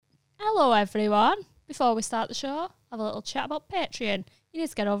Hello, everyone. Before we start the show, have a little chat about Patreon. You need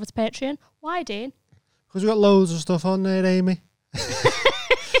to get over to Patreon. Why, Dean? Because we've got loads of stuff on there, Amy.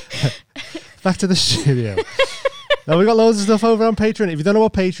 Back to the studio. No, we've got loads of stuff over on Patreon. If you don't know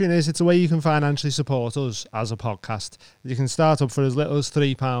what Patreon is, it's a way you can financially support us as a podcast. You can start up for as little as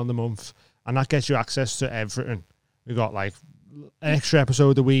 £3 a month, and that gets you access to everything. We've got like extra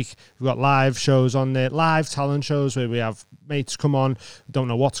episode a week. We've got live shows on there, live talent shows where we have mates come on. Don't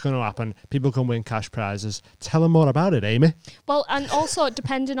know what's going to happen. People can win cash prizes. Tell them more about it, Amy. Well, and also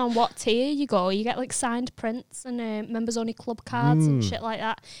depending on what tier you go, you get like signed prints and members only club cards and shit like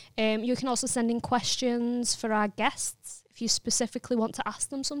that. You can also send in questions for our guests if you specifically want to ask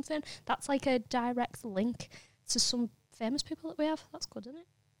them something. That's like a direct link to some famous people that we have. That's good, isn't it?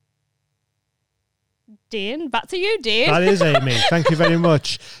 Dean, back to you, Dean. That is Amy. Thank you very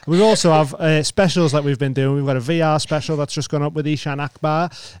much. We also have specials that we've been doing. We've got a VR special that's just gone up with Ishan Akbar.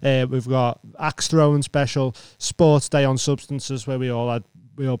 We've got Axe Throwing special, Sports Day on Substances, where we all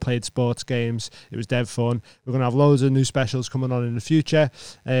played sports games. It was dead fun. We're going to have loads of new specials coming on in the future.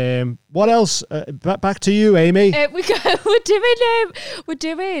 What else? Back to you, Amy. We're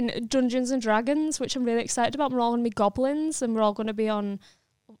doing Dungeons and Dragons, which I'm really excited about. We're all going to be goblins, and we're all going to be on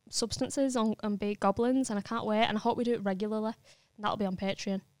substances and be goblins, and I can't wait, and I hope we do it regularly, and that'll be on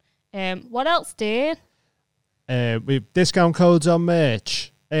Patreon. What else, Dean? We've discount codes on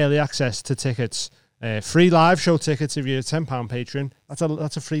merch, early access to tickets, free live show tickets if you're a £10 patron. That's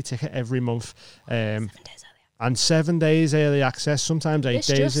a free ticket every month. 7 days early. And 7 days early access, sometimes 8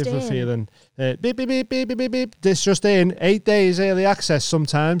 days if we're feeling beep, beep, beep, beep, beep, beep. This just in, 8 days early access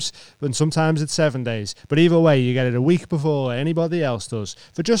sometimes, but sometimes it's 7 days. But either way, you get it a week before anybody else does.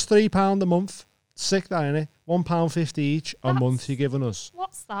 For just £3 a month, sick that, innit? £1.50 each a month you're giving us.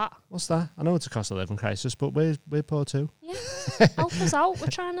 What's that? What's that? I know it's a cost of living crisis, but we're poor too. Yeah, help us out. We're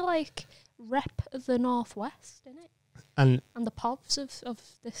trying to rep the Northwest, innit? And the pubs of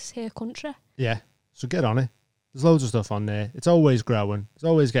this here country. Yeah, so get on it. There's loads of stuff on there. It's always growing. It's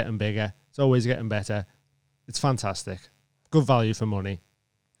always getting bigger. It's always getting better. It's fantastic. Good value for money.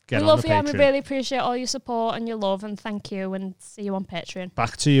 We love you, and we really appreciate all your support and your love, and thank you, and see you on Patreon.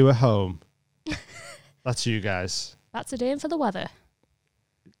 Back to you at home. That's you guys. Back to Dean for the weather.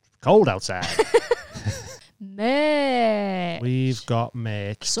 Cold outside. Merch. We've got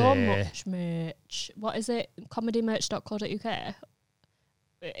merch So there. much merch. What is it? comedymerch.co.uk.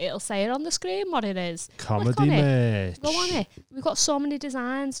 It'll say it on the screen what it is. Comedy merch. Go on it. We've got so many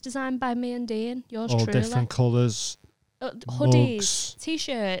designs designed by me and Dean. Yours all truly. Different colours. Hoodies, mugs,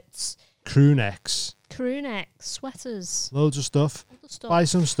 t-shirts, crew necks, sweaters. Loads of stuff. Buy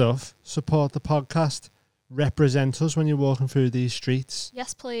some stuff. Support the podcast. Represent us when you're walking through these streets.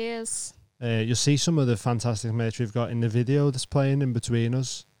 Yes, please. You'll see some of the fantastic merch we've got in the video that's playing in between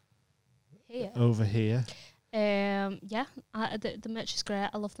us. Here. Over here. Yeah, the merch is great.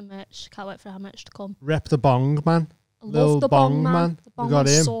 I love the merch. Can't wait for our merch to come. Rep the Bong Man. I love the Bong Man. The Bong got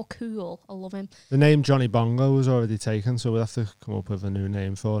Man's him. so cool. I love him. The name Johnny Bongo was already taken, so we'll have to come up with a new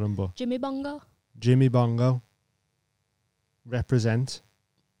name for him. But Jimmy Bongo. Jimmy Bongo. Represent.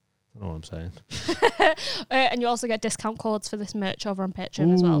 I don't know what I'm saying. And you also get discount codes for this merch over on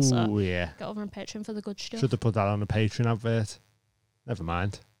Patreon as well. So yeah. get over on Patreon for the good stuff. Should have put that on a Patreon advert. Never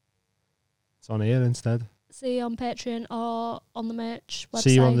mind. It's on here instead. See you on Patreon or on the merch website.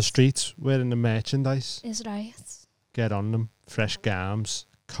 See you on the streets wearing the merchandise. Is right. Get on them. Fresh Garms.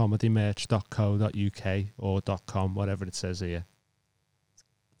 comedymerch.co.uk or .com, whatever it says here.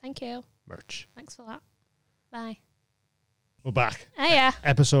 Thank you. Merch. Thanks for that. Bye. We're back. Oh, yeah.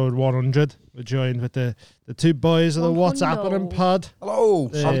 Episode 100. We're joined with the two boys of the WhatsApp and pod. Hello.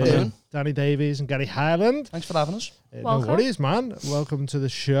 Danny Davies and Gary Hyland. Thanks for having us. No worries, man. Welcome to the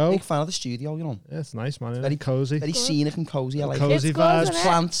show. Big fan of the studio, you know. Yeah, it's nice, man. Very cozy. Very scenic and cozy. I like cozy it.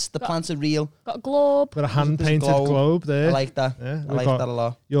 vibes. The plants are real. Got a globe. Got a hand-painted globe there. I like that. Yeah, I like that a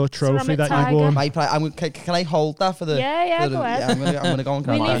lot. Your trophy that you won. Can I hold that for the... Yeah, go ahead. Yeah, I'm going to go and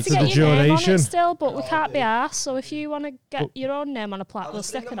we count need to get your name on it still, but we can't be arsed. So if you want to get your own name on a plaque, we'll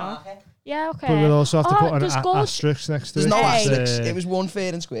stick it on. Yeah, okay. But we'll also have to put an gold... asterisk next to it. There's no asterisks. It was one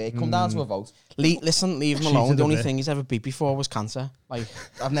fair and square. Come down to a vote. Listen, leave him alone. The only thing he's ever beat before was cancer. Like,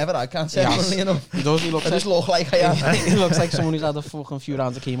 I've never had cancer, funnily enough. He does. He looks I just look like I am. He looks like someone who's had a fucking few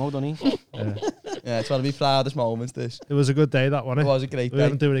rounds of chemo, doesn't he? Yeah, it's one of my proudest moments, this. It was a good day, that one. It was a great day. We're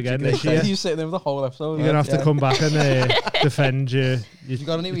going to do it again this year. You sitting there with the whole episode. You're going to have to come back and defend your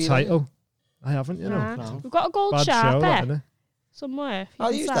got any title. I haven't, you know. We've got a gold Bad Sharpie. show, somewhere.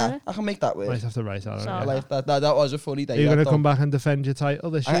 I'll use that. I can make that work. Might have to write that. So- I like that. That was a funny day. Are you going to that, come though. back and defend your title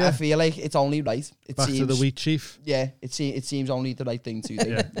this year? I feel like it's only right. It back seems, to the wheat chief. Yeah, it seems only the right thing to do.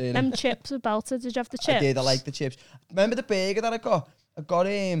 Yeah. Them chips are belted. Did you have the chips? I did. I like the chips. Remember the burger that I got?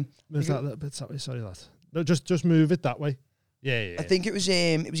 Move that a little bit that way. Sorry, lad. No, just move it that way. Yeah. I think it was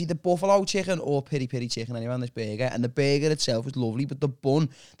either buffalo chicken or piri piri chicken anyway on this burger, and the burger itself was lovely, but the bun,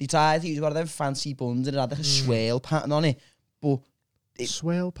 they tried to use one of them fancy buns and it had like a swirl pattern on it, but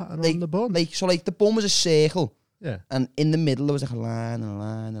swirl pattern like, on the bun. Like the bun was a circle, Yeah. and in the middle there was like a line and a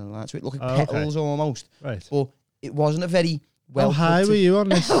line and a line, so it looked like petals almost. Right. But it wasn't a very well. How high were you on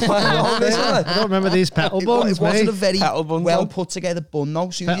this? I don't remember these petal buns, It wasn't mate. a very Petal buns, well though. put together bun, though.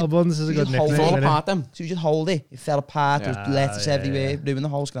 So Petal buns is a good hold nickname. Fall innit? apart them. So you just hold it. It fell apart. There was lettuce yeah, everywhere, yeah. ruining the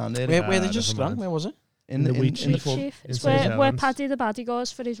whole scran there. Where Nah, they just never mind. scran? Where was it? In the wheat in the cheese. pub. Chief. It's Inside where Hyland. Paddy the Baddy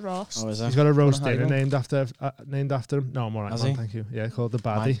goes for his roast. Oh, is He's it? got a roast Wanna dinner hide named after him. No, I'm alright, Has man. he? Thank you. Yeah, called the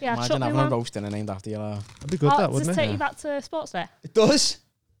Baddie. Yeah, Imagine chuck me having a one. roast dinner named after you. That'd be good, that Does wouldn't it take it? you back to sports day? It does.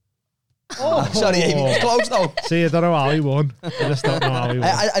 Oh, sorry, Amy, it's close though. See, I don't know how he won. I just don't know how he won.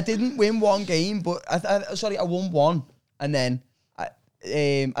 I didn't win one game, but I won one, and then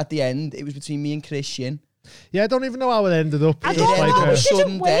at the end it was between me and Christian. Yeah, I don't even know how it ended up. I It don't ended know. up He sudden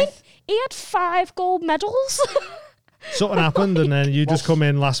didn't win. death. He had 5 gold medals. Something happened, and then you just come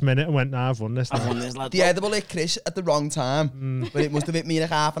in last minute and went, "Nah, I've won this." I've now." won this, lad. The edible hit Chris at the wrong time, but it must have hit me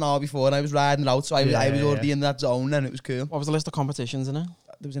like half an hour before, and I was riding it out, so I was already in that zone, and it was cool. What was the list of competitions in it?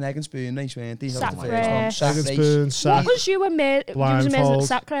 There was an egg and spoon race, weren't there? Sack That was the first one. race. Sack Egg and race. spoon, What sack. was you amazing? You was amazing at Blindfold.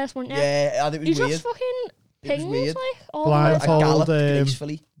 sack race, weren't you? Yeah, it was You weird. just fucking It was pinged, weird. like, all the I way Blindfold. down. galloped um,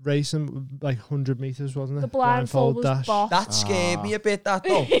 gracefully. Racing like 100 meters, wasn't it? The blindfold was dash. boss. That scared me a bit, that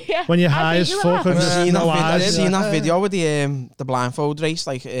though. Yeah. When you're I high beat as you at fuck that. and there's Seen no that, eyes. I've seen that Yeah. video with the blindfold race,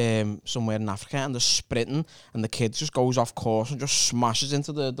 like somewhere in Africa, and they're sprinting, and the kid just goes off course and just smashes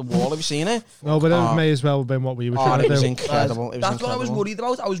into the wall. Have you seen it? No, but it Oh. may as well have been what we were Oh, trying it to was do. incredible. It was That's what I was incredible. worried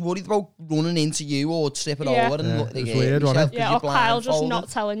about. I was worried about running into you or tripping Yeah. over and Yeah, look it like was weird, wasn't it? Yeah, or Kyle just not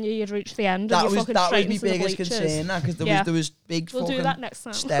telling you you'd reached the end That and you're was fucking my straight into the biggest bleachers. concern, because Yeah. there was big We'll fucking do that next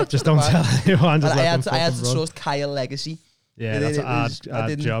time. steps. Just don't tell anyone. And Just I let had them to fucking run. trust Kyle Legacy. Yeah, It- that's it a hard, was- I hard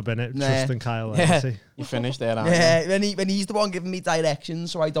didn't- job, innit? Nah. Trusting Kyle Yeah. Legacy. You finished there, aren't you? Yeah, when he's the one giving me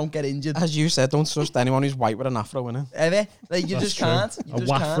directions so I don't get injured. As you said, don't trust anyone who's white with an afro in it. Ever? Like you That's just true. can't. You A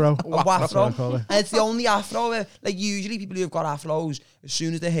just waffro. can't. A That's what I waffro. call it. And it's the only afro where, like, usually people who've got afros, as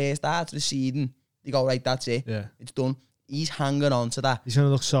soon as the hair starts receding, they go, right, that's it. Yeah. It's done. He's hanging on to that. He's going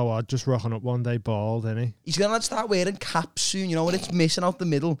to look so odd just rocking up one day bald, isn't he? He's going to start wearing caps soon, you know, when it's missing out the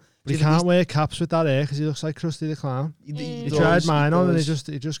middle. But he So at can't wear caps with that hair because he looks like Krusty the Clown. He does, tried mine on and he does.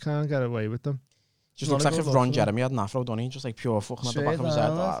 just can't get away with them. Just Not looks a like good if Ron look, Jeremy had an afro, don't he? Just like pure fucking at the back of his Straight head.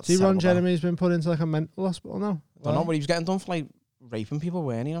 down, Oh, it's See, Ron terrible, that. Jeremy's been put into like a mental hospital now. Don't know, but he was getting done for like raping people,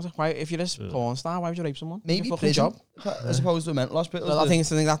 weren't he? I was like, why? If you're this porn star, why would you rape someone? Maybe It's a fucking prison, job. as opposed to a mental hospital. I think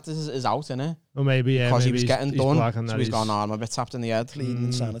that is out, innit? Or maybe, yeah. Because he maybe was he's- getting he's done, black and so that he's gone, I'm a bit tapped in the head. Pleading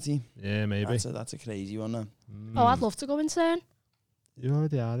insanity. Yeah, maybe. That's a crazy one, though. Oh, I'd love to go insane. You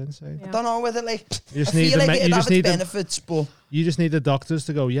already are insane. Yeah. I don't know whether, like, You just I need feel the like you it'd have just its need the benefits, but you just need the doctors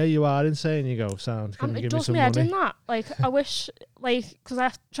to go, yeah, you are insane. You go, sound. Can you It give me does some me head in money? that. Like, I wish, like, because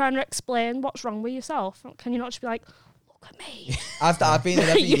I'm trying to explain what's wrong with yourself. Can you not just be like, look at me? I've been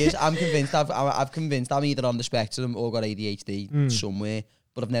there for years. I'm convinced I've convinced I'm either on the spectrum or got ADHD somewhere,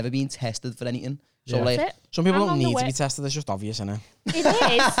 but I've never been tested for anything. So Yeah. like, That's it. Some people I'm don't on the need to way- be tested, it's just obvious, innit?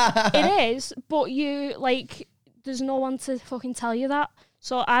 It is, but you, like, there's no one to fucking tell you that.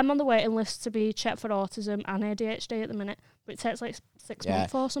 So I'm on the waiting list to be checked for autism and ADHD at the minute, but it takes like 6 Yeah.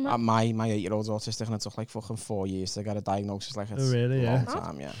 months or something. My 8-year-old's autistic and it took like fucking 4 years to get a diagnosis. Like it's Oh, really? a Yeah. long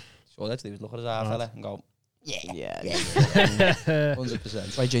time, yeah. so let's do is look at his half fella and go, Yeah.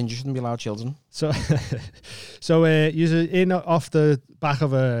 100%. Why ginger shouldn't be allowed children. So, you're in off the back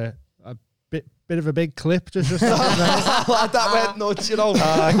of a bit of a big clip. Just That went nuts, you know.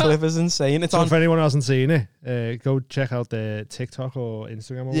 Clip is insane. It's so on. for anyone who hasn't seen it, go check out the TikTok or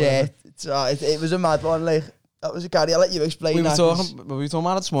Instagram or Yeah, whatever. it was a mad one. Like that was a Gary. I'll let you explain. We were that, talking about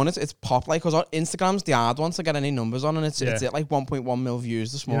it this morning. It's pop like because Instagram's the hard one to get any numbers on, and it's at like 1.1 mil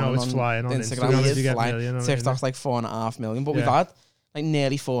views this You morning. know, it's flying on Instagram. if If you get a flying. million on it, TikTok's like 4.5 million, but we've Yeah. had like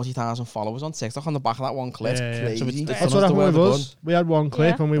nearly 40,000 followers on TikTok on the back of that one clip. Yeah, yeah. So it's Crazy. done That's what us the happened world with of us. We had one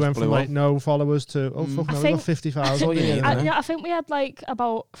clip Yeah. and we went from blew like up. no followers to fuck, now we got think- 50,000. all you need, Yeah. innit? I think we had like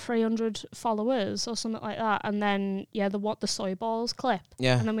about 300 followers or something like that, and then the soy balls clip,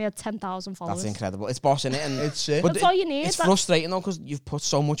 Yeah, and then we had 10,000 followers. that's incredible. It's bossing it, and It's sick. But That's all you need. it's frustrating though because you've put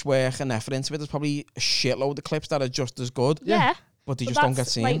so much work and effort into it. There's probably a shitload of clips that are just as good. Yeah. but they But just don't get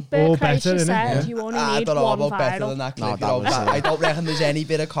that's, seen. Like Or Bert better, Kreischer innit? said, Yeah. you only I need don't know one about better than viral. that No, clip. that was it. I don't reckon there's any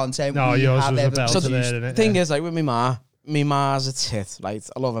bit of content No, we yours have was a ever belter produced. there, innit? The thing is, like with me ma's a tit, right?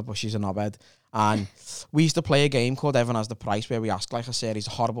 I love her, but she's a knobhead. And we used to play a game called Everyone Has the Price, where we ask like a series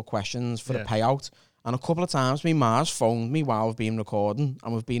of horrible questions for a payout. And a couple of times, me ma's phoned me while we've been recording,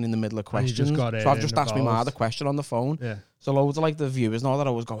 and we've been in the middle of And you questions. just got it So I've just asked me ma involved. the question on the phone. Yeah. So loads of like the viewers know that I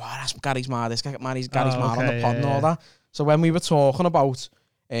always go, oh, that's Gary's ma, this guy Gary's ma on the okay, pod and yeah, all that. So when we were talking about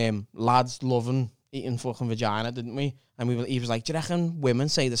lads loving eating fucking vagina, didn't we? And he was like, do you reckon women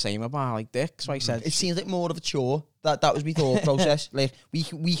say the same about like dick? So I said, It seems like more of a chore. That was my thought process. Like we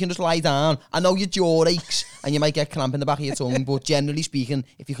can just lie down. I know your jaw aches and you might get cramp in the back of your tongue, but generally speaking,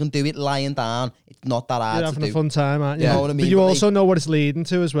 if you can do it lying down, it's not that hard You're to having a do. fun time, aren't you? You know what I mean? But you But, also know what it's leading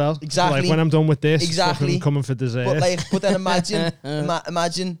to as well. Exactly. Like when I'm done with this, Exactly. fucking coming for dessert. But then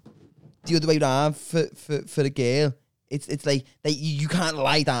imagine the other way around for a girl. It's like you can't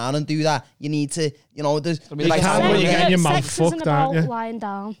lie down and do that. You need to, there's be You like, can, but you're getting your mouth Sex fucked, isn't aren't about you? lying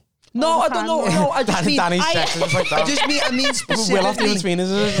down. no, all I the don't know. time. No, I just mean Danny's sex is like that. I mean Will have to in specifically.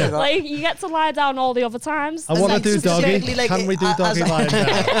 between Like, you get to lie down all the other times. I want to like, do doggy. specifically, like, Can we do as- doggy lying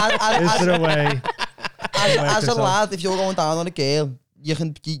down? Is there a way? As a yourself. lad, if you're going down on a girl, you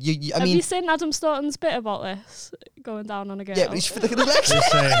can. I Have mean, you seen Adam Staunton's bit about this? Going down on a girl? yeah, but he's for the legs.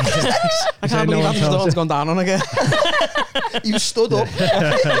 Just saying. I can't no believe one Adam tells Staunton's you. gone down on again. You stood up.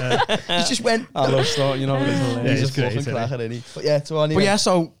 He just went. I love Staunton, you know. Yeah, He's he's a great, fucking isn't he? cracker, isn't he? But yeah, so anyway. But yeah,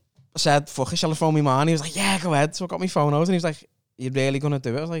 so I said, fuck it, shall I phone me man? He was like, yeah, go ahead. So I got my phone out and he was like, you really going to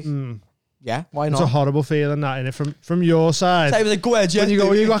do it? I was like, yeah, why It's not? a horrible feeling, that, innit? From your side. So he was like, go ahead, yeah. When you go,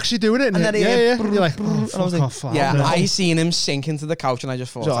 do are it. you actually doing it? And then he yeah. went, And you're like, oh, and I was fuck like, off. Yeah, no. I seen him sink into the couch and I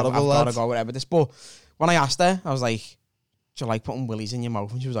just thought, It's I've horrible, got to lads. go whatever this. But when I asked her, I was like, do you like putting willies in your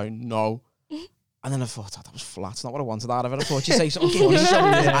mouth? And she was like, no. And then I thought, that was flat. It's not what I wanted out of it. I thought she'd say something funny.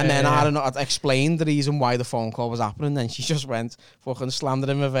 And then I don't know, I explained the reason why the phone call was happening. And then she just went, fucking slammed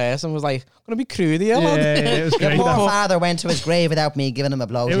it in reverse and was like, gonna be crude here, Yeah, lad. it was Your great. poor that. father went to his grave without me giving him a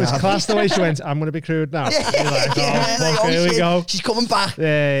blow. It was class the way she went, I'm going to be crude now. You're like, oh, Yeah, like, fuck, oh, here we shit, go. She's coming back.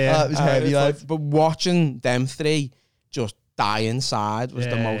 Yeah. It was heavy, It's lad. like- but watching them three just die inside was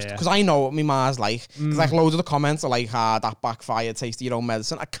the Yeah, most. yeah. Because I know what my ma's like. 'Cause like loads of the comments are like, that backfired, taste of your own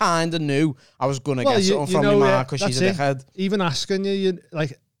medicine. I kind of knew I was going to get something from my ma because she's a that's it. dickhead. Even asking you,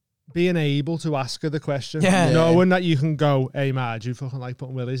 like, being able to ask her the question, Yeah. knowing that you can go, hey, ma, do you fucking like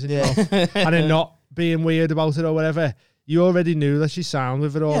putting willies in your mouth? And then not being weird about it or whatever. You already knew that she's sound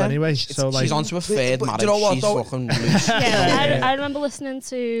with it all Yeah. anyway. So, like, She's onto a third but marriage. do you know what, She's though? fucking loose. Yeah, Yeah. I remember listening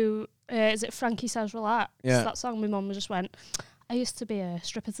to, is it Frankie Says Relax? Yeah. That song, my mum just went, I used to be a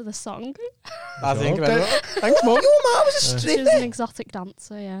stripper to the song. I think. Okay. Thanks, mum. Your mum was a She was an stripper. exotic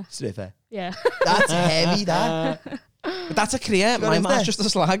dancer, yeah. Stripper. Yeah. That's heavy, that. But that's a career. got My into ma's it. just a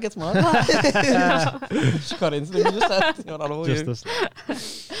slag. It's mad. She got into it. You just said, you know, I don't know just you.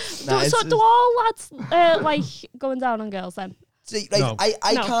 as, Nah, So do all lads like going down on girls then? See, like, No.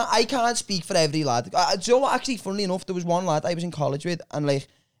 I can't speak for every lad. Do you know what, actually, funnily enough, there was one lad I was in college with, and like,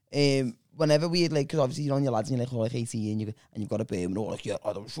 whenever we had, like, because obviously you're on your lads and you're like, oh, like 18 and you've got a babe and all, like, yeah,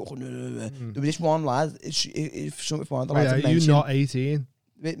 I don't fucking There was this one lad, if one of the oh, lads yeah, had you mentioned, not 18.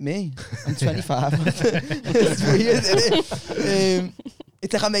 with me, I'm 25. It's weird, isn't it?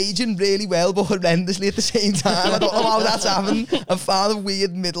 It's like I'm aging really well, but horrendously at the same time. I don't know how that's happened. I've found a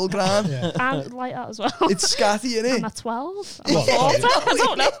weird middle ground. Yeah. I'm like that as well. It's scatty, I'm innit? at 12. I'm What, at 40. sorry? I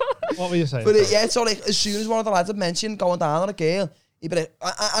don't know. What were you saying? But yeah, so like as soon as one of the lads had mentioned going down on a girl, he'd be like,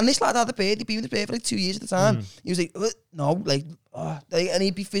 and this lad had a beard, he'd been with the beard for like 2 years at the time. He was like, no, like, and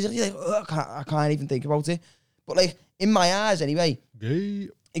he'd be physically like, I can't even think about it. But like, in my eyes anyway, Gay.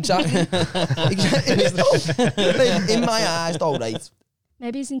 exactly. Like, in my eyes though, right,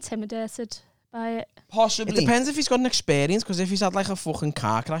 Maybe he's intimidated by it. It possibly. depends if he's got an experience, because if he's had like a fucking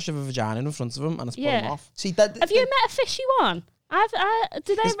car crash of a vagina in front of him and it's put him Yeah. off. See, that, Have you met a fishy one? Are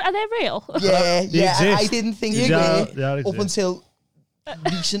they real? Yeah, yeah, I exist. didn't think Yeah, you were yeah, it up exists. until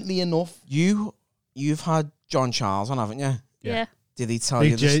recently enough. You've had John Charles on, haven't you? Yeah. Did he tell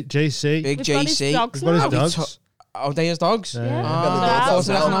you Big this? JC. Big We've got his JC. dogs We've got his now. dogs. Have you Oh, they his dogs? Yeah. Yeah. I thought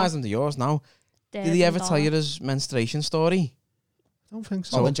I Wow. recognise them to yours now. Dave Did he ever and tell you Donna. his menstruation story? I don't think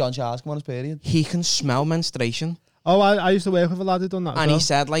So so. when John Charles came on his period. He can smell menstruation. Oh, I used to work with a lad who done that. And as he well.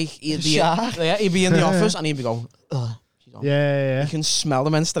 said, like, he'd be, Shark. he'd be in the office and he'd be going, ugh. She's on. Yeah. You can smell the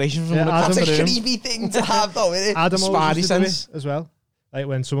menstruation from Yeah, the That's Adam- a room. creepy thing to have, though, isn't it? Adam always Spidey used to do sense. it as well. Like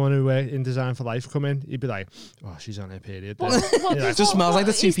when someone who in Design for Life come in, he'd be like, "Oh, she's on her period." What- then." what- Yeah, It just smells like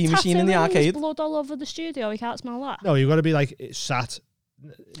the he's 2p machine in the tattooing his arcade. blood all over the studio. He can't smell that. No, you got to be like it's sat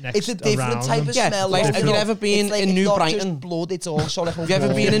next It's a different around type them. of Yeah, smell. like, though, have you ever been it's like, in it's New not Brighton? just blood, it's also like a Have you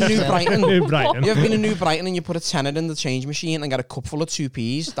ever been in raw New smell. Brighton? New Brighton. You ever been in New Brighton and you put a tenner in the change machine and get a cup full of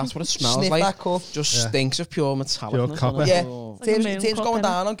 2p's? That's what it smells Sniff like. that cup. Just Yeah. stinks of pure metallicness. copper. doesn't it? Yeah. Oh. Like a moon Tim's cup, going innit?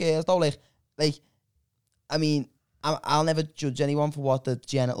 down on girls though, like, I mean, I'll never judge anyone for what the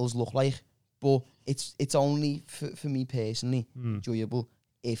genitals look like, but it's only for me personally enjoyable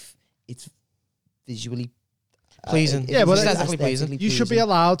if it's visually Pleasing. Yeah, but aesthetically pleasing. You should be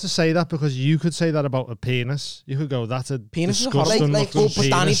allowed to say that because you could say that about a penis. You could go, that's a Penis is a disgusting like, looking but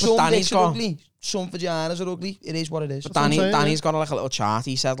Danny- penis. some Danny's dicks are got- ugly, some vaginas are ugly. It is what it is. But what I'm saying, Danny's got like a little chart.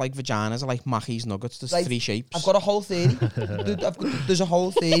 He said like vaginas are like Mackey's nuggets. There's Like, 3 shapes. I've got a whole theory. There's a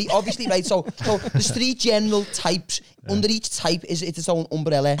whole theory. Obviously, right, so there's 3 general types. Under each type it's its own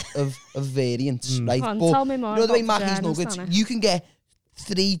umbrella of variants, right? Come on, But tell me more you know the way about Mackey's vaginas, nuggets, Danny. you can get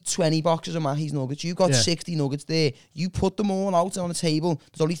 320 boxes of Mackey's nuggets. You've got Yeah. 60 nuggets there. You put them all out on a table.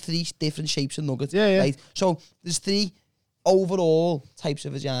 There's only 3 different shapes of nuggets, Yeah, yeah. right? So there's 3 overall types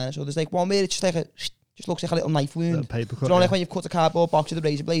of vagina. So there's like one where it's just like just looks like a little knife wound. Little paper cut, Do you know, like yeah. when you've cut a cardboard box with a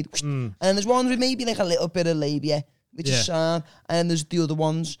razor blade? And then there's ones with maybe like a little bit of labia, which Yeah. is sad. And then there's the other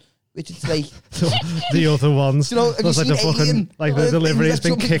ones, which it's like, The other ones. you know, have you Looks like the seen fucking Alien? like Where the the delivery thing has that's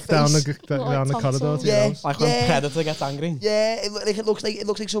been up in kicked your down face? the Look like down the corridor. tonsils. To be Yeah. honest. Like when Yeah. Predator gets angry. yeah, it looks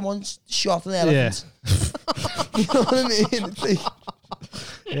like someone's shot an elephant. You know what I mean? It's like,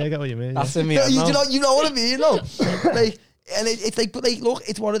 Yeah, I get what you mean. That's yeah. in me. you know what I mean? No, like, and it's like, but like, look,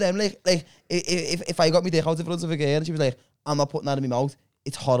 it's one of them. Like if I got my dick out in front of a girl and she was like, I'm not putting that in my mouth.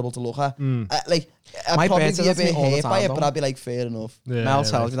 It's horrible to look at. Like, I'd My probably parents be say a that to me bit all the hurt by time, it, but though. I'd be like, fair enough. Yeah, Mel yeah,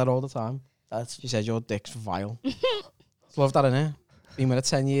 tells right. me that all the time. That's She says your dick's vile. Love that, innit? Been with her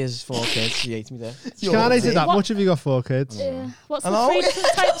 10 years, 4 kids. She hates me there. You can't hate it that What? much if you got 4 kids. Yeah. What's I the know. 3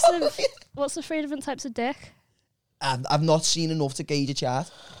 different types of? What's the 3 different types of dick? I've not seen enough to gauge a chart.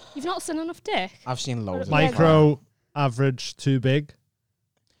 You've not seen enough dick. I've seen loads. Yeah, Micro, average, too big.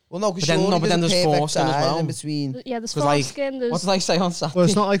 Well, no, because But then- no, but then there's there's a perfect foreskin as size well. in between. Yeah, there's 'Cause, like, foreskin. There's What did I say on Saturday? Well,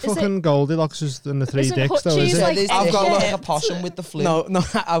 it's not like Is it- fucking Goldilocks and the 3 Isn't dicks, though, is Hutchie's it? Yeah, like there's I've got like a shit? possum with the flu. No,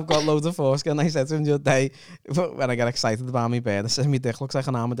 I've got loads of foreskin. I said to him the other day, when I get excited about my bed, I said, my dick looks like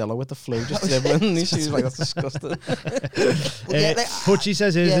an armadillo with the flu just dribbling. And she was like, that's disgusting. Yeah, like, Hutchie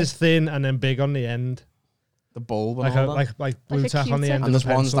says his yeah. is thin and then big on the end. The bulb Like and all that. like blue a tack on the Q-tip. end And of there's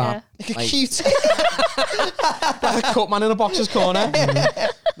the ones pencil. that, Yeah. like a like, cute. like a cut man in a boxer's corner.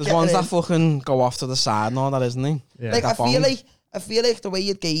 There's Get ones in. that fucking go off to the side and all that, isn't he? Yeah. Like that I feel bond. like the way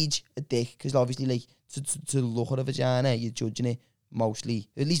you'd gauge a dick, because obviously like to look at a vagina, you're judging it mostly,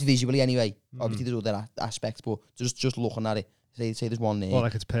 at least visually anyway. Obviously there's other aspects, but just looking at it, say there's one there. Or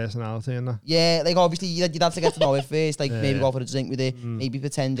like its personality and that. Yeah, like obviously you'd have to get to know it first, like Yeah, maybe yeah. go for a drink with it, maybe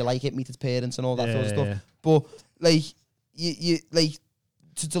pretend you like it, meet its parents and all that sort of stuff. Yeah. But like you like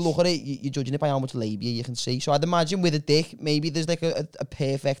to look at it, you're judging it by how much labia you can see. So I'd imagine with a dick, maybe there's like a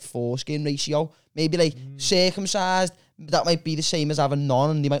perfect foreskin ratio. Maybe like circumcised, that might be the same as having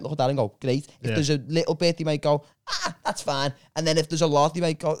none, and they might look at that and go, great. If Yeah. there's a little bit, they might go, that's fine. And then if there's a lot, they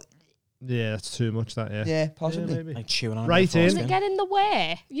might go, Yeah, that's too much, that, yeah. yeah, possibly. maybe. Like chewing on Right a in. Does foreskin. it get in the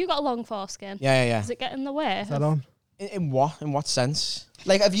way? You got a long foreskin. Yeah. Does it get in the way? Is that on? In what? In what sense?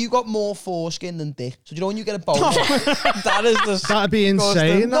 Like, have you got more foreskin than dick? So do you know when you get a boner? That is the... That'd be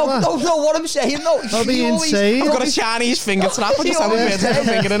insane, no, that, no, no, what I'm saying, no. That'd be he always- insane. I've got a Chinese finger trap. I He just have a always bit of a says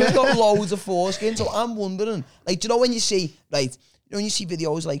finger in he's it. got loads of foreskin, so I'm wondering, like, do you know when you see, right, you know when you see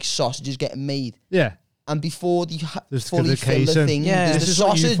videos like sausages getting made, Yeah. and before they There's fully the fill the casing. thing, Yeah. there's This the is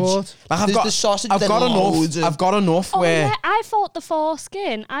what you sausage. thought? Like There's the sausage, I've then got loads enough. of- I've got enough Oh where... yeah, I thought the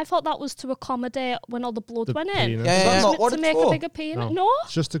foreskin. I thought that was to accommodate when all the blood The went in. penis. Yeah, That's yeah. not what To it's make for. a bigger penis. No. No,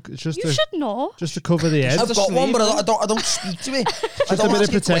 It's just you should know. just to cover the edge. I've the got one, sleeve, but I don't speak to it. I Just a don't bit of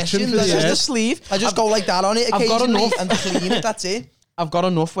ask it protection questions. for the I Just just, edge. the sleeve. I just go like that on it I've got occasionally enough. and clean it, that's it. I've got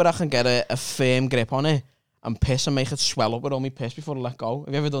enough where I can get a firm grip on it and piss and make it swell up with all my piss before I let go.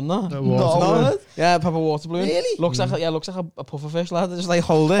 Have you ever done that? The water balloon. No. Yeah, proper water balloon. Really? Looks like a puffer fish, lad. Just like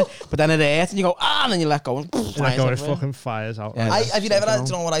hold it, but then it hurts and you go and then you let go and Like, flies oh, it everywhere. fucking fires out. Yeah. like Have you never had,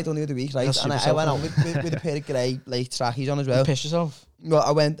 do you know what I done the other week, right? That's And super I went out self-love. with a pair of grey like trackies on as well. You piss yourself. Well,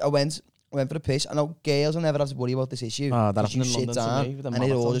 I went for a piss. I know girls will never have to worry about this issue. Oh, that 'cause you happened in sit London to down me with a and it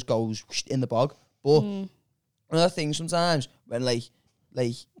all marathon. just goes in the bog. But one of the things sometimes when like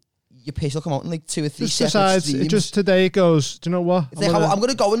your piss will come out in like 2 or 3 Just separate decides, streams. just today it goes, do you know what? It's like, I'm going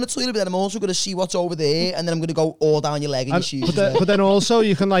to go in the toilet, but then I'm also going to see what's over there, and then I'm going to go all down your leg and your shoes. But then also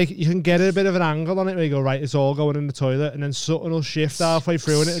you can get a bit of an angle on it where you go, right, it's all going in the toilet, and then something will shift halfway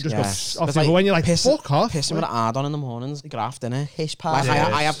through and it'll just go off. But when you're like, fuck off. Pissing with an ad on in the mornings, graft, innit? Piss pass. Like,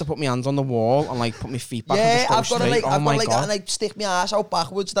 I have to put my hands on the wall and like put my feet back. Yeah, and just go straight. I've got that, and I stick my ass out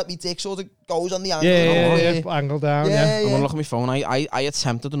backwards that my dick sort of goes on the angle. Yeah, angle down, yeah. I'm gonna look at my phone. I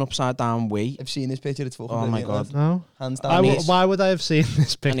attempted an upside down wee. I've seen this picture, it's fucking Oh my brilliant, god. No. Hands down. Why would I have seen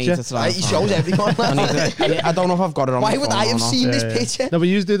this I need picture? to try. He shows everyone. I don't know if I've got it on Why my would phone I or have not. seen this picture? No, but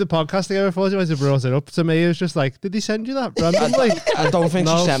you do the podcast together before you might have brought it up to me. It was just like, did he send you that randomly? I don't think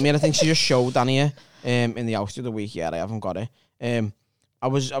No. she sent me it. I think she just showed Danny it in the house the other week. Yeah, I haven't got it. I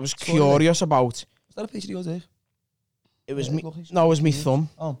was curious about. Is that a picture of yours there? It was me. No, it was me thumb.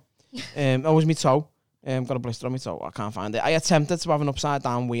 Oh. It was me toe. Got a blister on my toe. I can't find it. I attempted to have an upside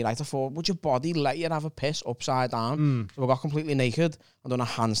down wee. I thought, would your body let you have a piss upside down? So I got completely naked and done a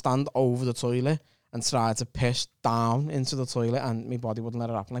handstand over the toilet and tried to piss down into the toilet, and my body wouldn't let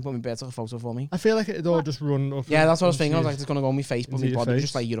it happen. Like, but my bed took a photo for me. I feel like it'd all just run up. Yeah, that's what I was thinking. I was like, it's gonna go on my face, but my Into your body was face.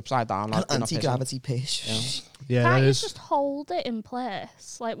 just like, you're upside down. An Like, you're not pissing. anti-gravity piss. Yeah, Can't that you is. just hold it in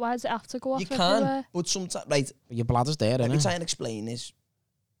place? Like, why does it have to go off You can, everywhere? but sometimes, right, But your bladder's there, let me innit? try and explain this.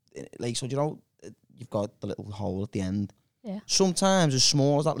 Like, so, you know, you've got the little hole at the end. Yeah. Sometimes, as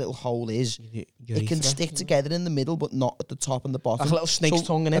small as that little hole is, it can stick together in the middle, but not at the top and the bottom. Like a little snake's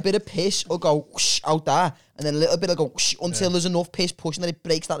tongue in A it. bit of piss will go whoosh out there, and then a little bit will go whoosh until there's enough piss pushing that it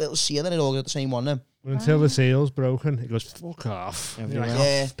breaks that little seal, and it all goes at the same one. Then. Until the seal's broken, it goes, fuck off. Everywhere. You're like,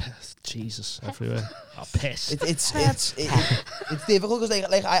 Yeah. oh, piss, Jesus, everywhere. Oh, piss. It's difficult because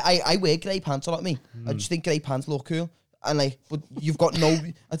like I wear grey pants a lot. Me, I just think grey pants look cool, and like, but you've got no.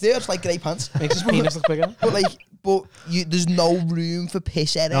 I think it's like grey pants, Makes his penis look bigger. but there's no room for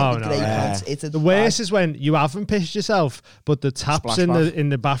piss in Oh, with no, grey yeah. pants. It's The worst is when you haven't pissed yourself, but the taps Splash bath. in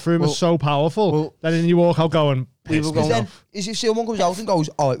the bathroom are Well- so powerful. well- Then you walk out going, We piss were going- then myself. is if someone comes out and goes,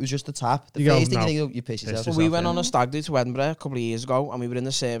 "Oh, it was just the tap." The You go, first thing "No." you piss yourself. Piss So we yourself, went yeah. on a stag do to Edinburgh a couple of years ago, and we were in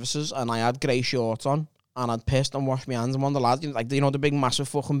the services, and I had grey shorts on, and I'd pissed and washed my hands, and one of the lads, like, the big massive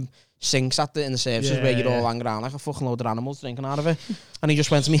fucking sinks in the services where you'd all hang around like a fucking load of animals drinking out of it, and he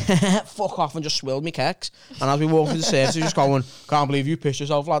just went to me, fuck off, and just swilled me kecks. And as we walked through the services, he just going, can't believe you pissed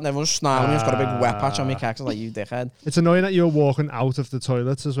yourself, lad, and everyone's snarling me, I've got a big wet patch on my kecks. I was like, you dickhead. It's annoying that you're walking out of the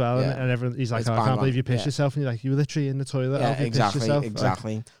toilets as well, Yeah. and everyone, he's like, It's oh, I bang can't believe on, you pissed yeah. yourself, and you're like, you were literally in the toilet. How Yeah, have you pissed yourself?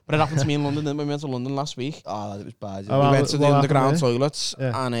 exactly. But it happened to me in London, didn't we? We went to London last week. Oh, it was bad. Oh, We well, went to the what underground happened toilets,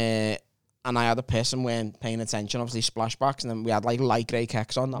 Yeah. and I had a piss and weren't paying attention, obviously splashbacks, and then we had like light grey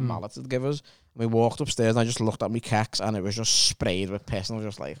kecks on that Mallet would give us. And we walked upstairs and I just looked at my kecks and it was just sprayed with piss, and I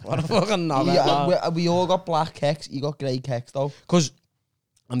was just like, what a fucking knobhead. We all got black kecks. You got grey kecks though. Because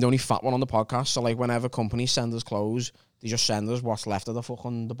I'm the only fat one on the podcast, so like whenever companies send us clothes, they just send us what's left of the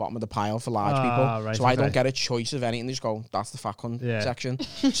fucking the bottom of the pile for large people. Right, so I don't get a choice of anything. They just go, that's the fat cunt Yeah. section.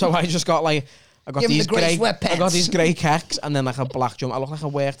 So I just got like, I got Give 'em these the grey grey, sweatpants. I got these grey kecks and then like a black jumper. I looked like I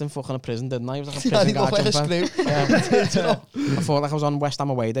worked in fucking a prison, didn't I? It was like a prison guard a jumper. screw. Yeah. I thought like I was on West Ham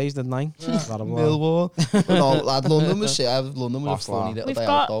away days, didn't I? Millwall. No, lad, London was sick. London was a Boss funny lad. little We've day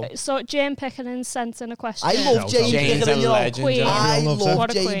out though. got, so Jane Pickering sent in a question. I love Jane Jane's Pickering, a you know. legend. Queen. I Everyone loves her. love What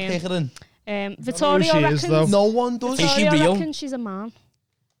a Jane queen. Pickering. Vittorio she is, reckons, though. No one does. Is she Vittorio real? reckons she's a man.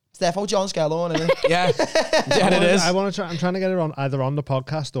 Steffo John Skello, isn't it? Yeah. Yeah, it is. I want to try. I'm trying to get her on either on the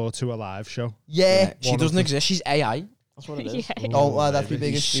podcast or to a live show. Yeah. She doesn't exist. She's AI. That's what it is. Yeah. Oh, that's my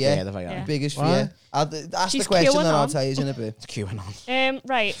biggest Scared fear. of AI. Yeah. Biggest Why? fear. Ask She's the question and I'll QAnon. tell you in a bit. It's QAnon.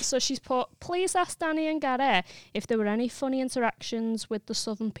 Right, so she's put, please ask Danny and Gary if there were any funny interactions with the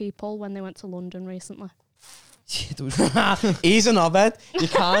Southern people when they went to London recently. There was- He's a knobhead. You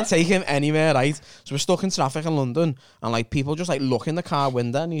can't take him anywhere, right? So we're stuck in traffic in London, and like people just like look in the car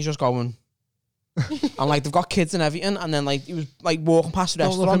window, and he's just going. And like they've got kids and everything, and then like he was like walking past Don't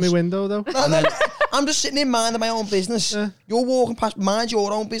look at restaurants. my window though. I'm just sitting in minding my own business. Yeah. You're walking past, mind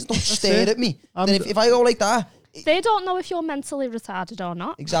your own business. Don't stare it. at me. I'm Then if I go like that, They don't know if you're mentally retarded or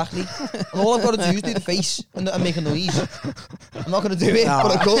not. exactly. And all I've got to do is do the face and make a noise. I'm not going to do it,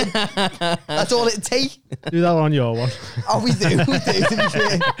 but I could. That's all it'd take. Do that on your one. Oh, we do, to be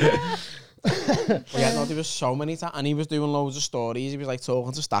fair. Yeah, no, there was so many times, and he was doing loads of stories. He was like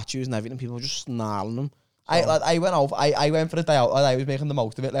talking to statues and everything. People were just snarling him. I went out. I went for a day out, and I was making the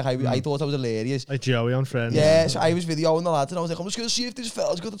most of it. Like I thought I was hilarious. Like Joey on Friends. Yeah, so I was videoing the lads, and I was like, I'm just gonna see if this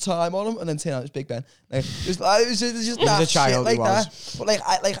fella's got the time on him, and then turn out it's Big Ben. Like, it was just that a child, shit he like was.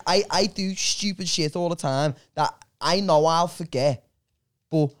 that. But I do stupid shit all the time that I know I'll forget,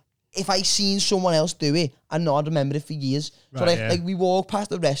 but if I seen someone else do it, I know I'd remember it for years. So like we walk past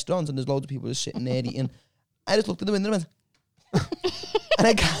the restaurant and there's loads of people just sitting there eating. I just looked at the window and went, and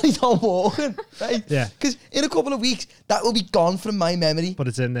I carried on walking, right? Yeah. Because in a couple of weeks, that will be gone from my memory. But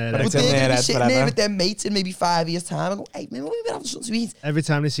it's in there. But But it's in they're there, going to be Ed, sitting forever. there with their mates in maybe 5 years' time. I go, hey, man, we've been having something to eat. Every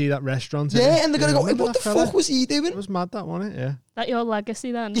time they see that restaurant. Yeah, and they're going to go, hey, remember what the that fella? fuck was he doing? It was mad, that, wasn't it? Yeah. That your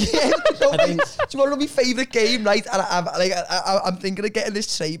legacy then? Yeah, so, it's one of my favourite game, right? And I'm thinking of getting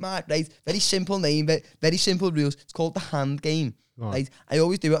this trademark, right? Very simple name, very simple rules. It's called the hand game, right? I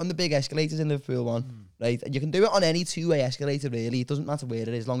always do it on the big escalators in Liverpool one, right? And you can do it on any two-way escalator, really. It doesn't matter where it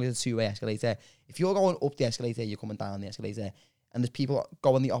is, as long as it's a two-way escalator. If you're going up the escalator, you're coming down the escalator, and there's people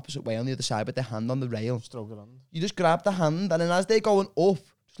going the opposite way on the other side with their hand on the rail. You just grab the hand, and then as they're going up,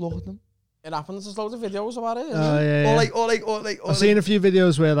 just look at them. It happens. There's loads of videos about it. I've seen a few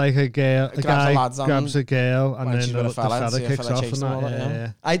videos where like a guy grabs a girl and then the fella kicks off and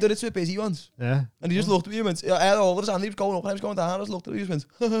that. I did it to a busy once. Yeah. And he just looked at me and went, I had all of his hand, he was going up and I was going down, I just looked at him and he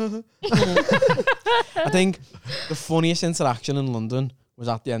just went, I think the funniest interaction in London was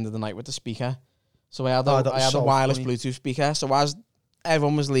at the end of the night with the speaker. So I had a wireless Bluetooth speaker. So as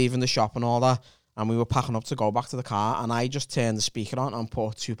everyone was leaving the shop and all that, and we were packing up to go back to the car, and I just turned the speaker on and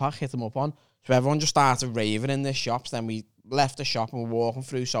put Tupac, hit them up on. So everyone just started raving in this shop. So then we left the shop and were walking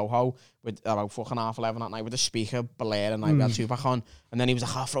through Soho with about fucking 11:30 at night with the speaker blaring, and we had Tupac on. And then he was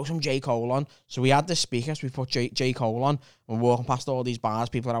like, I'll throw some J. Cole on. So we had this speaker, so we put J. Cole on, and we're walking past all these bars,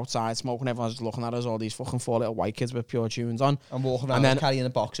 people are outside smoking, everyone's just looking at us, all these fucking 4 little white kids with pure tunes on. I'm walking around and then, carrying a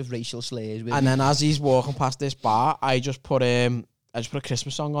box of racial slurs with and then as he's walking past this bar, I just put a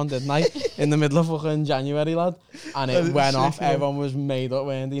Christmas song on, didn't I? In the middle of fucking January, lad. And it went off. Everyone was made up,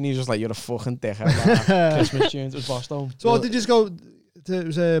 weren't they? And he was just like, you're a fucking dickhead. Christmas tunes. It was Boston. So what did you just go... It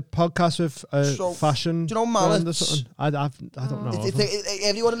was a podcast with fashion. Do you know Mallet? I don't know.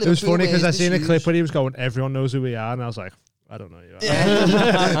 Everyone it was funny because I seen a clip where he was going, everyone knows who we are. And I was like, I don't know you.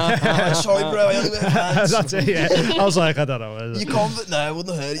 Yeah. Sorry, bro. I only wear pants. That's it, yeah. I was like, I don't know. You can't, no, I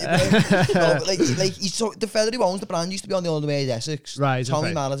wouldn't have heard you, bro. No, but he's so, the fella who owns the brand used to be on the Old Way Essex. Right.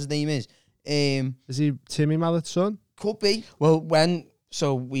 Tommy Mallet, his name is. Is he Timmy Mallet's son? Could be. Well,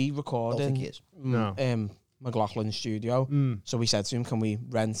 so we recorded. I don't think he is. No. McLaughlin's studio. So we said to him, can we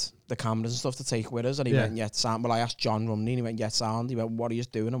rent the cameras and stuff to take with us? And he went, yeah, sound. Well, I asked John Rumney and he went, yeah, sound. He went, what are you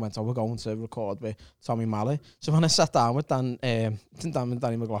doing? I went, we're going to record with Tommy Mallet. So when I sat down with Dan and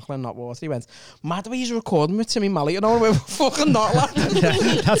Danny McLaughlin, not Water, he went, mad way he's recording with Timmy Mallet. You know, we're fucking not like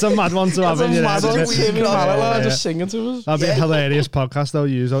yeah, that's a mad one to have in your head. Timmy Mallet just singing to us. That'd be a hilarious podcast though,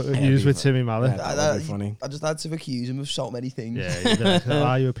 use with Timmy Mallet. That'd be funny. I just had to accuse him of so many things. Yeah, you'd be like,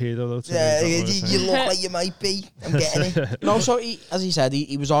 are you a pedo though? Yeah, you look like you might be. I'm getting it. No, so as he said,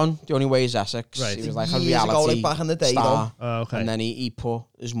 he was on The Only Way is Essex. Right. He was like a years ago, reality like back in the day, star. Oh, okay. And then he put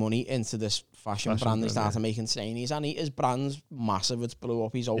his money into this fashion brand. He started making trainees, and his brand's massive. It's blew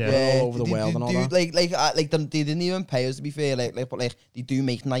up. He's all over the world and all that. Like they didn't even pay us, to be fair. But they do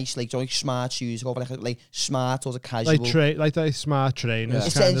make nice, like smart shoes. Go for like smart or casual. Like smart trainers.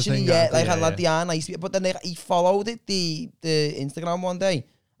 Essentially, kind of thing, they are nice. But then he followed it the Instagram one day.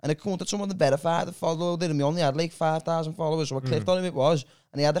 And it counted someone the verified that followed it, and we only had like 5,000 followers. So I clicked on him, it was,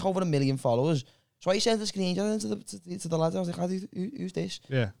 and he had like over 1 million followers. So I sent a screenshot to the lads. I was like, who's this?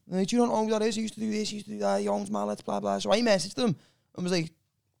 Yeah. And like, do you not know who that is? He used to do this, he used to do that, he owns Mallet, blah, blah. So I messaged them and was like,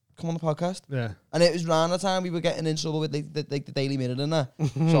 come on the podcast. Yeah. And it was around the time we were getting in trouble with the Daily Mirror and that.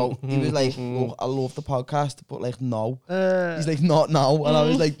 So he was like, look, I love the podcast, but like, no. He's like, not now. And I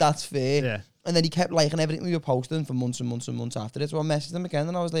was like, that's fair. Yeah. And then he kept liking everything we were posting for months and months and months after it. So I messaged him again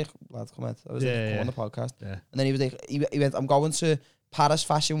and I was like, lads, come on. I was like, come on the podcast. Yeah. And then he was like, he went, I'm going to Paris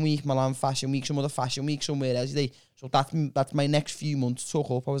Fashion Week, Milan Fashion Week, some other fashion week somewhere else. Like, so that's my next few months took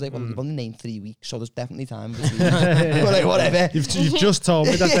up. I was like, well, you've only named 3 weeks, so there's definitely time between. But like, whatever. You've just told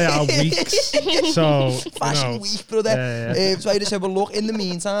me that they are weeks. So fashion week, brother. Yeah. So I just said, well, look, in the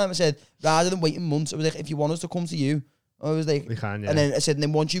meantime, I said, rather than waiting months, I was like, if you want us to come to you, I was like, we can, yeah. And then I said, and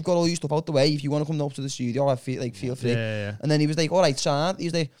then once you've got all your stuff out the way, if you want to come up to the studio, feel free. Yeah. And then he was like, all right, Sam. He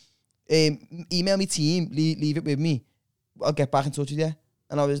was like, email me team, leave it with me. I'll get back in touch with you.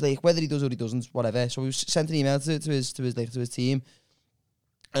 And I was like, whether he does or he doesn't, whatever. So we sent an email to his team,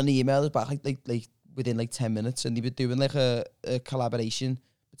 and the email was back like within like 10 minutes, and they were doing like a collaboration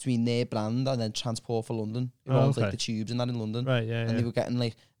between their brand and then Transport for London. It owns like the tubes and that in London. Right, yeah. And they were getting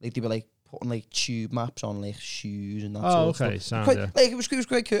like they were like putting like tube maps on like shoes and that sort of stuff. Like it was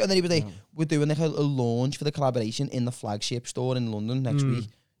quite cool. And then he was like, we're doing like a launch for the collaboration in the flagship store in London next week.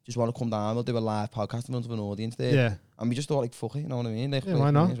 Just want to come down, we'll do a live podcast in front of an audience there. Yeah. And we just thought, like, fuck it, you know what I mean? Like, Yeah, why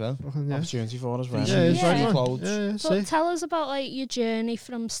not? As well. Yeah. Opportunity for us, right? Yeah, it's Yeah. right. Clothes. Yeah, So see. tell us about like your journey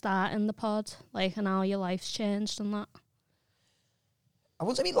from starting the pod, like, and how your life's changed and that. I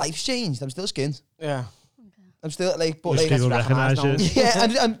wouldn't say my life's changed. I'm still skint. Yeah. I'm still, like, but, Just like... people recognise recognised you. Yeah,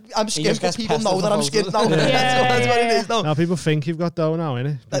 and I'm He skint, just but gets people pest know as that I'm opposed skint to- now. Yeah. That's what it is, though. Now people think you've got dough now,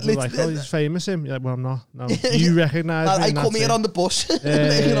 innit? Like, People are like, oh, he's famous him. You're like, well, I'm not. No, you recognise me. I and come that's here it. on the bus.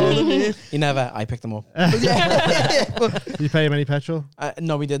 Yeah, You know what I mean? He never. I picked him up. You pay him any petrol?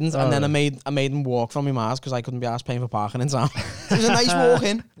 No, we didn't. Oh. And then I made him walk from my Mars because I couldn't be asked paying for parking in town. It was a nice walk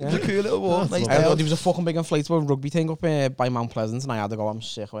in. It was a cool little walk. That's Nice lovely. I day thought out. there was a fucking big inflatable rugby thing up by Mount Pleasant, and I had to go. I'm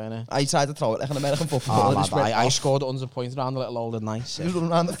sick, weren't I? I tried to throw it like an American footballer. Oh, lad, I scored 100 points around the little old and nice. He was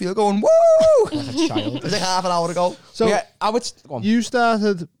running around the field going, woo! Like a child. It was like half an hour ago. So yeah, I would. Go on. you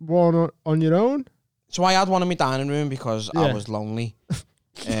started one on your own? So I had one in my dining room because Yeah. I was lonely.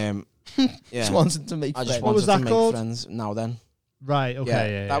 Yeah, Just wanted to make I just friends. What was wanted to that make called? friends. Now then, Right,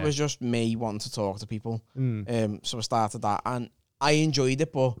 okay, yeah. that was just me wanting to talk to people. Mm. So I started that, and I enjoyed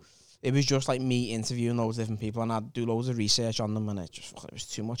it, but it was just like me interviewing loads of different people, and I'd do loads of research on them, and it was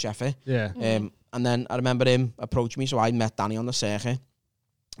too much effort. Yeah. And then I remember him approached me, so I met Danny on the circuit.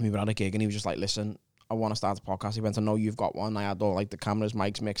 We were at a gig, and he was just like, "Listen, I want to start a podcast." He went, "I know you've got one." I had all like the cameras,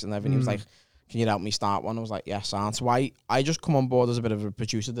 mics, mix, and everything. He was like, "Can you help me start one?" I was like, "Yes, and so I just come on board as a bit of a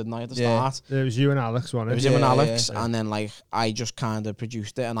producer, didn't I, at the start? It was you and Alex, wasn't It it? was him and Yeah, Alex, yeah. and then like I just kind of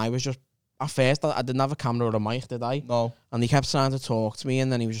produced it, and I was just at first I didn't have a camera or a mic, did I? No. And he kept trying to talk to me, and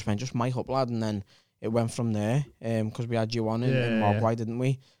then he was just went, "Just mic up, lad," and then it went from there. Because we had you on in Mogwai, didn't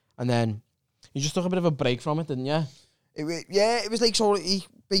we? And then you just took a bit of a break from it, didn't you? It was like, so he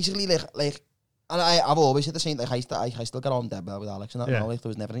basically like, and I've always said the same, like, I still get on dead well with Alex and that, Yeah. now, like, there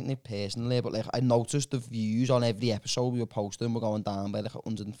was never anything personally, but like, I noticed the views on every episode we were posting were going down by like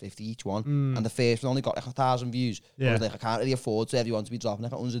 150 each one, and the first one only got like 1,000 views. I Yeah. was like, I can't really afford to everyone to be dropping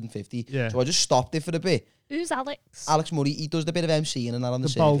like 150, Yeah. so I just stopped it for a bit. Who's Alex? Alex Murray, he does the bit of MCing and that on the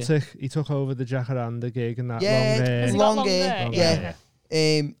The circuit. Baltic, he took over the Jacaranda gig and that Yeah, long Has he hair. got long hair, hair?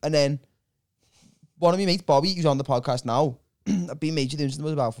 yeah. And then one of my mates, Bobby, who's on the podcast now, I've been mates with him since I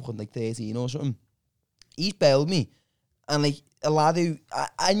was about fucking like 13 or something. He's bailed me, and like a lad who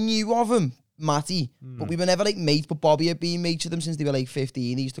I knew of him, Matty, but we were never like mates. But Bobby had been mates with them since they were like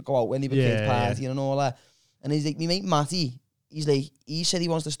 15. He used to go out when they were kids partying and all that. And he's like, my mate Matty, he's like, he said he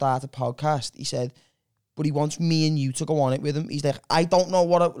wants to start a podcast. He said, but he wants me and you to go on it with him. He's like, I don't know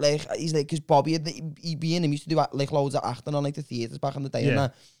what he's like, because Bobby he being him used to do like loads of acting on like the theatres back in the day and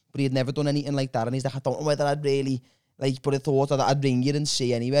that, but he had never done anything like that. And he's like, I don't know whether I'd really like, but I thought that I'd bring you and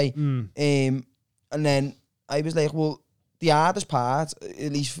see anyway. And then I was like, well, the hardest part,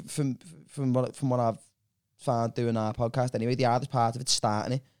 at least from what I've found doing our podcast anyway, the hardest part of it's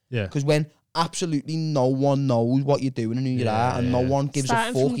starting it. Yeah. Because when absolutely no one knows what you're doing and who you are, and no one gives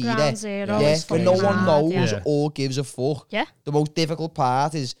Starting a from fuck ground either. zero Yeah, is when no fucking one hard, knows yeah. or gives a fuck. Yeah. The most difficult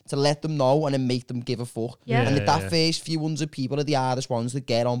part is to let them know and then make them give a fuck. Yeah. And Yeah, that yeah. first few hundred people are the hardest ones to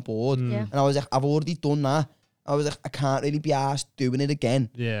get on board. Yeah. And I was like, I've already done that. I was like, I can't really be asked doing it again.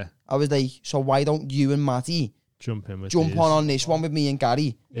 Yeah. I was like, so why don't you and Matty Jump in with jump these. on this one with me and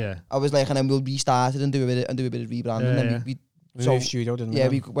Gary? Yeah. I was like, and then we'll restart it and do a bit of rebranding. Yeah, And then yeah. we We so moved studio, didn't we? yeah,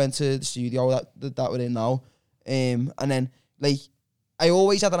 we went to the studio that we're in now. And then like I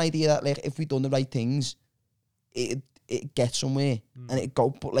always had an idea that like if we done the right things, it gets somewhere and it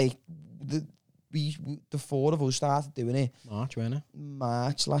go. But like the four of us started doing it March, weren't it?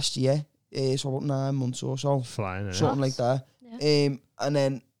 March last year. So about 9 months or so, Flying, innit? something like that. Yeah. And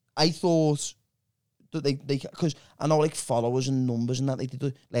then I thought that they because I know like followers and numbers and that they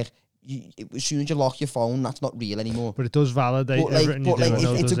do like. As soon as you lock your phone, that's not real anymore. But it does validate But like, everything you do. I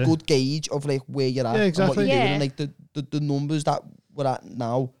know, it's a does it? good gauge of like where you're at Yeah, exactly. and what you're doing. Yeah. And like the numbers that we're at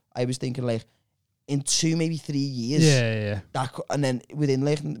now, I was thinking like in 2 maybe 3 years. Yeah. That and then within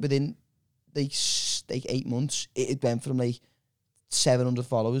like 8 months, it went from like 700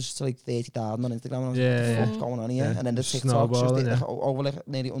 followers to like 30,000 on Instagram. And I was like, what the fuck's going on here? Yeah. And then the Just TikTok's just snowballing, like, over like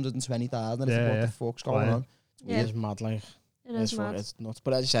nearly 120,000. And I Yeah, think, what yeah. the fuck's going Flying. on? Yeah. It's mad, like. It is mad. It's nuts.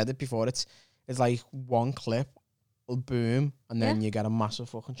 But as I said it before, it's like one clip will boom, and then Yeah. you get a massive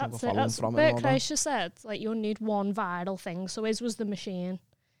fucking chunk of That's it. following That's from what it. and Bert all that. Kreischer said. Like, you need one viral thing. So his was the machine.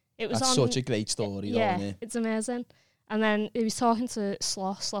 It was That's on. such a great story, though, yeah, isn't it? it's amazing. And then he was talking to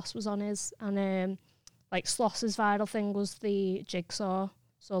Sloss. Sloss was on his, and like Sloss's viral thing was the jigsaw.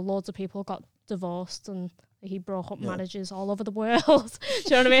 So loads of people got divorced, and he broke up Yeah. marriages all over the world. Do you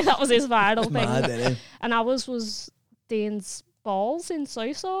know what I mean? That was his viral thing. Mad, isn't it? And ours was Dean's balls in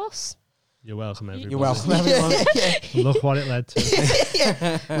soy sauce. You're welcome, everybody. You're welcome, everyone. Look what it led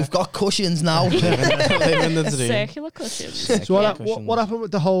to. We've got cushions now. Living the dream. Circular cushions. So what happened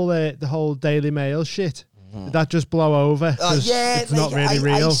with the whole Daily Mail shit? Did that just blow over? It's not really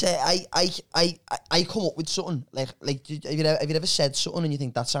real. I come up with something like have you ever said something and you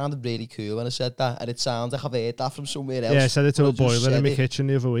think that sounded really cool when I said that, and it sounds like I've heard that from somewhere else. Yeah, I said it to a boiler in my kitchen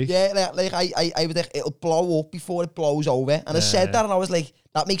the other week. Yeah, like I would like, it'll blow up before it blows over, and I said that, and I was like,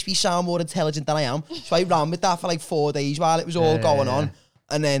 that makes me sound more intelligent than I am. So I ran with that for like 4 days while it was all going on,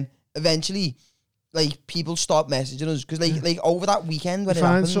 and then eventually, like, people stopped messaging us because like over that weekend when it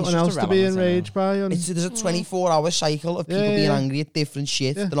happened, something else to be enraged by. there's a 24-hour cycle of people being angry at different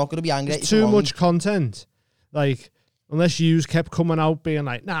shit. They're not going to be angry at too much content. Like, unless yous kept coming out being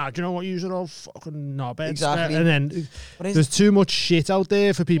like, nah, do you know what, yous are all fucking knobheads. Exactly. And then there's too much shit out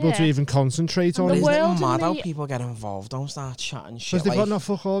there for people to even concentrate on. Isn't it mad how people get involved? Don't start chatting shit. Because they've got no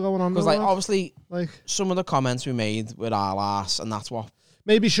fuck all going on. Because like, obviously, like, some of the comments we made were our ass, and that's what...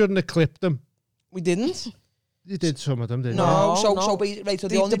 Maybe shouldn't have clipped them. We didn't. You did some of them, didn't you? No. So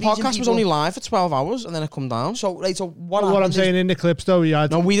the podcast was only live for 12 hours, and then it come down. So what I'm saying in the clips though, you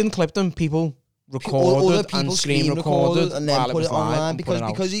had... No, we didn't clip them. People recorded other people and screen recorded and then put it online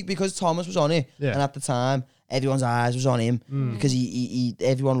because Thomas was on it, and at the time everyone's eyes was on him because he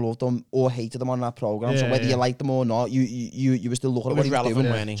everyone loved him or hated him on that program. So whether you liked them or not, you were still looking at what he was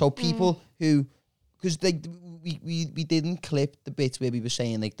doing. So people who, because we didn't clip the bits where we were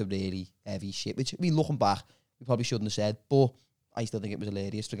saying like the really heavy shit, which looking back we probably shouldn't have said, but I still think it was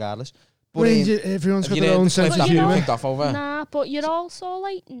hilarious regardless. But everyone's got their own sense of humour. Nah, but you're also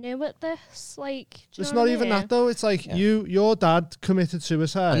like new at this. Like, it's not even that though. It's like your dad committed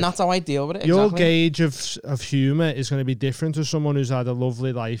suicide, and that's how I deal with it. Your gauge of humour is going to be different to someone who's had a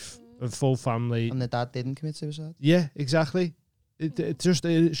lovely life, a full family, and the dad didn't commit suicide. Yeah, exactly.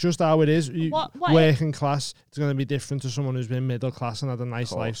 It's just how it is. Working class, it's going to be different to someone who's been middle class and had a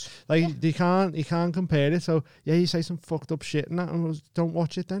nice life. Like you can't compare it. So yeah, you say some fucked up shit and that, and don't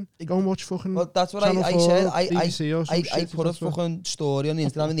watch it then. Go and watch fucking. Well, that's what I said. I put a fucking story on the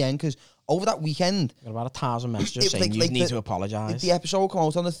Instagram in the end because over that weekend, got about 1,000 messages saying you need to apologise. The episode came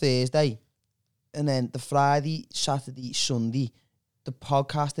out on the Thursday, and then the Friday, Saturday, Sunday, the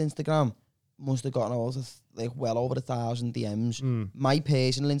podcast Instagram must have gotten out of like well over 1,000 DMs. My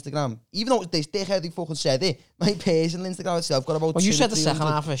personal Instagram, even though this dickhead who fucking said it, my personal Instagram itself got about. Well, you said the second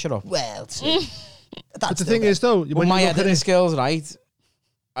half of it. Shut up. Well, but the thing is though, when my editing skills, right?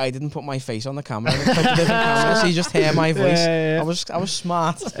 I didn't put my face on the camera. I clicked a different camera, so you just hear my voice. I was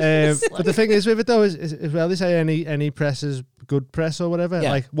smart. But the thing is with it though is well, they say any press is good press or whatever.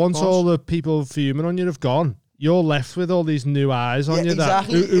 Like once all the people fuming on you have gone, you're left with all these new eyes on you that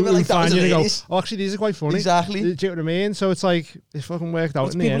who find you and go, oh, actually, these are quite funny. Exactly. Do you know what I mean? So it's like, it fucking worked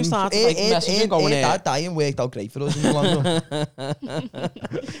out in the end. Messaging going in. That dying worked out great for us in the long run.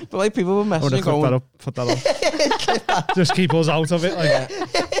 But like people were messaging going... Put that up. Just keep us out of it.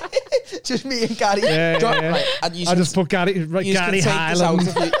 Like. Just me and Gary. I just put Gary Hyland.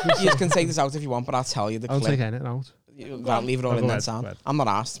 You can take this out if you want, but I'll tell you the clip. I'll take anything out. Leave it all in that sound. I'm not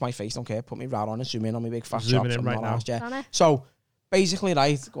asked. It's my face. Don't care. Put me right on and zoom in on my big fat chops. I'm not asked yet. So basically,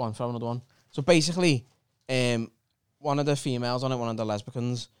 right. Go on, throw another one. So basically, one of the females on it, one of the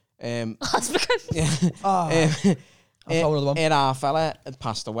lesbians. Lesbians. Yeah. Our fella had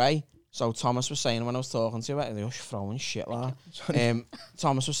passed away. So Thomas was saying when I was talking to her, they were throwing shit like.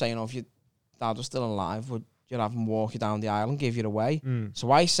 Thomas was saying, if your dad was still alive, would you have him walk you down the aisle and give you away?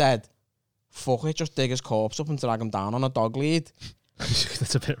 So I said, fuck it, just dig his corpse up and drag him down on a dog lead.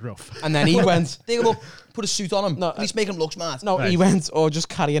 That's a bit rough. And then he went... Dig him up, put a suit on him, at least make him look smart. No, he went, or just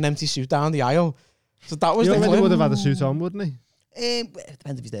carry an empty suit down the aisle. So that was the clip. He would have had a suit on, wouldn't he? It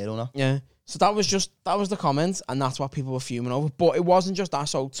depends if he's there or not. Yeah. So that was the comment, and that's what people were fuming over. But it wasn't just that.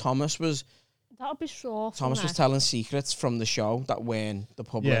 So Thomas was... That would be sure. Thomas was telling secrets from the show that weren't the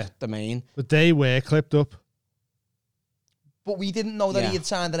public domain. But they were clipped up. But we didn't know that he had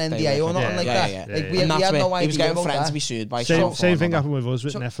signed an NDA or nothing like that. Like we had no idea. He was getting friends to be sued by. Same thing happened with us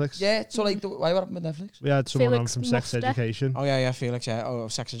with Netflix. Yeah, so like, why what happened with Netflix? We had someone on from Sex Education. Oh yeah, Felix. Yeah,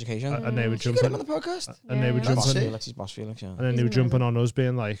 Sex Education. And they were jumping on the podcast. And they were jumping. Felix's boss, Felix. Yeah. And then they were jumping on us,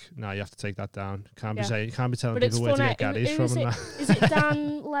 being like, "No, you have to take that down. Can't be telling people where to get Gaddies from." And that. Is it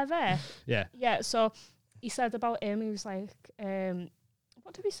Dan Levy? Yeah. Yeah. So he said about him. He was like,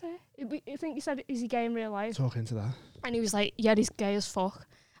 what did he say? I think he said, is he gay in real life? Talk into that. And he was like, yeah, he's gay as fuck.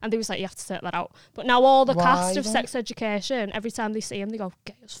 And they was like, you have to take that out. But now all the cast of Sex Education, every time they see him, they go,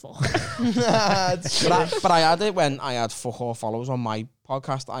 gay as fuck. but I had it when I had fuck all followers on my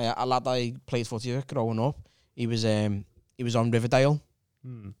podcast. A lad I played footy with growing up. He was on Riverdale.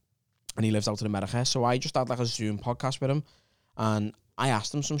 and he lives out in America. So I just had like a Zoom podcast with him, and I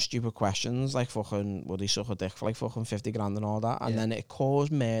asked him some stupid questions like fucking would he suck a dick for like fucking 50 grand and all that, and then it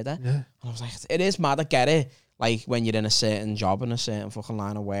caused murder. Yeah. And I was like, it is mad. I get it. Like when you're in a certain job and a certain fucking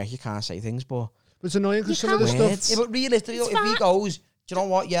line of work, you can't say things, but It's annoying because You some of the can't. stuff. Yeah, but realistically, It's if he fine. goes, do you know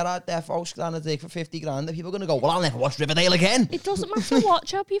what? You're out there, folks, down a dick for 50 grand. The people are going to go, well, I'll never watch Riverdale again. It doesn't matter what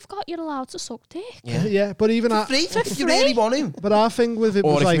job you've got, you're allowed to suck dick. Yeah, but even our, Free, For if you free? really want to. but our thing with it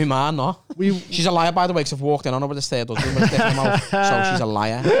or was if like my man, no. we. She's a liar, by the way, because I've walked in on her with a third husband with a dick in her mouth. So she's a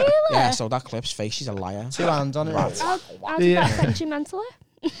liar. Really? Yeah, so that clip's fake. She's a liar. 2 hands on it. How did that affect you mentally?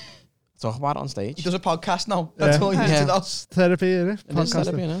 Talk about it on He stage. does a podcast now. That's Yeah. all he needs to know. Therapy, innit? It is Podcasting.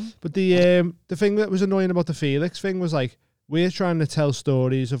 therapy, you know? But the thing that was annoying about the Felix thing was like we're trying to tell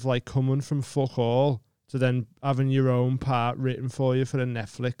stories of like coming from fuck all to then having your own part written for you for a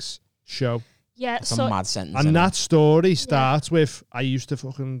Netflix show. Yeah, It's a so mad sentence. And innit? that story starts with I used to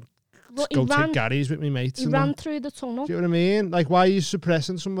fucking look, go to Gary's with my mates. he And ran that. through the tunnel. Do you know what I mean? Like, why are you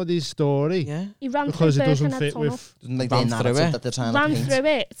suppressing somebody's story? Yeah. He ran Because through it doesn't Birkenhead fit tunnel. with Doesn't like Ran the through narrative it. that they're trying Ran to paint. through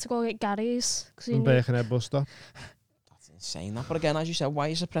it to go get Gary's. 'Cause he knew. Birkenhead bus stop. That's insane. That. But again, as you said, why are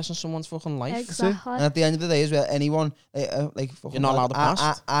you suppressing someone's fucking life? Exactly. And at the end of the day as well, anyone, like fucking... You're not allowed to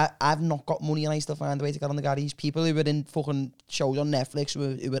pass. I've not got money and I still find a way to get on the Gary's. People who were in fucking shows on Netflix who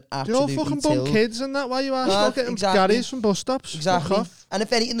were Do you know absolutely fucking bum tilled. kids and that? Why you ask about getting exactly. Gary's from bus stops? Exactly. Fuck off. And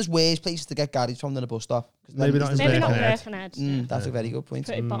if anything, there's worse places to get Gary's from than a bus stop. 'Cause then Maybe there's not in the- Maybe not Birkenhead. Birkenhead. That's a very good point.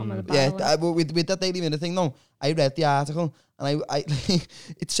 Pretty bottom of the Yeah, barrel. with that Daily Mirror thing though, I read the article and I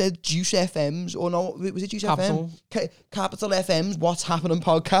it said Juice FM's or no, was it Juice Capital. FM? Capital FM's What's Happening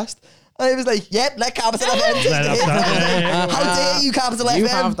podcast. And I was like, yep, let Capital FM Let take us it. know. How dare you, Capital You FM?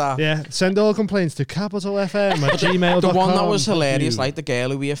 have that. Yeah, send all complaints to Capital FM at gmail.com. The one that was hilarious, You. like the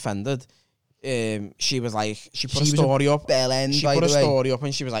girl who we offended, she was like, she put She a was a story up. bell end, She by put a the way. story up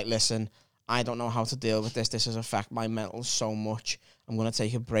and she was like, listen, I don't know how to deal with this. This has affected my mental so much. I'm going to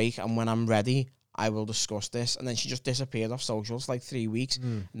take a break. And when I'm ready, I will discuss this. And then she just disappeared off socials for like 3 weeks.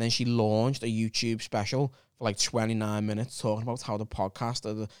 And then she launched a YouTube special for like 29 minutes talking about how the podcast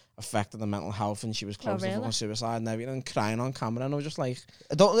had affected the mental health. And she was close to really? fucking suicide and everything, and crying on camera. And I was just like,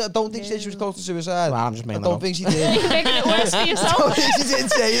 I don't think she said she was close to suicide. well, I'm just I making don't that up. think she did. You're making it worse for I don't yourself. think she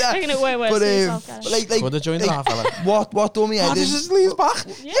did say that. Making it way worse But, for yourself, Gary. like, Could have joined like, that fella. what done me head Oh, in? this is Lee's back.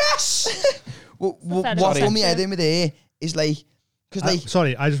 Yes! What Pathetic. done me head in with her is like, because like,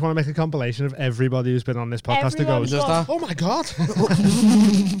 Sorry, I just want to make a compilation of everybody who's been on this podcast that Everyone goes, Just that. oh my God.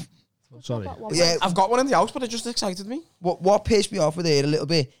 Sorry. yeah, I've got one in the house, but it just excited me. what pissed me off with her a little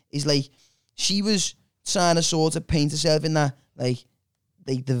bit is like, she was trying to sort of paint herself in that, like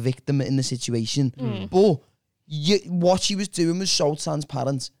the victim in the situation. But what she was doing was so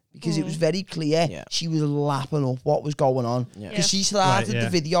transparent because it was very clear Yeah. she was lapping up what was going on. Yeah. Because she started Right, yeah. the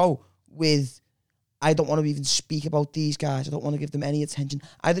video with, I don't want to even speak about these guys. I don't want to give them any attention.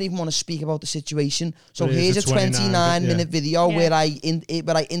 I don't even want to speak about the situation. So But here's here's a a 29-minute video Yeah. where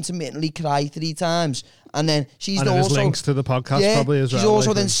I intermittently cry 3 times. And then she's And there's also... links to the podcast probably as well. She's also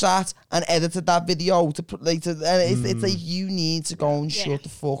like, then sat and edited that video to put like to, and it's like you need to go and Yeah. shut the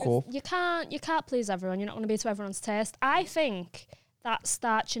fuck up. You can't please everyone. You're not going to be to everyone's taste. I think that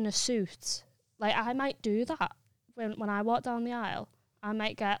starching a suit, like I might do that when I walk down the aisle. I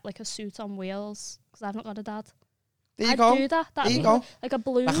might get like a suit on wheels because I've not got a dad. There you I'd go. do that. That'd There you be go. like a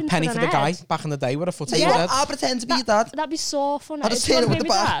balloon Like a penny for an the guy head. back in the day with a foot Tell you in his what, head. I'll pretend to be your dad. That'd be so funny. I'll just If you turn wanna him be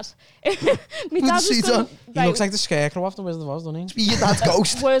with my the dad. My the dad was suit going on. He looks like the scarecrow off the Wizard of Oz, doesn't he? Be your dad's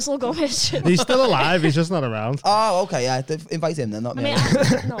ghost. Wurzel Gummidge. He's still alive, he's just not around. Oh, okay, yeah. Invite him then, not I me.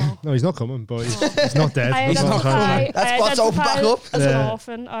 mean, no. No, he's not coming, but he's not dead. I That's what I'm trying to say. identify, That spot's open back up. as an Yeah.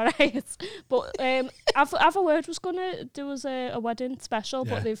 orphan, all right. But I've word was gonna do us a wedding special,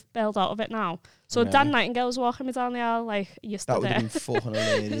 Yeah. but they've bailed out of it now. So Dan Nightingale was walking me down the aisle like That would yesterday. have been fucking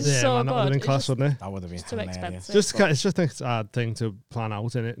hilarious. Yeah, so man, that would have good. been It's class, just wouldn't it? That would have been too hilarious. expensive. It's just a hard thing to plan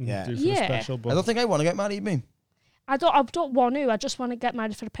out in it and Yeah. do for Yeah. a special. I But don't think I want to get married, me. I don't want to. I just want to get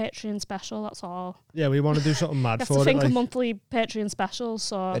married for a Patreon special. That's all. yeah, we want to do something You mad have for to it. think like, of monthly Patreon specials,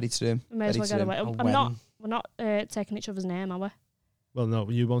 so Very true. we may as well very get true. away. A I'm not. wedding. We're not taking each other's name, are we? well, no,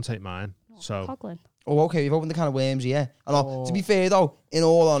 you won't take mine. So Coglin. Oh, okay, you've opened the can of worms, yeah. I know. To be fair though, in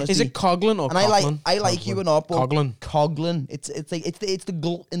all honesty, Is it Coglin or and I Coughlin? like you or not, but Coglin. Coglin. It's like it's the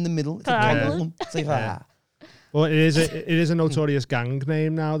glut in the middle. It's a Coglin. Coglin. It's like Yeah. well, it is a notorious gang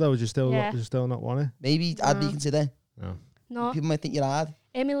name now, though. Would you still not want it? maybe I'd be No. consider. No. No, People might think you're hard.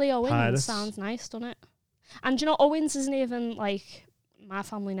 Emily Owens Pirates. sounds nice, doesn't it? And you know, Owens isn't even like my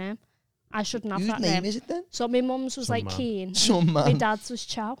family name. I shouldn't have Whose that name name. is it then? So my mum's was Some like man. Keen. Some My man. dad's was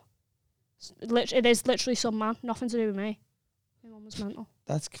Chow. It is literally some man. Nothing to do with me. My mum was mental.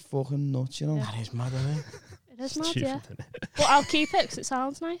 That's fucking nuts, you know. Yeah. That is mad, isn't it? It is mad, Stupid, yeah. isn't it? But I'll keep it because it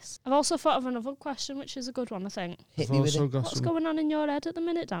sounds nice. I've also thought of another question, which is a good one, I think. Hit I've me with also it. got What's some. going on in your head at the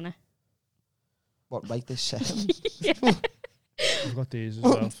minute, Danny? What, right this second? I've got these as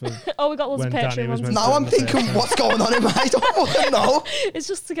well. For Oh, we got loads of When Danny Patreon was ones. meant Now I'm the first thinking, time. what's going on in my... I don't fucking know. It's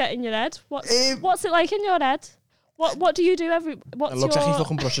just to get in your head. Um, What's it like in your head? What do you do what's It looks your... like he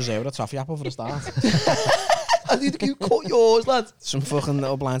fucking brushes hair with a toffee apple for a start. I need to cut yours, lad. Some fucking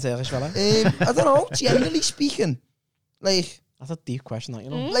little blind Turkish fella. I don't know, generally speaking. Like, That's a deep question, that, you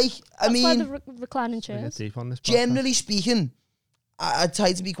know. Mm? like I That's why mean, the reclining we get chairs. deep on this. podcast. generally speaking, I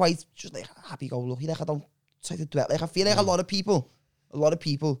try to be quite just like happy-go-lucky. Like I don't try to dwell. Like I feel like a lot of people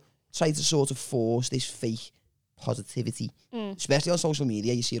try to sort of force this fake positivity, especially on social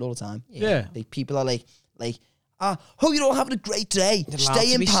media. You see it all the time. Yeah. Like people are like, hope you're all having a great day. You're allowed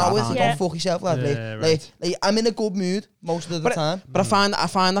Stay to be sad, empowered. aren't you? Don't fuck yourself, lad. Yeah, Like, right. like, I'm in a good mood most of the time. But I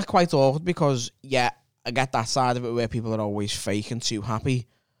find that quite awkward because, yeah, I get that side of it where people are always fake and too happy.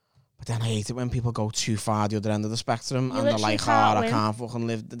 But then I hate it when people go too far the other end of the spectrum You and they're literally like, can't I win. can't fucking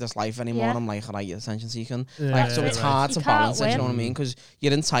live this life anymore. Yeah. I'm like, alright, you're attention seeking. Yeah, Like, so yeah, it's right. hard You to can't balance it, you know win. what I mean? Because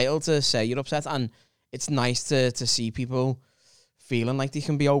you're entitled to say you're upset, and it's nice to see people feeling like they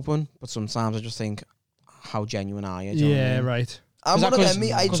can be open. But sometimes I just think, how genuine are you? Do you know what I Yeah, mean? right. I'm Is one that of 'cause- them,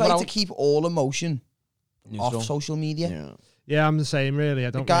 mate. I 'cause try we're to out- keep all emotion Neutral. off social media. Yeah. Yeah, I'm the same, really.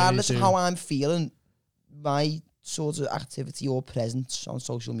 I don't Regardless really of do. how I'm feeling, my sort of activity or presence on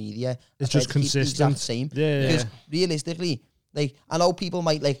social media, I It's try just to keep the consistent. exact same. Yeah, Because yeah. realistically, like I know people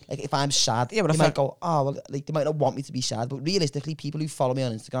might like if I'm sad, Yeah, but they if might I- go, oh well, like they might not want me to be sad. But realistically, people who follow me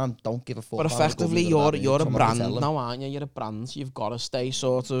on Instagram don't give a fuck. But if I'm in a good effectively, mood or bad mood. you're a Someone will brand tell them. now, aren't you? You're a brand, so you've got to stay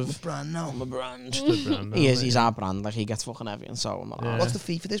sort of... Brand now. I'm a brand. The brand, He is, mate. he's our brand, like he gets fucking everything, so I'm like, Yeah. What's the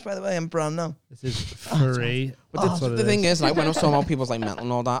fee for this, by the way? I'm brand now. This is free. But That's what the it thing is. is, like when I was talking about people's like mental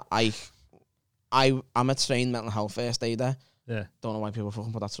and all that, I'm a trained mental health first aider. Yeah. Don't know why people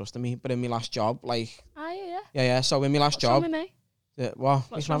fucking put that trust in me, but in my last job, like, Yeah. yeah. So in my last What's wrong job, with me? well,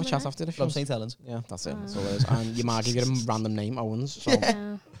 we What's can have wrong a chat with after if you From want. St. Helens. Yeah, that's it. That's all it is. And your ma gave you a random name, Owens. So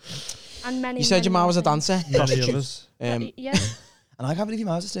Yeah. And many. you said your ma was a dancer, Many prostitute. others. Yeah. And I can't believe you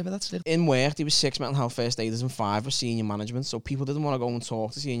managed to say that. Still. In work, there was 6 mental health first aiders and 5 were senior management. So people didn't want to go and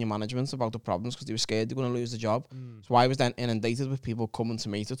talk to senior management about the problems because they were scared they were going to lose the job. So I was then inundated with people coming to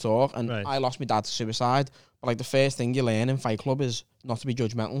me to talk. And Right. I lost my dad to suicide. But like the first thing you learn in Fight Club is not to be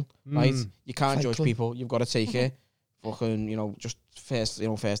judgmental, right? You can't Fight judge Club. people. You've got to take it fucking, just first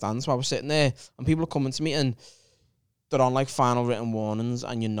hand. So I was sitting there and people are coming to me and they're on like final written warnings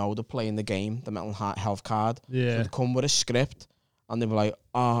and they're playing the game, the mental health card. So Yeah. they come with a script and they were like,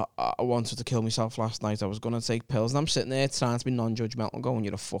 I wanted to kill myself last night. I was going to take pills. And I'm sitting there trying to be non-judgmental going,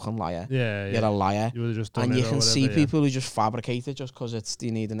 you're a fucking liar. Yeah, You're yeah. a liar. You would have just done And it you or can see whatever, yeah. people who just fabricate it just because they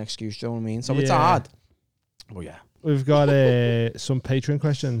need an excuse, do you know what I mean? So it's Yeah. hard. But yeah. We've got some Patreon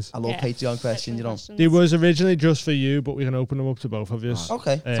questions. I love Patreon questions, you know. It was originally just for you, but we can open them up to both of you.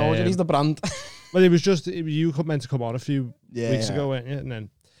 Okay. Told you he's the brand. Well, it was just you meant to come on a few Yeah. weeks ago, weren't you? And then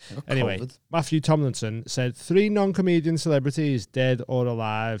I got anyway, COVID. Matthew Tomlinson said 3 non-comedian celebrities, dead or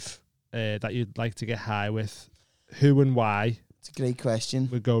alive, that you'd like to get high with. Who and why? It's a great question.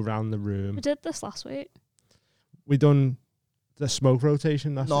 We go round the room. We did this last week. We done the smoke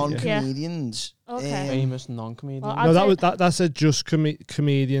rotation last week. Yeah. Non-comedians. Okay. Famous non-comedian. Well, No, I'd that say- was that said just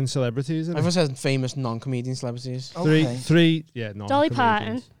comedian celebrities. Isn't it? Everyone says famous non-comedian celebrities. Okay. Three, yeah, no. Dolly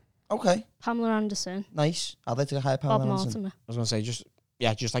Parton, Okay. Pamela Anderson, Nice. I'd like to get high Bob Pamela Anderson. Mortimer. I was going to say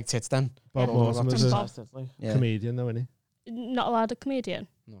just like tits then. Bob Yeah. Mortimer's Just a Bob. Like. Yeah. comedian, though, isn't he? Not allowed a comedian.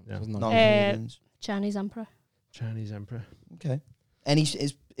 No, Yeah. there's none. Non-comedians. Chinese emperor. Chinese emperor. Okay. Any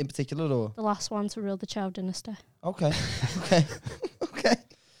is in particular or? The last one to rule the Chow dynasty. Okay. Okay. Okay.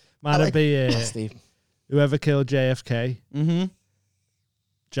 Might like- it be Steve. whoever killed JFK, Mm-hmm.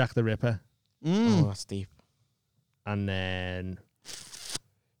 Jack the Ripper, Oh, Mm. that's deep. and then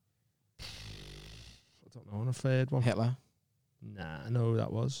I don't know, a third one. Hitler. Nah, I know who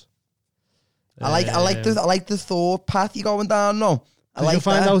that was. I like the thought path you're going down. No, I Did like you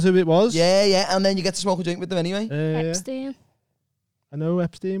find that. out who it was? Yeah, yeah, and then you get to smoke a drink with them anyway. Yeah. Epstein. I know who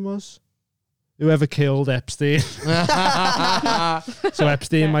Epstein was. Whoever killed Epstein. So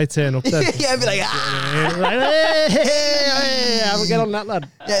Epstein might turn up then. Yeah, be like, ah! Like, hey, have a get on that, lad.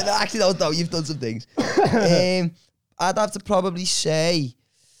 Yeah, no, actually, no, you've done some things. I'd have to probably say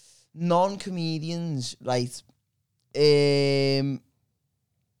non-comedians, right?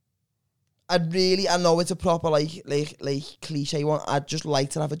 I know it's a proper like cliche one. I'd just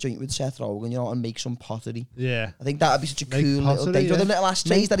like to have a joint with Seth Rogen, and make some pottery. Yeah. I think that'd be such a Make cool little pottery, thing. yeah. The little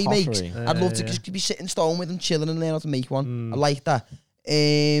ashtrays that he makes. pottery. I'd love to Yeah. just be sitting stone with him, chilling and learn how to make one. Mm. I like that.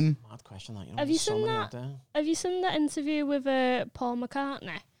 Mad question. That, Have you there's so seen many that? out there. Have you seen that interview with Paul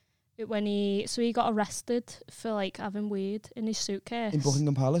McCartney? When he got arrested for like having weed in his suitcase In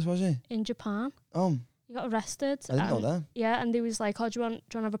Buckingham Palace, was it? in Japan. Oh, He got arrested. I didn't know and- that. Yeah, and he was like, "Oh, do you want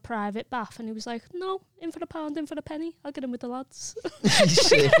to have a private bath?" And he was like, "No, in for the pound, in for the penny. I'll get in with the lads."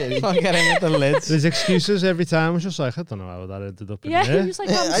 I'll get in with the lids. There's excuses every time. It's just like, I don't know how that ended up in Yeah, there. he was like,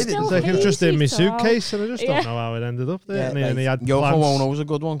 Yeah, "I'm I didn't still It's like it was just in my hazy, so-" suitcase, and I just Yeah. don't know how it ended up there. Yeah, and then he had Yoko plans. Ono was a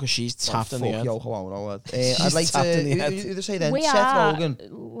good one because she's Oh, tapped in the fuck head. Yoko Ono. I'd She's like to. tapped in the head. Who say then? We Seth are Rogen.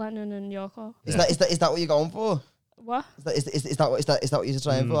 Lennon and Yoko. Is that what you're going for? What? Is that what you're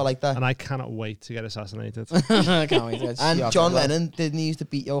trying for? I like that. And I cannot wait to get assassinated. I can't wait. It's And Yoko John as well. Lennon didn't he used to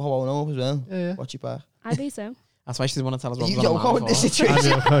beat Yoko Ono up as well. Yeah. Watch your back. I do so. That's why she didn't want to tell us what You was Yoko in this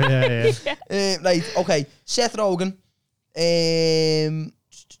situation. Yeah. Right, okay. Seth Rogen.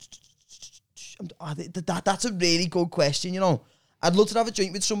 That's a really good question, you know. I'd love to have a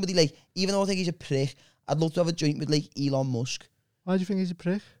joint with somebody like, even though I think he's a prick, I'd love to have a joint with like Elon Musk. Why do you think he's a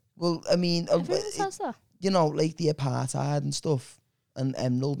prick? Well, I mean, Everyone says that. you know, like the apartheid and stuff, and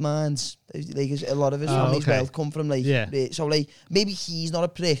emerald mines. Like a lot of his Oh, family's okay. wealth come from like, Yeah. so like maybe he's not a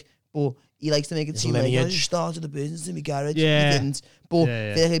prick, but he likes to make it His seem like lineage. I just started a business in my garage. Yeah. He didn't, but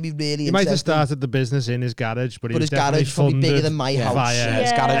Yeah. I feel like it'd be really He might have interesting. started the business in his garage, but he But was his garage definitely is probably bigger funded than my Yeah. house. via Yeah.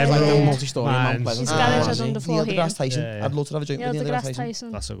 It's got like a emerald multi-story Mount mines. Pleasant. His garage has Ah, underfloor Neil deGrasse heating. Tyson. Yeah, yeah. I'd love to have a joint Neil with Neil deGrasse deGrasse Tyson.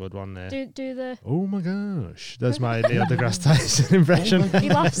 Tyson. That's a good one there. Do the. Oh my gosh. That's my Neil deGrasse Tyson impression. He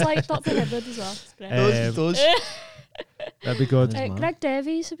laughs like Dr. Hibbert as well. It's great. Does. That'd be good. Greg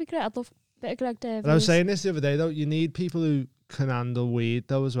Davies would be great. I'd love a bit of Greg Davies. But I was saying this the other day, though. You need people who can handle weed,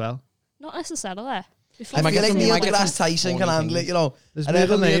 though, as well. Not necessarily. I might feel get like some- Neil might get deGrasse some Tyson can funny handle it, things. you know. There's And then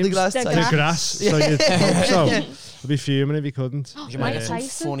middle Neil names. deGrasse DeGrasse. Tyson. DeGrasse. So you'd hope so. I'd be fuming if he couldn't. You might get some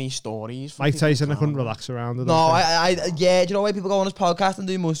Tyson. funny stories. from Mike people Tyson, I who couldn't can't. relax around with. No, I think. yeah, do you know why people go on his podcast and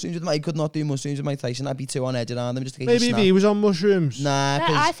do mushrooms with him? I could not do mushrooms with Mike Tyson. I'd be too on edge around him just to get Maybe if he was on mushrooms. Nah, Yeah,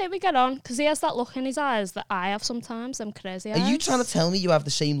 'cause I think we get on because he has that look in his eyes that I have sometimes. Them crazy eyes. are you trying to tell me you have the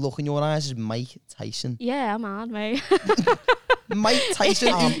same look in your eyes as Mike Tyson? Yeah, I'm mad, mate. Mike Tyson,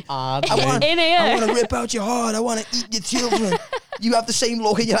 who- Odd, I mate. want, In I here. want to rip out your heart. I want to eat your children. You have the same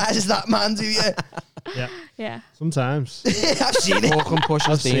look in your eyes as that man, do you? Yeah. Sometimes. I've seen it. Walk and push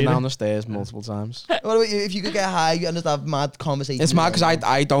I've his seen Dean down it. the stairs multiple times. What about you? If you could get high and just have mad conversations. It's mad with because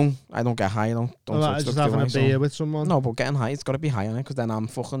everyone. I don't get high. I don't Well, touch just stuff, do having I? a So- beer with someone. No, but getting high, it's got to be high on it because then I'm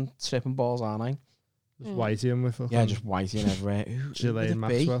fucking tripping balls, aren't I? Just whitey him with fucking Yeah, just whitey and everywhere. Who would Gillian it be?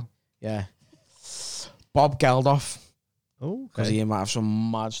 Maxwell. Yeah. Bob Oh, Geldof. Because okay. he might have some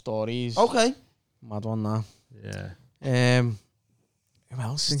mad stories. Okay. Mad one now. Yeah. Who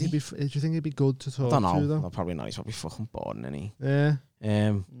else Do is you he? think he'd be good to I talk don't to, know. though? No, probably not. He's probably fucking bored, isn't he? Yeah.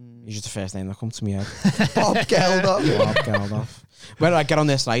 He's just the first name that comes to me head. Bob Geldof. Bob Geldof. Where did I get on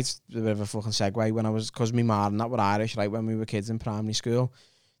this, right? A bit of a fucking segue. When I was, because me ma and that were Irish, right? When we were kids in primary school,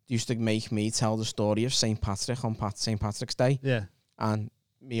 they used to make me tell the story of St. Patrick on St. Patrick's Day. Yeah. And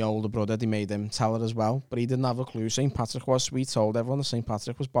my older brother, they made him tell it as well. But he didn't have a clue. St. Patrick was, so we told everyone that St.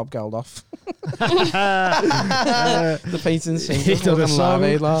 Patrick was Bob Geldof. The painting Saint He of done a fucking song. Live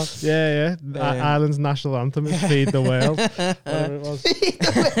Aid, lad. Yeah. Ireland's national anthem is Feed the World. Whatever it was.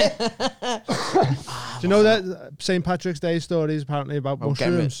 Do you know that St. Patrick's Day story is apparently about Oh, get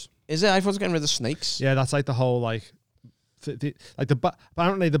rid- mushrooms? Is it? I thought it was getting rid of snakes. Yeah, that's like the whole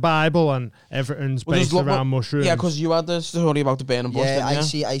apparently the Bible and everything's Well, based there's around mushrooms. Yeah, because you had the story about the burning bush, Yeah,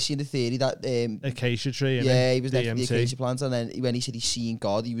 didn't you? I see the theory that acacia tree. yeah, he was next to the DMT. acacia plant, and then when he said he's seeing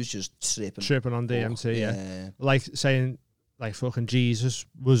God, he was just tripping. Tripping on Oh, DMT. Yeah. Like saying like fucking Jesus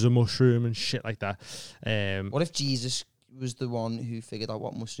was a mushroom and shit like that. What if Jesus was the one who figured out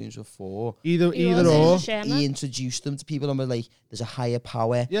what mushrooms were for? Either He or. was a shaman. He introduced them to people and was like, "There's a higher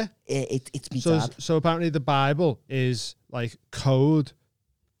power." Yeah. It's me So dad. so apparently the Bible is like code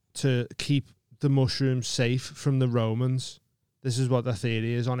to keep the mushrooms safe from the Romans. This is what the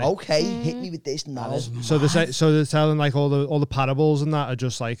theory is on it. Okay, hit me with this now. So they're telling like all the parables and that are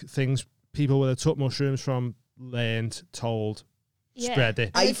just like things people would have took mushrooms from, learned, told, Yeah. spread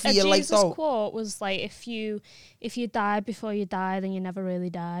it. I A feel like Jesus though. quote was like, if you die before you die, then you never really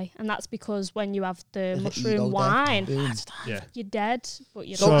die, and that's because when you have the ego mushroom death. wine, Boom. Yeah. you're dead, but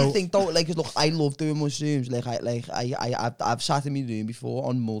you're So- Don't not. you think? Don't like. Look, I love doing mushrooms. I've sat in my room before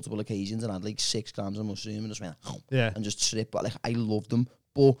on multiple occasions and had like 6 grams of mushroom and just went Yeah. and just trip. But like, I love them.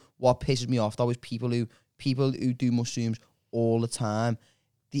 But what pisses me off though is people who do mushrooms all the time.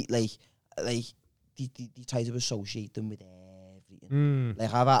 They try to associate them with everything. Mm.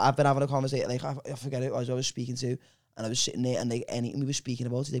 Like I've been having a conversation. Like I forget who I was speaking to, And I was sitting there, and like anything we were speaking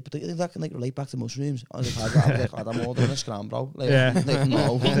about today, but don't you think that can like relate back to mushrooms? I was like, I'm ordering a scram, bro. Like, Yeah. like,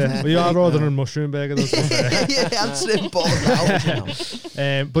 no. Well, you are ordering a mushroom burger, though. Yeah, I'm shrimp balls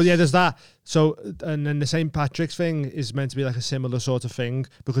now. But yeah, there's that. So, and then the St. Patrick's thing is meant to be like a similar sort of thing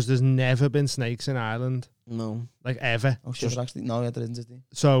because there's never been snakes in Ireland, No. like ever. Oh shit, actually, no, there isn't.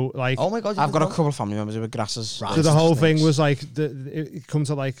 So, like, Oh my god, I've got a couple of family members who were grasses. so the whole thing was like it comes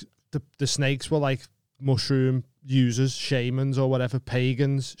to like the snakes were like mushroom users, shamans or whatever,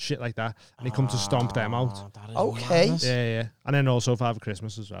 pagans, shit like that, and he come to stomp them out. Okay. Yeah, and then also Father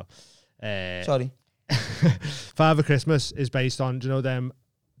Christmas as well. Sorry. Father Christmas is based on, do you know them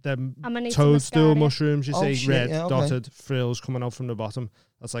Amanita toadstool muscaria. mushrooms you Oh, see, shit, red yeah, okay. dotted frills coming out from the bottom.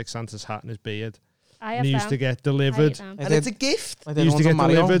 That's like Santa's hat and his beard. I And have he used to them. get I eat delivered. them. And it's a gift. They used to get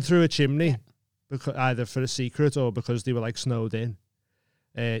delivered through a chimney, Yeah. because either for a secret or because they were like snowed in.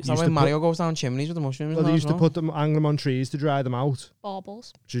 Is that when Mario goes down chimneys with the mushrooms? Well, they used to put them, hang them on trees to dry them out,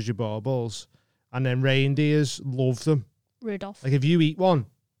 Baubles. which is your baubles. And then reindeers love them. Rudolph. Like if you eat one,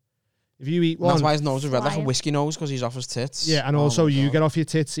 That's why his nose is red like a Flying. whiskey nose because he's off his tits. yeah, and Oh also my you God. get off your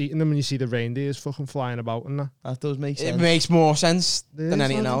tits eating them and you see the reindeers fucking flying about and that. That does make It sense. makes more sense It than is.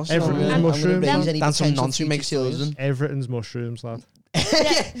 anything else. Everything's And- mushrooms. Than some nonce who makes children. Everything's mushrooms, lad.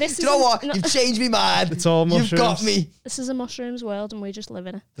 Yeah, this Do you know is what? no- You've changed me, man. It's all mushrooms. You've got me. This is a mushrooms world, and we just live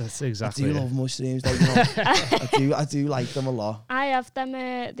in it. That's I exactly do it. love mushrooms. Though, you know. I do like them a lot. I have them, the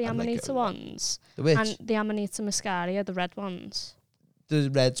I like Amanita it. ones, The which? and the Amanita muscaria, the red ones. The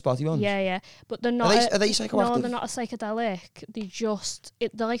red spotty ones. Yeah, but they're Are not. they No, psychoactive? they're not a psychedelic.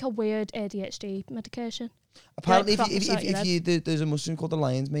 They're like a weird ADHD medication. Apparently, Like if you there's a mushroom called the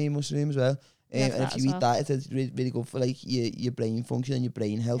lion's mane mushroom as well. Yeah, And that if as you eat well. that, it's really good for like your brain function and your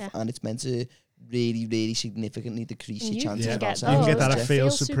brain health, Yeah. and it's meant to really, really significantly decrease And your you chances can of get You can get Alzheimer's. that those. at Feel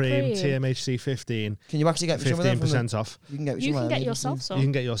Feel Supreme, Supreme. TMHC 15, Can you actually get me some of them? 15% off. You can get me You some can of get them, yourself some. You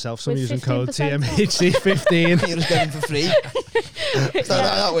can get yourself some With using code 15% off. TMHC 15. You just get them for free. So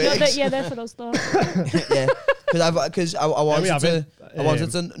that works. They're for us though. Yeah, because I we have wanted it. to, I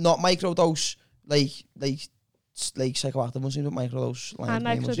wanted to not microdose like psychoactive mushrooms, but microdose. I lion's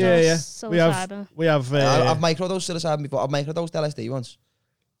mane microdose mushrooms. Yeah. psilocybin. We have. I've microdosed psilocybin before. I've microdosed LSD once.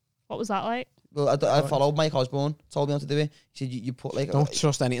 What was that like? Well, I followed Mike Osborne, told me how to do it. He said you put like Don't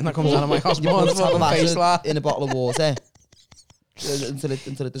trust anything that comes out of my you hospital. put It's a fucking face acid like. in a bottle of water until it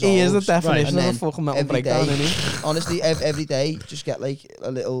dissolves. He is the Right, definition and of a then fucking metal every breakdown, day- isn't he? Honestly, every day, just get like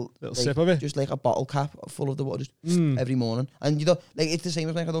a little like, sip of it. just like a bottle cap full of the water, just Mm. every morning. And you don't like it's the same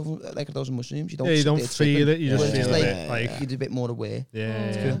as like a dozen mushrooms. You don't. Yeah, you sit don't there feel tripping. it. You just It's feel like- it. Like, You're a bit more aware. yeah,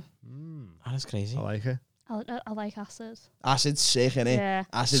 It's yeah. good. That is crazy. I like it. I like acid. Acid's sick, innit? Yeah.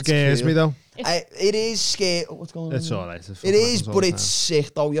 Acid's Scares cool. me though. It is scary. What's going on? It's all right. It is, but it's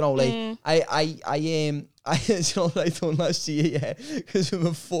sick though. You know, like Mm. I you know what I done last year, yeah, because I'm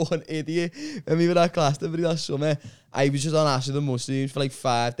a fucking idiot. When we were at Glastonbury last summer, I was just on acid and mushrooms for like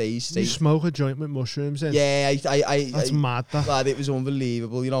 5 days You straight. smoke a joint with mushrooms in. Yeah, That's mad. That. lad, it was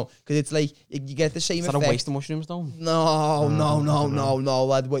unbelievable, you know, because it's like you get the same Is that a effect. waste of mushrooms, though? No, no.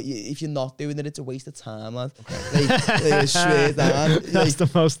 lad. If you're not doing it, it's a waste of time, lad. I swear down. That's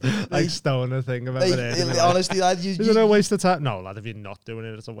the most like like- stoner thing I've ever heard. in my life. Honestly, lad, Is it a waste of time? No, lad. If you're not doing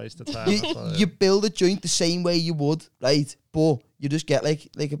it, it's a waste of time. That's all it you is. build a joint the same way you would, right? But you just get like you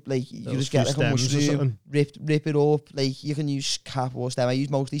Little just get few like a stems or mushroom, something. rip it up. Like you can use cap or stem. I use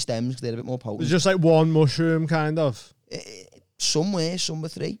mostly stems because they're a bit more potent. It's just like one mushroom, kind of. Somewhere, some are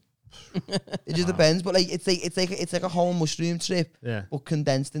 3. It just depends. But like it's like a whole mushroom trip, Yeah. but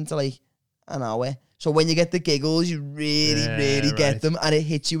condensed into like an hour. So when you get the giggles, you really Yeah, get right. them, and it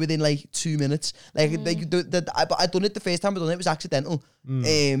hits you within like 2 minutes. Like I done it the first time I done it was accidental.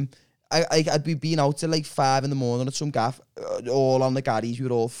 I'd be being out till like 5 in the morning at some gaff, all on the garage. We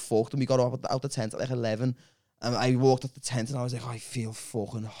were all fucked, and we got out the tent at like 11. And I walked up the tent, and I was like, I feel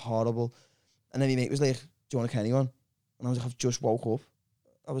fucking horrible. And then my mate was like, "Do you want a Kenny one?" And I was like, "I've just woke up."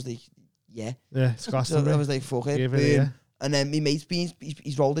 I was like, "Yeah." Yeah, it's So Glastonbury. I was like, "Fuck it." Give it boom. here. And then my mate's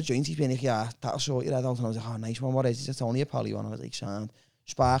he's rolled a joint. He's been like, "Yeah, that'll sort your head out." And I was like, "Oh, nice one. What is it?" It's only a poly one. I was like, "Sound,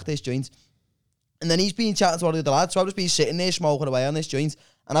 spark this joint." And then he's been chatting to one of the lads. So I've just been sitting there smoking away on this joint.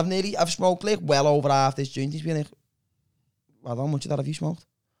 And I've smoked like well over half this joint. He's been like, "Well, how much of that have you smoked?"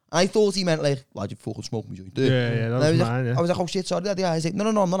 I thought he meant like, "Lad, you fucking smoked my joint." Yeah, that And was I was like, mine. Yeah. I was like, "Oh shit, sorry, Dad." Yeah, he's like, "No,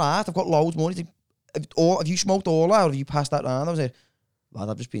 I'm not half. I've got loads more." He's like, have you smoked all out, or have you passed that round?" I was like, "Lad,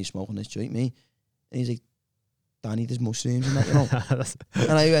 I've just been smoking this joint, me." And he's like, "Danny, there's mushrooms in that, you know."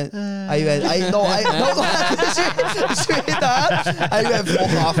 And I went, no, I went,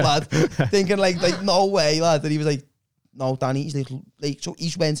 "Fuck off, lad." Thinking like, no way, lad. And he was like, no, Danny, he's like, so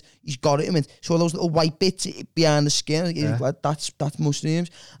he's got it and went, so those little white bits behind the skin, like, that's mushrooms.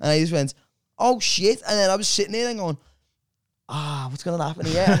 And I just went, oh shit. And then I was sitting there and going, what's going to happen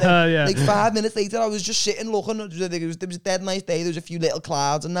here? And then, like 5 minutes later, I was just sitting looking. There was a dead nice day. There was a few little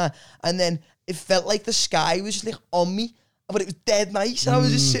clouds and that. And then it felt like the sky was just like on me, but it was dead nice. And I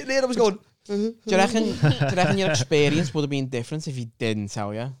was just sitting there and I was going, Do you reckon your experience would have been different if he didn't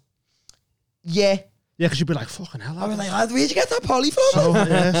tell you? Yeah. Yeah, because you'd be like, fucking hell. I was like, where'd you get that poly from? So, But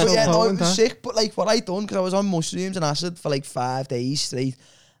yeah, no, it potent, was sick. But like what I done, because I was on mushrooms and acid for like 5 days straight.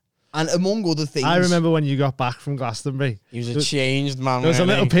 And among other things, I remember when you got back from Glastonbury. He was a changed man. There was a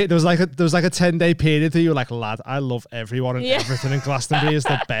little bit. there was like a 10-day period that you were like, lad, I love everyone and everything, and Glastonbury is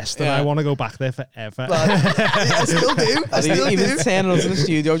the best, and I want to go back there forever. I still do. He was turning up to the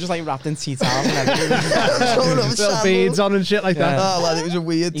studio just like wrapped in tea towels and everything. Little beads on and shit like that. Oh, lad, it was a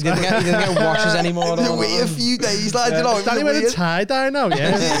weird. He didn't get washes anymore. It was a weird few days, lad. You know, Danny wearing a tie dye now.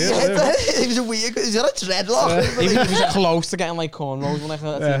 Yeah, it was a weird. Is that a dreadlock? He was close to getting like cornrows when like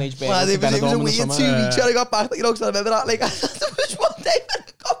a teenage baby. Lad, it was a weird 2 weeks when I got back. You know, because I remember that. Like, there was one day when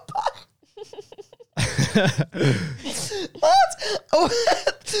I got back. What? Oh,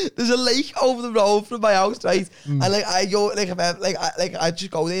 there's a lake over the road from my house, right? And like I go, I just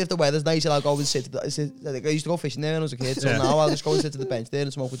go there if the weather's nice, and I'll go and sit. Like, I used to go fishing there when I was a kid, so now I'll just go and sit to the bench there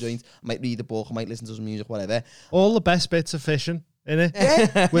and smoke a joint. I might read a book, I might listen to some music, whatever. All the best bits of fishing,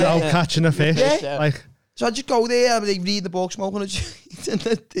 innit? Without catching a fish, like. So I just go there, I like, read the book, smoking a joint, and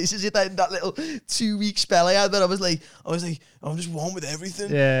then this is it. That little 2 week spell I had, where I was like, I'm just one with everything.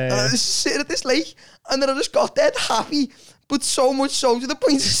 And I was just sitting at this lake, and then I just got dead happy, but so much so to the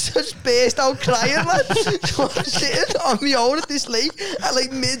point I just burst out crying, man. So I'm sitting on my own at this lake at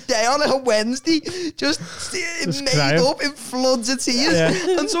like midday on like a Wednesday, just made crying up in floods of tears,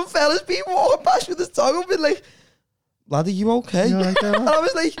 and some fellas been walking past with his tongue and been like, lad, are you okay? And I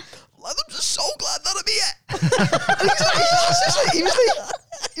was like, lad, I'm just so glad that I'm here. And he was like,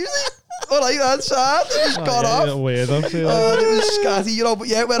 all right, that's sad. I just got off. Weirdo. It was scatty, you know. But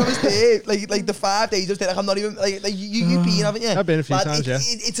yeah, when I was there, like the 5 days I was there, like I'm not even like you've been, haven't you? I've been a few times.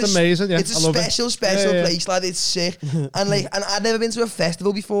 It's amazing. Yeah, It's a special place, lad. It's sick, and I'd never been to a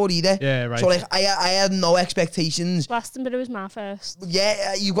festival before either. Yeah, right. So like I had no expectations. Glastonbury was my first.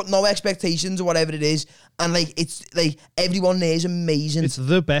 Yeah, you've got no expectations or whatever it is, and like it's like everyone there is amazing. It's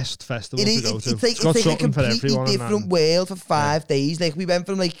the best festival to go to. It's like a completely different world for 5 days. Like we went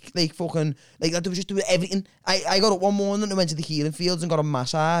from like fucking like they were just doing everything. I got up one morning and went to the Hyland fields and got a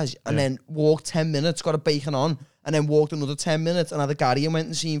massage, and then walked 10 minutes, got a bacon on, and then walked another 10 minutes and had a Gary and went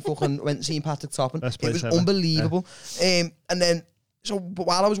and seen Patrick Topping. It was unbelievable. And then but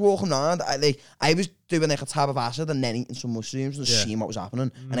while I was walking around, I was doing like a tab of acid and then eating some mushrooms and seeing what was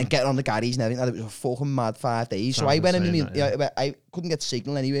happening, and then getting on the Garys and everything. And it was a fucking mad 5 days. So I went in. I couldn't get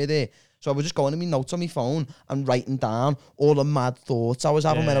signal anywhere there. So I was just going in my notes on my phone and writing down all the mad thoughts I was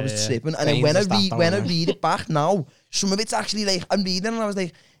having when I was tripping. And then when I read it back now, some of it's actually like, I'm reading and I was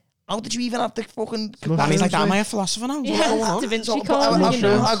like, how did you even have the fucking... Danny's like, am I a philosopher now? Yeah, Da Vinci Code.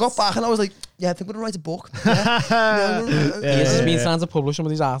 I got back and I was like, yeah, I think I'm going to write a book. He's been trying to publish some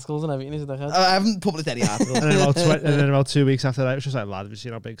of these articles and everything. I haven't published any articles. And then about 2 weeks after that, it was just like, lad, have you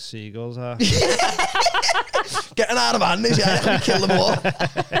seen how big seagulls are? Getting out of hand, yeah, kill them all.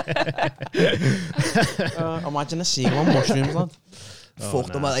 Imagine a seagull on mushrooms, lad. Fuck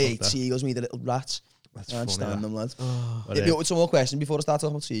them, I hate seagulls, me the little rats. That's I can't funny, stand them, lads. But, You some more questions before I start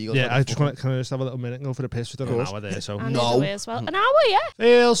talking about seagulls? yeah, I just want to, can I just have a little minute and go for the piss? We've done an hour there, so. And No. away as well. An hour, yeah.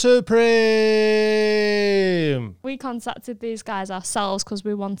 Feel Supreme! We contacted these guys ourselves because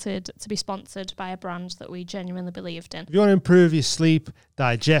we wanted to be sponsored by a brand that we genuinely believed in. If you want to improve your sleep,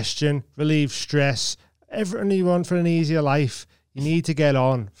 digestion, relieve stress, everything you want for an easier life, you need to get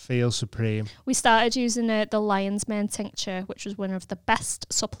on Feel Supreme. We started using the Lion's Mane tincture, which was winner of the best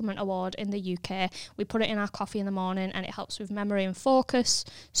supplement award in the UK. We put it in our coffee in the morning and it helps with memory and focus.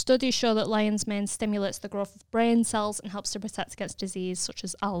 Studies show that Lion's Mane stimulates the growth of brain cells and helps to protect against disease such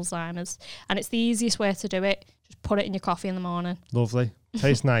as Alzheimer's. And it's the easiest way to do it. Just put it in your coffee in the morning. Lovely.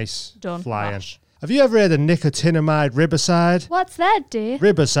 Tastes nice. Done. Flying. Wash. Have you ever heard of nicotinamide riboside? What's that, dear?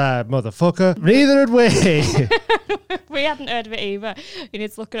 Riboside, motherfucker. Neither had we. We hadn't heard of it either. You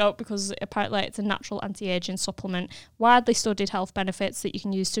need to look it up because apparently it's a natural anti-aging supplement. Widely studied health benefits that you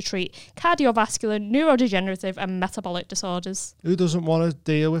can use to treat cardiovascular, neurodegenerative and metabolic disorders. Who doesn't want to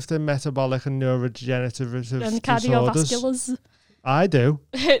deal with the metabolic and neurodegenerative And disorders? cardiovasculars. I do.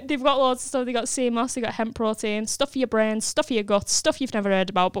 They've got loads of stuff. They've got CMOS, they've got hemp protein, stuff for your brain, stuff for your gut, stuff you've never heard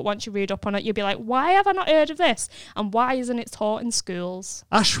about, but once you read up on it, you'll be like, why have I not heard of this? And why isn't it taught in schools?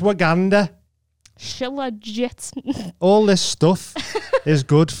 Ashwagandha. Shilajit. All this stuff is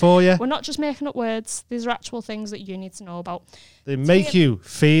good for you. We're not just making up words. These are actual things that you need to know about. They make you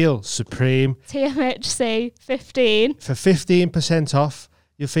feel supreme. TMHC 15. For 15% off,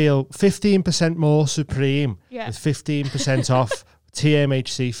 you feel 15% more supreme Yeah. with 15% off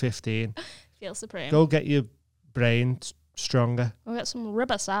TMHC 15. Feel supreme. Go get your brain stronger. We'll get some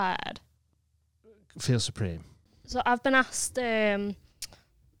Riverside. Feel supreme. So I've been asked to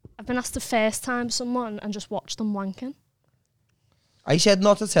FaceTime someone and just watch them wanking. I said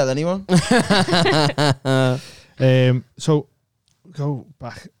not to tell anyone. So go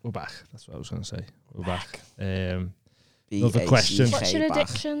back. We're back. That's what I was going to say. We're back. Another question. What's your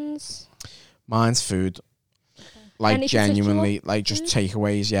addictions? Mine's food. Like Any genuinely, particular like just food?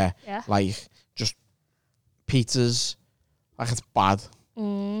 takeaways, yeah. Yeah. Like just pizzas. Like it's bad.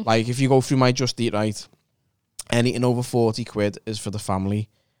 Mm. Like if you go through my Just Eat Right, anything over 40 quid is for the family.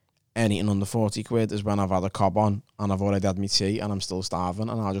 Anything under 40 quid is when I've had a cob on and I've already had my tea and I'm still starving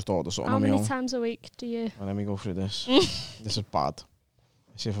and I'll just order something How on my many own. times a week do you? Well, let me go through this. This is bad.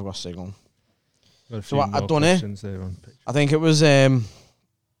 Let's see if I've got signal. Got a So few I've more done it. questions there on picture. I think it was in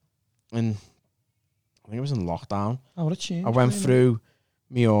lockdown. Oh, what a tune. I went through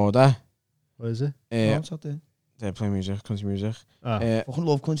my order. What is it? They're playing music, country music. Fucking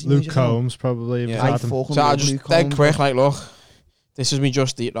love country Luke music. man. Combs probably. Yeah. was I Adam. fucking So I love just Luke dead Combs. quick, like, look, this is me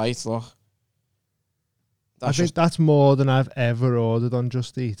Just Eat Right, look. I That's think just, that's more than I've ever ordered on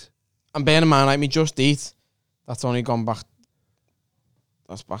Just Eat. and bearing in mind, like, me Just Eat, that's only gone back,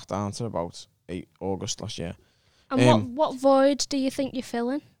 that's back down to about August last year. And what void do you think you're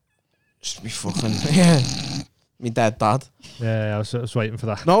filling? Just me fucking, yeah, me dead dad. Yeah, I was waiting for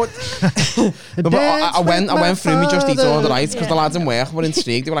that. No, but I went through me Just Eat order, right, because the lads in work were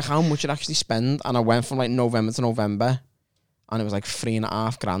intrigued. They were like, how much you'd actually spend? And I went from like November to November, and it was like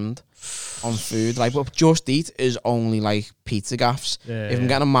 $3,500 on food. Like, but Just Eat is only like pizza gaffs. Yeah, If I'm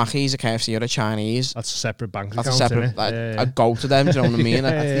getting a Mackey's, a KFC, or a Chinese, that's a separate bank that's account. a separate. innit? Like, I go to them. Do you know what I mean?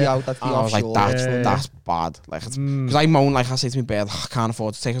 That's the out. That's the And I was like, offshore. that's bad. Like, because I moan, like I say to my bed, I can't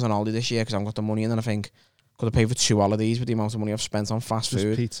afford to take us on holiday this year because I haven't got the money. And then I think, could I pay for 2 holidays with the amount of money I've spent on fast Just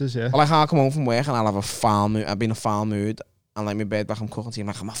food? pizzas, yeah. But like, I'll come home from work and I'll have a foul mood. I've been in a foul mood, and like my bed back, I'm cooking tea. I'm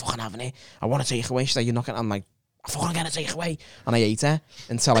like, I'm not fucking having it. I want a takeaway. She's like, you're not gonna. I'm like, I fucking get a takeaway, and I ate it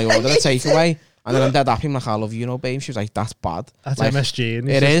until I ordered a takeaway. And then I'm dead happy. I'm like, I love you, babe. She was like, that's bad. That's like, MSG. In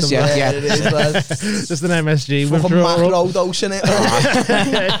the it is, system, yeah, like. yeah. It is. Like, Just an MSG fucking withdrawal. macro dose in it.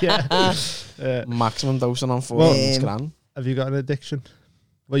 Yeah. Maximum dosing on 4 Well, grand. Have you got an addiction?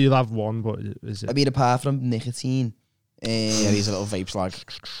 Well, you'll have one, but is it? I mean, apart from nicotine. Yeah, these are little vape slag.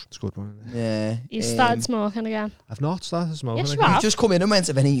 It's a good one. Isn't it? Yeah. You started smoking again. I've not started smoking. Yes, you again. have. You've just come in and went,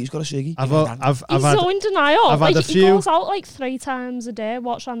 if any of you's got a ciggy. I've He's had so in denial. I've like had a he few- goes out like 3 times a day,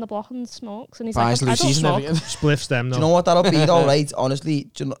 walks around the block and smokes, and he's Buys like, I don't Lucy's and smoke. everything. spliffs them. Do though. you know what that'll be though, right? Honestly,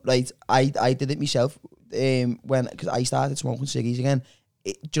 do you know, right? I did it myself when, because I started smoking ciggies again.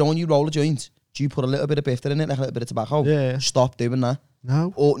 Do you know when you roll a joint, do you put a little bit of bifter in it, like a little bit of tobacco? Yeah. Stop doing that.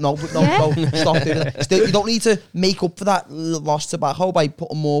 No. Or no, but no, Yeah. no, stop doing that. Still, you don't need to make up for that lost tobacco by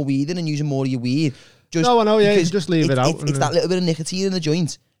putting more weed in and using more of your weed. Just No, I know, yeah, you because just leave it out It's and that then- little bit of nicotine in the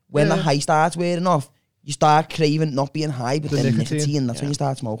joint. When the Yeah. high starts wearing off, you start craving not being high, but The then nicotine. nicotine. That's when you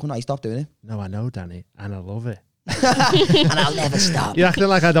start smoking. I stopped doing it, No, I know, Danny, and I love it. and I'll never stop. You're acting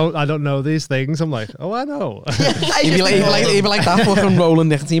like I don't know these things. I'm like, oh, I know. He'd be like that fucking rolling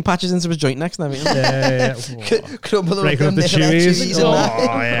nicotine patches into his joint next and everything. yeah. Crumble them Breaking up the chewies. and Oh,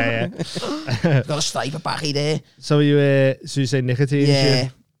 that. yeah. Got a stripe of backy there. So you say nicotine? Yeah.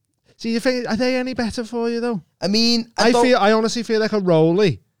 So you think are they any better for you though? I mean, I honestly feel like a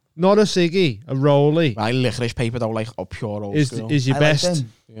rollie, not a ciggy. A rollie Right, licorice paper though, like pure old school. is your I like best.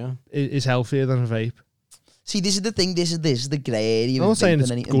 them. Yeah. Is healthier than a vape. See, this is the thing. This is the grey area. I'm not with saying vaping it's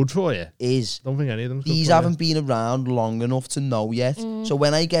and anything. good for you. Is Don't think any of them. these haven't been around long enough to know yet. So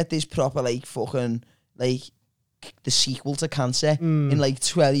when I get this proper like fucking like the sequel to cancer in like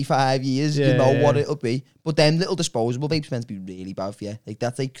 25 years, you know what it'll be. But them little disposable vapes meant to be really bad for you. Like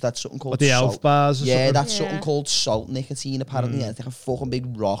that's something called What, the salt. elf bars or Yeah, something? that's Yeah. something called salt nicotine. Apparently, it's like a fucking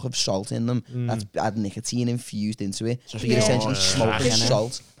big rock of salt in them. That's had nicotine infused into it. So you're Yeah. essentially smoking Yeah.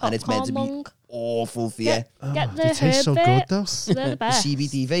 salt, and it's meant to be Popcorn lung. awful for you. Get the they herb taste so good, though. vapes. They're the The best.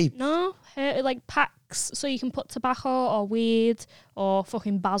 CBD vape. No, like packs, so you can put tobacco or weed or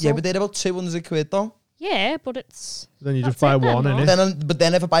fucking basil. Yeah, but they're about 200 quid though. Yeah, but it's Then you just That's buy it then, one, no? innit? But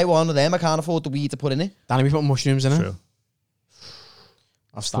then if I buy one of them, I can't afford the weed to put in it. Danny, we put mushrooms in it. True.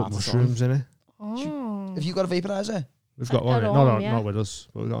 I've Put started mushrooms in it. oh. Have you got a vaporizer? We've got one. At Not, home, not with us.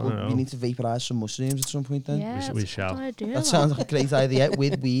 But we've got one. We need to vaporize some mushrooms at some point then. Yeah, we shall. That sounds like a great idea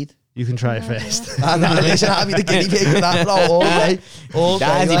with weed. You can try it first. Listen, I'll be the guinea pig for that, bro, all day. All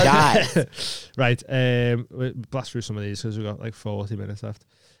day. Right, we'll blast through some of these because we've got like 40 minutes left.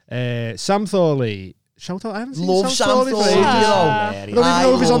 Sam Thorley. Shout out, I haven't seen Love Sam Sam Thorley for Thorley, ages. yeah. I don't even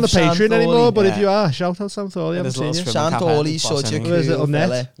know if he's on the Sam Patreon anymore, Thorley, but if yeah. you are, shout out Sam Thorley. I haven't seen you. Sam Thorley's such a Where's cool little net?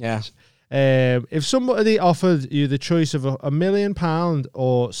 fella. Yeah. If somebody offered you the choice of £1 million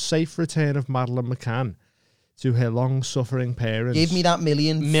or safe return of Madeleine McCann to her long-suffering parents, Give me that £1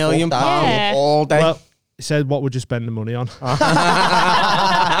 million. £1 Fuck that. Yeah. all day. well, he said, what would you spend the money on?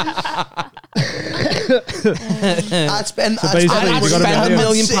 I'd spend basically, I'd you spend gotta £1 be-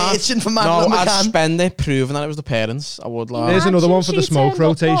 million £1 searching for no, Madeleine I'd McCann. spend it proving that it was the parents. I would like. There's another one for the smoke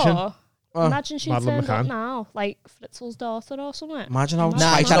rotation. Imagine she Madeleine turned up McCann. now, like Fritzl's daughter or something. Imagine how Nah,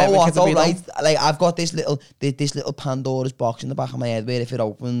 spite do you know every what kid though, would be right? though. Like, I've got this little Pandora's box in the back of my head where if it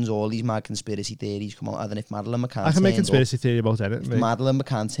opens, all these mad conspiracy theories come out. And if Madeleine McCann I can make turned conspiracy theory about anything. up, mate. if Madeleine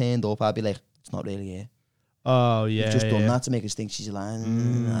McCann turned up, I'd be like, it's not really here. Oh, yeah. You've just done yeah. that to make us think she's alive.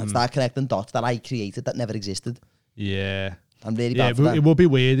 And start connecting dots that I created that never existed. Yeah. I'm really Yeah, bad for that. it would be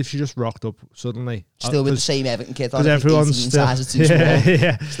weird if she just rocked up suddenly. Still with the same Everton kit on. Because everyone's 18 still... sizes too small.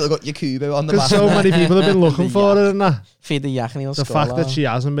 yeah. Still got your Kubo on the Because back. so many people have been looking for her and that. Feed the yak and he'll The fact that she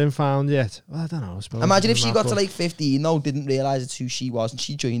hasn't been found yet. Well, I don't know. I suppose Imagine if it's she not got to good. like 15, though, didn't realise it's who she was, and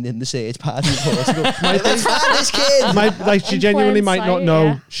she joined in the search party in Portugal. Let's find this kid! Like, she In genuinely plain might not sight, know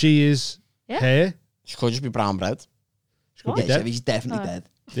yeah. she is Yeah. her. She could just be brown bread. She could What? be Yeah, dead. she's definitely Oh. dead.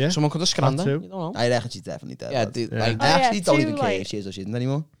 Yeah. Someone could have scanned That her. too. You don't know. I reckon she's definitely dead. Yeah, lads. dude, Yeah. like I actually yeah, don't too, even care like- if she is or she isn't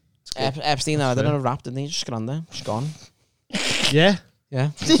anymore. Epstein had That's it in a rap, didn't he? Just scanned her. She's gone. Yeah.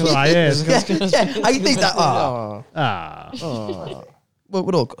 Yeah. That's what I heard. Yeah, I think that. Oh. Ah. Oh. Well,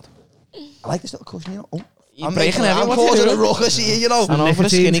 we're all good. I like this little cushion, you know. Oh, You're breaking I'm everyone. causing a ruckus here, you know. I know, for a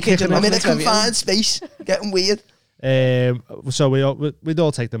Nicotine's skinny kid, kicking you're I'm in a making it heavy. confined space, getting weird. So we'd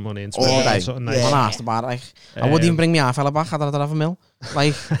all take the money and spend All it on day. something Yeah. nice. I'm asked about it. Like, I wouldn't even bring my half fella back. I'd rather have a mill.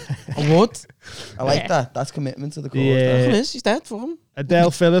 Like, I would. I like Yeah. that. That's commitment to the cause. Yeah. that. He is. He's dead for him.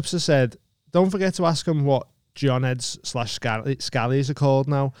 Adele Phillips has said, don't forget to ask him what John Eds / Scallies are called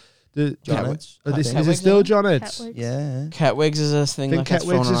now. John Ketwigs. Eds. Is Ketwigs, it still yeah. John Eds? Ketwigs. Yeah. Ketwigs is a thing I that think gets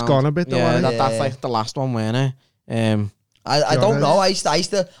thrown Ketwigs has around. gone a bit though, Yeah, hasn't it? that's Yeah. like the last one, wasn't it? I John don't know. Eds. I used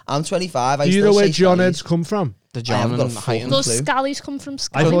to. I'm 25. I Do used you to know where say John Scallies. Eds come from? The John haven't got and a fucking Hyland. clue. Those scallies come from I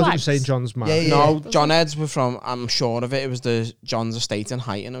scallywags. thought it was St. John's Man. Yeah, yeah. No, Does John it? Eds were from, I'm sure of it, it was the John's estate in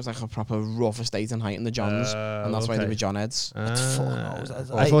Hyton. It was like a proper rough estate in Hyton, the Johns. And that's why they okay. were John Eds. Ah. Fuck knows.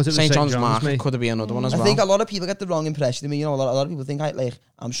 I thought it was St. John's Market mate. could have been another one as I well. think a lot of people get the wrong impression of me. You know, a lot of people think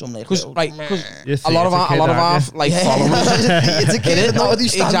I'm some like. Because little- You're a lot of our, theatre kid, aren't you? like Yeah, followers, it's a kid that know how to do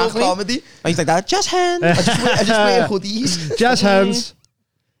stand-up Exactly. comedy. he's like that. Just hand. I just wear hoodies. Jazz hands.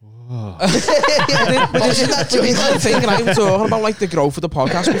 But this is the thing, right? We were talking about like the growth of the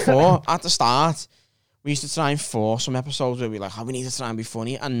podcast before. At the start, we used to try and force some episodes where we were like, we need to try and be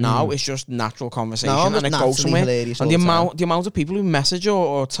funny, and now it's just natural conversation Now I'm and just it goes naturally somewhere. hilarious And all the the time. amount of people who message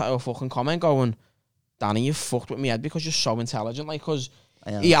or fucking comment going, Danny, you fucked with me head because you're so intelligent. Like, because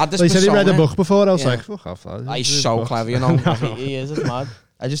I am. he had this Well, he said he read a persona. book before. I was Yeah. like, fuck off. Lad. He's Read so books. clever, you know. He is, it's mad.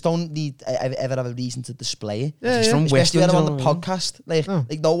 I just don't need ever have a reason to display it. Yeah, He's yeah. from Especially when I'm on the Westland, podcast. Like, Oh.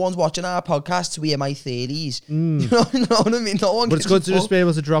 like no one's watching our podcast to hear my theories. Mm. You know what I mean? No one. But it's gives a good to just fuck. be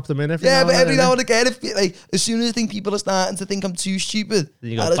able to drop them in every Yeah, now but and every then, now and again, if like as soon as I think people are starting to think I'm too stupid,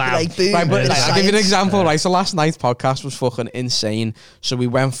 You go, I'll just be bam. like, boom. Right, but Yeah. like, I'll give you an science. example. Right, so last night's podcast was fucking insane. So we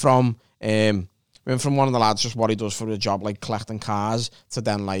went from one of the lads just what he does for a job, like collecting cars, to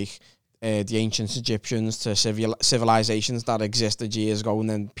then like the ancient Egyptians, to civilizations that existed years ago, and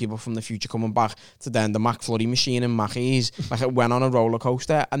then people from the future coming back, to then the McFlurry machine in Mackey's. Like it went on a roller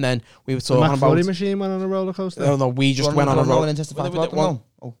coaster, and then we were The talking about. McFlurry machine went on a roller coaster. No, we just went on a roller.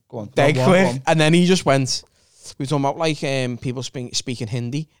 Oh, go on. Dead Go on, quick, go on. and then he just went. We were talking about like people speaking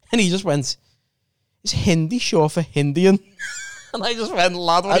Hindi, and he just went, "Is Hindi short for Hindian?" And I just went,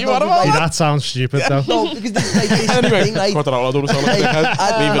 "Lad, what I do you want don't about think Hey, that sounds stupid though. No, because this is like this Anyway, thing, like, cut it out. I don't sound like a dickhead.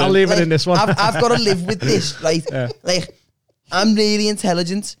 I'll leave it in this one. I've got to live with this, right? Yeah. Like, I'm really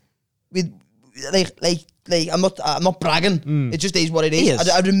intelligent. With like, I'm not bragging. It just is what it He is. is.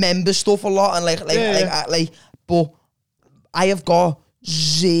 I remember stuff a lot, and but I have got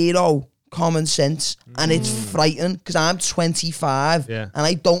zero common sense, and it's frightening because I'm 25, Yeah. and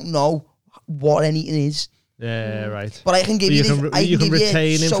I don't know what anything is. Yeah, right. But I can give But you, you can I you can give you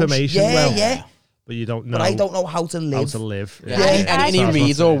retain so- information yeah, well. Yeah, but you don't know. But I don't know how to live. How to live. Yeah. Yeah. And he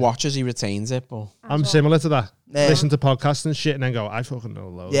reads or watches, he retains it. But I'm similar to that. Yeah. Listen to podcasts and shit, and then go, I fucking know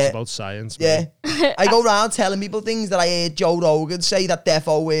loads about science. Yeah. Man. I go around telling people things that I heard Joe Rogan say that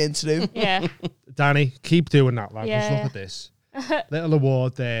defo weren't true. Yeah. Danny, keep doing that, lad. Just look at this. Little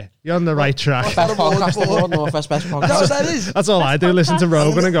award there. You're on the right track. best podcast award, Northwest best podcast. That's what that is. That's all I do. Listen to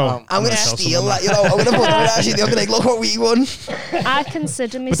Rogan and go, I'm going to steal that, I'm going to put it actually. I'm going to be like, look what we won. I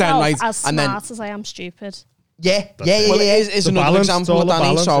consider myself like, as smart as I am stupid. Yeah. Well, it's another balance, example, it's all a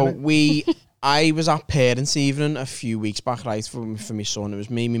Danny. balance, So I was at parents' evening a few weeks back, right, for my son. It was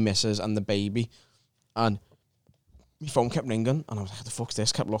me, my missus, and the baby. And my phone kept ringing, and I was like, what the fuck's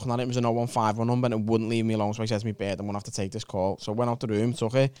this? Kept looking at it. It was a 0151 number, and it wouldn't leave me alone. So I said to my bed, I'm going to have to take this call. So I went out the room,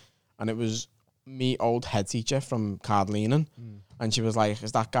 took it, and it was me old head teacher from Card Leaning. And she was like,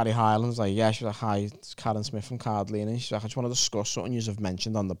 is that Gary Hyland? I was like, yeah. She was like, hi, it's Karen Smith from Card Leaning. She's like, I just want to discuss something you have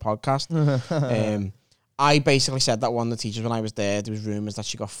mentioned on the podcast. I basically said that one of the teachers, when I was there was rumours that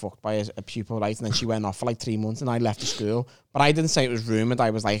she got fucked by a pupil, right? And then she went off for like 3 months and I left the school. But I didn't say it was rumoured. I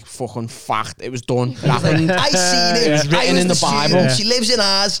was like, fucking fact. It was done. It happened. I seen it. It was written in the Bible. Student. She lives in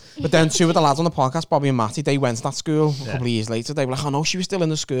ours. But then 2 of the lads on the podcast, Bobby and Matty, they went to that school a couple of years later. They were like, oh no, she was still in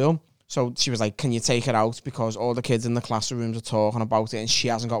the school. So she was like, can you take her out? Because all the kids in the classrooms are talking about it and she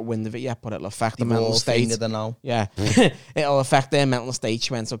hasn't got wind of it yet, but it'll affect the mental state. Yeah. It'll affect their mental state.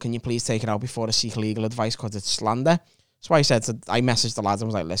 She went, so can you please take it out before I seek legal advice because it's slander? So I messaged the lads and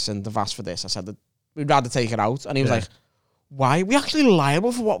was like, listen, they've asked for this. I said that we'd rather take it out. And he was like, why are we actually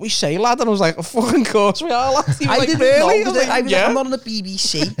liable for what we say, lad? And I was like, of fucking course we are, lad. He was like, didn't really? know. I was like, I'm not on the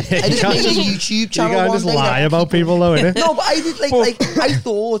BBC. I just made a YouTube channel. You can't just lie about people, though, innit? No, but I did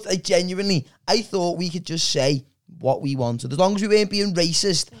I thought we could just say what we wanted. As long as we weren't being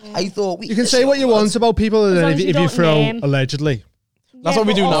racist, I thought we... You can say what you want about people, and then if you throw name. allegedly. That's what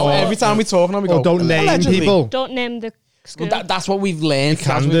we do now. Every time we talk, now we go, don't name allegedly. people. Don't name the school. Well, that's what we've learned.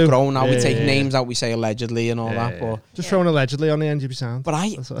 As we've grown now, we take names out, we say allegedly and all that. But just throwing allegedly on the end, you'd be sound. But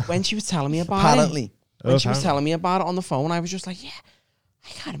when she was telling me about Apparently. when she was telling me about it on the phone, I was just like, yeah, I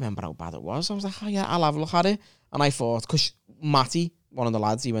can't remember how bad it was. I was like, oh yeah, I'll have a look at it. And I thought, because Matty, one of the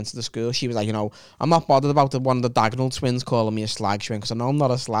lads, he went to the school, she was like, I'm not bothered about one of the Dagenham twins calling me a slag. She went, because I know I'm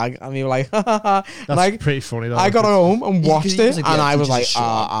not a slag. And we were like, ha ha ha. That's pretty funny though. I got home and watched it, like, and I was like,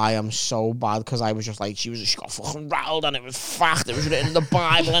 I am so bad, because I was just like, she got fucking riled, and it was fact, it was written in the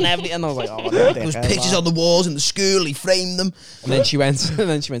Bible and everything. And I was like, oh, there was pictures on the walls in the school, he framed them. And then she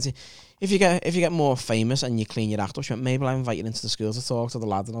went, if you get more famous and you clean your act up, she went, maybe I'll invite you into the school to talk to the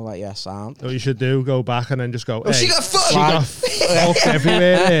lads. And I was like, yeah, sound. What you should do, go back and then just go, hey, she got fucked. She got fucked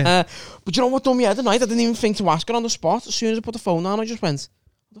everywhere there. But you know what done me head tonight? I didn't even think to ask her on the spot. As soon as I put the phone down, I just went,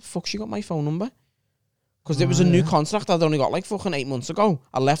 what the fuck, she got my phone number? Because there was a new contract I'd only got like fucking 8 months ago.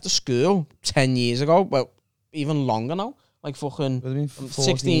 I left the school 10 years ago. Well, even longer now. Like fucking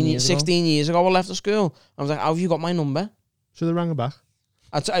 16 years ago I left the school. I was like, how have you got my number? Should have rang her back.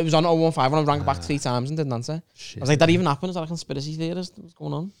 I was on 015 and I rang back 3 times and didn't answer. Shit. I was like, that even happened? Is that a conspiracy theorist? What's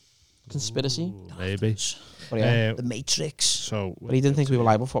going on? Conspiracy? Ooh, maybe. But yeah. The Matrix. But he didn't think we were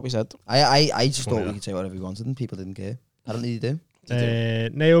liable for what we said. I just thought we could say whatever we wanted and people didn't care. Apparently they do.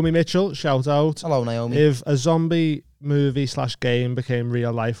 Naomi Mitchell, shout out. Hello, Naomi. If a zombie movie / game became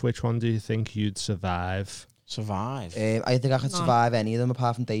real life, which one do you think you'd survive? Survive? I think I could survive any of them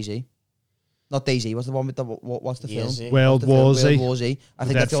apart from DayZ. Not DayZ. What's the one with the what's the film? World War Z. World War Z. I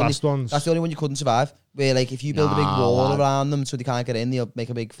think that's the only one you couldn't survive. Where like if you build a big wall around them so they can't get in, they'll make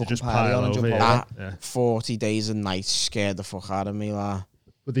a big fucking party on and jump over. Yeah. 40 days and nights scared the fuck out of me. Like.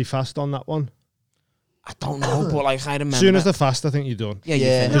 Would they fast on that one? I don't know, but like I remember. As soon as they're fast, I think you're done.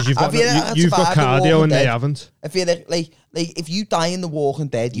 Yeah. Because you've got cardio and they haven't. I feel like if you die in The Walking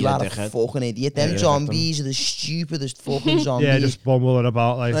Dead, you are a fucking idiot. Them zombies are the stupidest fucking zombies. Yeah, just bumbling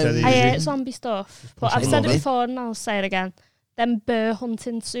about like that. I hate zombie stuff, but I've said it before and I'll say it again. Them bear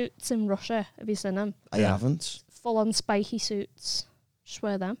hunting suits in Russia, have you seen them? I haven't. Full on spiky suits. Just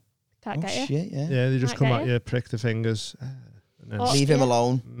wear them. Can't get you. Shit, yeah. Yeah, they just come at you, prick the fingers. Leave him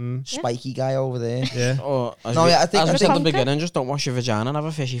alone. Spiky guy over there. Yeah. I think as we said at the beginning, just don't wash your vagina and have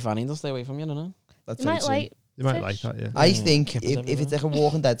a fishy fanny. They'll stay away from you, don't know? That's you might like that, yeah. I think if it's like a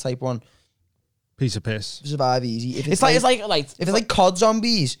Walking Dead type one, piece of piss. Survive easy. If it's like if it's like COD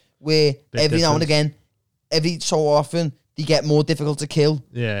zombies, where every now and again, every so often they get more difficult to kill.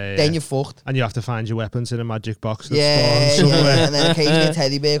 Yeah. Then you're fucked. And you have to find your weapons in a magic box. Yeah. And then occasionally a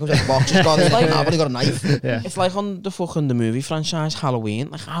teddy bear comes out the box. It's gone. I've only got a knife. Yeah. It's like on the movie franchise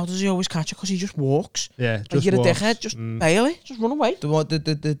Halloween. Like, how does he always catch it? Because he just walks. Yeah. Like just you're walks. a dickhead. Just bail it. Just run away.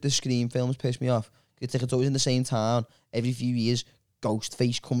 The Scream films piss me off. It's like it's always in the same town every few years. ghost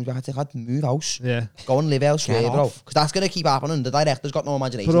face comes back, I had to move house. Yeah. Go and live elsewhere, Get bro. off. Because that's going to keep happening. The director's got no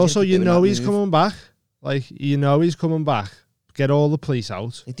imagination. But also, He's gonna keep doing he's that move. coming back. Like, he's coming back. Get all the police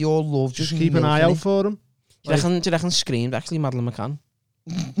out. Like, they all love Just keep an eye out for him. Do you reckon Screamed actually Madeleine McCann?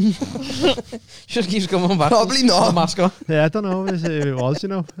 Just keeps coming back. Probably not. The mascot. Yeah, I don't know if it was,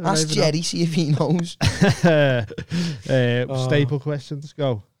 Ask Jerry, see if he knows. Staple questions,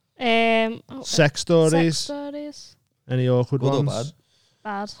 go. Sex Sex stories. stories. Any awkward Good or ones?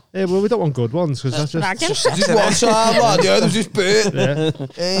 Bad. Yeah, well, we don't want good ones because that's just. Bragging. Just one time, lad. Yeah, there was this bit.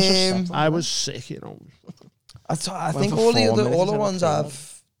 Yeah. I was sick, I think all the ones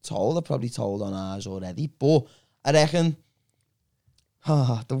I've told, I've probably told on ours already. But I reckon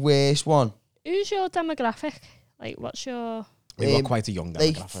the worst one, Who's your demographic? Like, what's your... We've got quite a young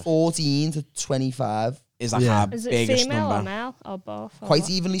like demographic. 14 to 25. Is like Yeah. our Is it biggest female or number. male or both? Or Quite what?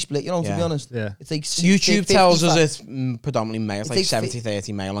 evenly split, to Yeah. be honest. Yeah. It's like YouTube 50, tells us 55. it's predominantly male. It's like It's like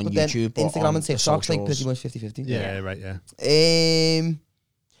 70-30 male on But then YouTube. But Instagram on and the TikTok's like socials- pretty much 50-50. Yeah, right, yeah.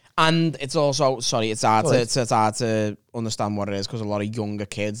 And it's also, it's hard, Sorry. it's hard to understand what it is because a lot of younger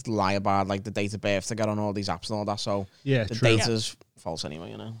kids lie about like the date of birth to get on all these apps and all that. So Yeah, the true. data's false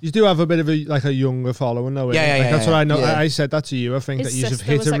anyway, you know. You do have a bit of a younger following though. Yeah, innit? yeah, Like, yeah, that's yeah. what I know. Yeah. I said that to you. I think His that you have sister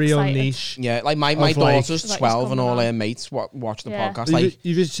hit was a real excited. niche. Yeah, like my Of, like- daughter's Like, 12 he's and all coming her on. mates watch the Yeah. podcast. Like,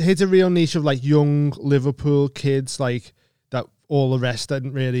 You've just hit a real niche of like young Liverpool kids, like that. All the rest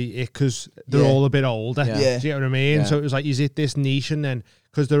didn't really it because they're Yeah. all a bit older. Yeah. Yeah. Do you get what I mean? Yeah. So it was like, is it this niche, and then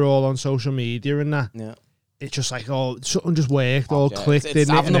because they're all on social media and that, yeah. it's just like something just worked, all Yeah, clicked. It's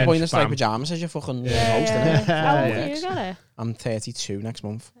didn't it? having And the then point of bam. like pajamas as your fucking Yeah, host, yeah. innit? How old Yeah. are you, got it? I'm 32 next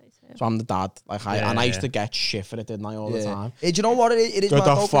month. 32. So I'm the dad. Like I Yeah, used yeah. to get shit for it, didn't I, all the time? Do you know what it is? Mad,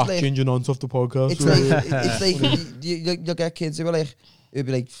 though, 'cause, like, changing on off the podcast. it's like you'll get kids who are like, it'll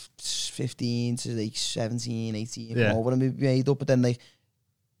be like 15 to like 17, 18, Yeah. over and be made up, but then like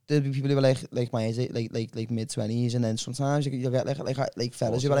there'll be people who are like my age, like mid 20s, and then sometimes you'll get like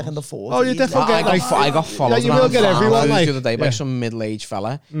fellas who are like in the 40s. Oh, you definitely I get like got followed you will around get Farm everyone, Foods like- the other day by yeah. some middle-aged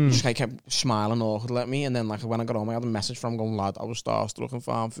fella. Mm. He just like, kept smiling awkwardly at me, and then like when I got home, I had a message from him going, "Lad, I was starstruck in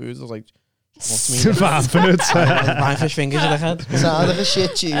Farm Foods." I was like, "What's me?" Farm Foods. Buying fish fingers in the head. Sounds like a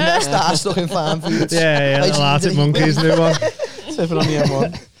shit tune. Start stuck in Farm Foods. Yeah, Like, the Arctic Monkeys new one. Sipping on the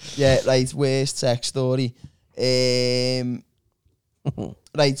M1. Yeah, right. Worst sex story.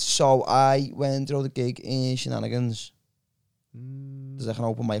 Right, so I went through the gig in Shenanigans. There's like an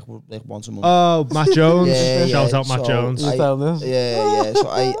open mic like once a month. Oh, Matt Jones. Yeah, Shout yeah, out Matt so Jones. I- this? Yeah. So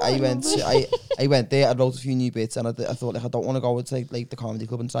I went there. I wrote a few new bits, and I thought like I don't want to go to like the comedy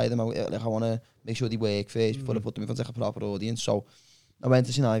club and try them out. Like I want to make sure they work first before I put them in front of like a proper audience. So I went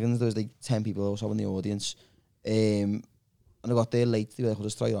to Shenanigans. There was like 10 people or so in the audience, and I got there late. They were like, "I'll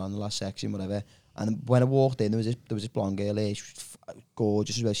just throw you on the last section, whatever." And when I walked in, there was this blonde girl there. She was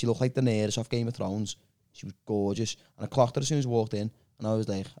gorgeous as well. She looked like Daenerys off Game of Thrones. She was gorgeous, and I clocked her as soon as I walked in. And I was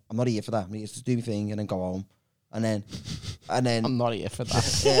like, I'm not here for that. I'm here to do my thing and then go home. And then I'm not here for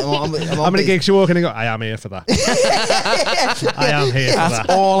that. yeah, How many gigs you walk in and go, I am here for that. I am here for That's that.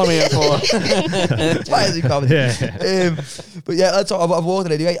 all I'm here for. Why is he coming? Yeah. But yeah, that's all. I've walked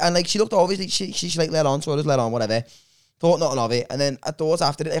in anyway. And like, she looked obviously, she like let on, so I just let on, whatever. Thought nothing of it. And then I thought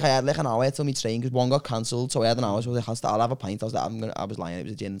after it, like I had like an hour till my train because one got cancelled. So I had an hour. So I was like, I'll have a pint. I was like, I was lying. It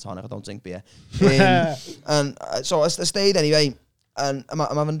was a gin and tonic. I don't drink beer. And so I stayed anyway. And I'm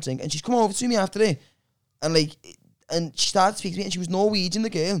having a drink. And she's come over to me after it. And like, and she started speaking to me. And she was Norwegian, the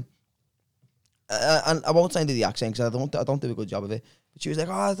girl. And I won't say into the accent because I don't do a good job of it. But she was like,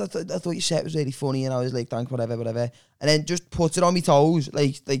 "Oh, I thought your set was really funny," and I was like, "Thanks, whatever." And then just put it on my toes,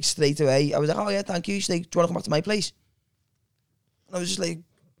 like straight away. I was like, "Oh yeah, thank you." She's like, "Do you want to come back to my place?" And I was just like,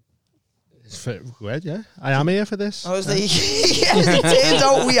 It's weird, yeah. I am here for this. I was like, yeah, it turns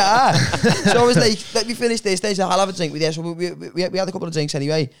out we are. So I was like, let me finish this. Then I'll have a drink with you. So we had a couple of drinks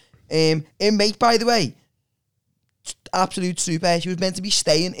anyway. Her mate, by the way, absolute super. She was meant to be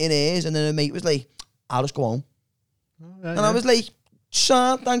staying in hers, and then her mate was like, "I'll just go home." And I was like,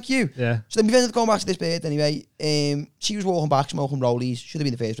 "Sure, thank you." Yeah. So then we ended up going back to this bed anyway. She was walking back, smoking rollies. Should have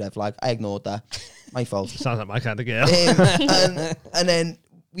been the first red flag. I ignored that. My fault. Sounds like my kind of girl. And then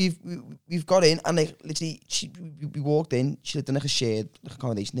we've got in, and like literally, we walked in. She lived in like a shared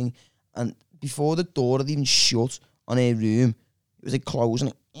accommodation thing, and before the door had even shut on her room, it was like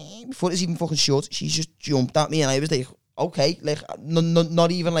closing. Before it was even fucking shut, she just jumped at me, and I was like, okay, like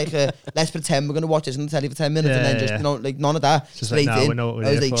not even like let's pretend we're gonna watch this on the telly for 10 minutes, and then just you know like none of that. Just Straight like, no, in. we know what we're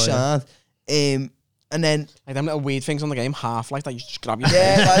I was here like, for, sad. And then Like them little weird things on the game, half like that. You just grab your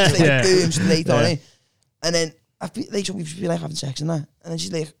yeah, that's like Yeah. boom straight on Yeah. it. And then like so we've been like having sex and that, and then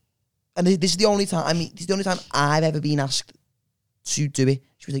she's like, and this is the only time. I mean, this is the only time I've ever been asked to do it.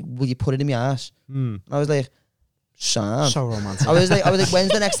 She was like, will you put it in my ass? And I was like, Sam. So romantic. I was like,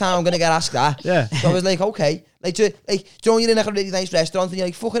 when's the next time I'm going to get asked that? Yeah. So I was like, okay. Like, do you know you're in like a really nice restaurant and you're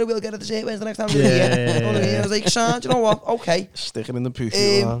like, fuck it, I will get it to say, when's the next time I'm going to get it? You know what I mean? I was like, Sam, do you know what? Okay. Stick it in the poof.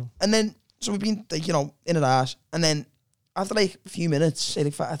 And then, so we've been, like, you know, in her ass. And then, after like a few minutes, say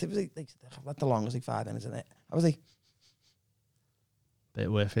like I think it was like the longest, like 5 minutes in it. I was like, bit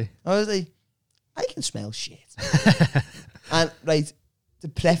whiffy. I was like, I can smell shit. And right, to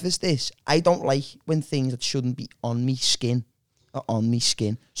preface this, I don't like when things that shouldn't be on me skin are on me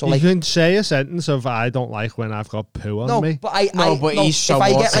skin. So you like, can say a sentence of I don't like when I've got poo on me. But he's so if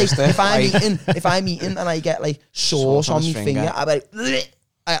I get like, autistic. if I'm eating and I get like sauce on my finger, I'm like,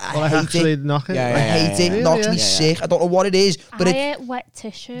 I hate it. Knock it. I hate it. It knocks me sick. I don't know what it is, but I hate wet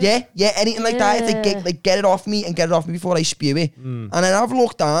tissue. Yeah, anything like that. If they get it off me and get it off me before I spew it. And then I've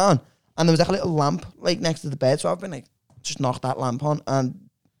looked down and there was like a little lamp like next to the bed, so I've been like, just knocked that lamp on, and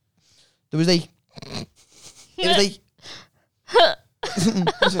there was like, it was like,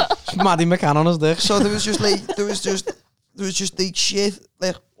 Maddie McCann on his dick. so there was just like shit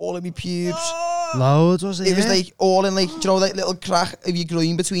like all in my pubes. Loads, was it? It was like all in like, you know, like little crack of your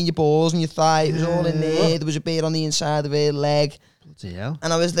groin between your balls and your thigh. It was all in there. There was a bit on the inside of her leg. Bloody hell.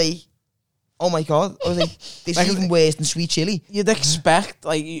 And I was like, oh my God. I was like, this is even worse than sweet chili. You'd expect,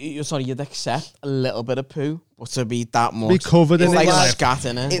 like, you'd accept a little bit of poo, but to be that much. Be covered in it's it. like Like, scat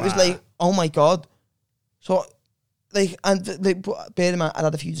in it. It was like, oh my God. So, like, and like, bear in mind, I'd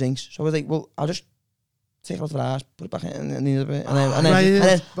had a few drinks. So I was like, well, I'll just take it off the ass, put it back in the other bit, and then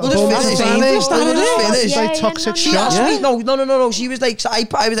we'll just finish. It's like toxic shock. No. She was like, so I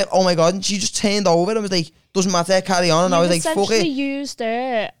was like, oh my God, and she just turned over and was like, doesn't matter, carry on. And I was like, fuck it. You used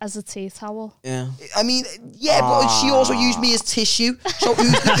her as a tea towel. Yeah. I mean, yeah, but she also used me as tissue. So, like,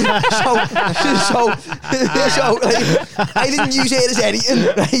 I didn't use it as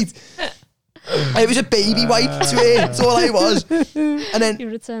anything, right? It was a baby wipe to her. That's all I was. And then You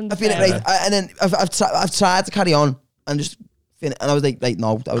returned I've been right, and then I've tried to carry on and just finish. And I was like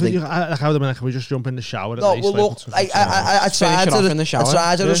no. I was like, I would have been like, can we just jump in the shower? no. Well, look, I tried to. in the shower. I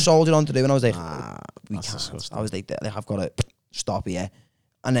tried to just soldier on to do, and I was like, we that's can't. disgusting. I was like, I've got to stop here.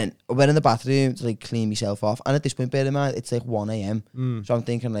 And then I went in the bathroom to like clean myself off. And at this point, bear in mind, it's like 1 a.m. So I'm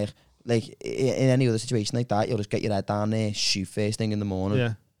thinking like in any other situation like that, you'll just get your head down there, shoot first thing in the morning.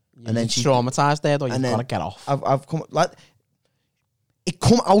 Yeah. And then she traumatized there, though. You've and then got to get off. I've come like it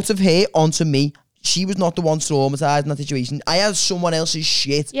come out of her onto me. She was not the one traumatized in that situation. I had someone else's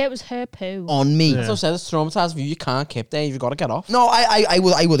shit Yeah, it was her poo. on me. That's what I said. It's traumatized view. You can't keep there. You've got to get off. No, I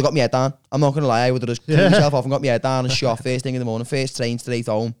would have got my head down. I'm not gonna lie. I would have just cleaned myself off and got my head down and shot first thing in the morning. First train straight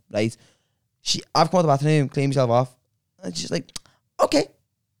home. Right. I've come out of the bathroom, cleaned myself off, and she's like, "Okay,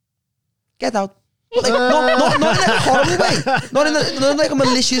 get out." But like, not in a horrible way. Not in like a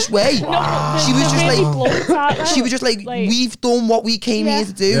malicious way. She was just like, we've done what we came here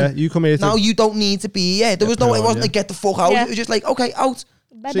to do. Yeah, you come here to... Now you don't need to be here. There was no, it wasn't like, get the fuck out. Yeah. It was just like, okay, out.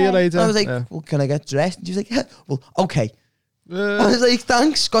 See you later. And I was like, well, can I get dressed? And she was like, yeah. Well, okay. I was like,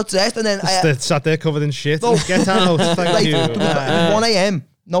 thanks, got dressed. And then I sat there covered in shit. No. Get out, thank like, you. 1 a.m,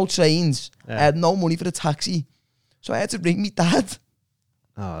 no trains. Yeah. I had no money for a taxi. So I had to ring me dad.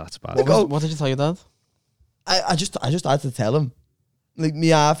 Oh, that's bad. What did you tell your dad? I just had to tell him. Like, me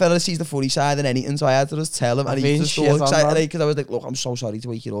half fella sees the funny side and anything, so I had to just tell him. And he was just so excited because I was like, look, I'm so sorry to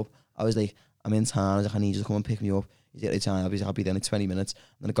wake you up. I was like, I'm in town. I was like, I need you to come and pick me up. He's like, I'll be there in like 20 minutes. And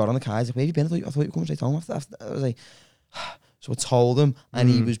then I got on the car. He's like, where have you been? I thought you were coming straight home after. I was like, so I told him, and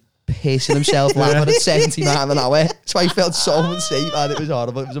he was pissing himself laughing at 70 miles an hour. So I felt so unsafe, and it was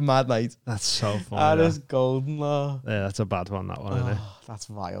horrible. It was a mad night. That's so funny. That is golden, though. Yeah, that's a bad one, that one, isn't it? That's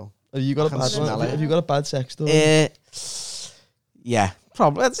vile. Have you got a can bad smell one? it. Have you got a bad sex story? Yeah,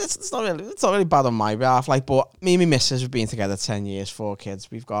 probably. It's not really bad on my behalf. Like, but me and my missus have been together 10 years, 4 kids.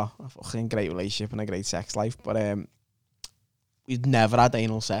 We've got a fucking great relationship and a great sex life. But we've never had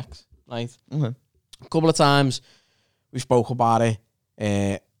anal sex. Right? Okay. A couple of times we spoke about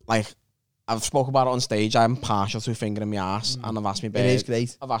it. Like, I've spoken about it on stage. I'm partial to fingering my ass, and I've asked my babe. It is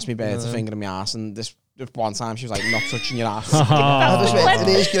great. I've asked my babe to finger my ass, and this one time she was like, "Not touching your ass." It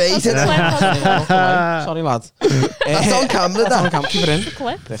is great. Sorry, lad. That's on camera. That's on camera. Keep it in.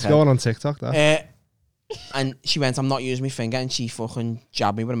 Clip. It's going on TikTok, that. And she went, I'm not using my finger, and she fucking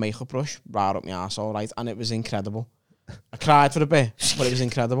jabbed me with a makeup brush right up my arsehole, right? And it was incredible. I cried for a bit, but it was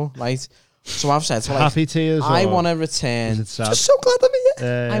incredible, right? So I've said to her, like, Happy tears. I want to Is return. it sad? Just so glad I'm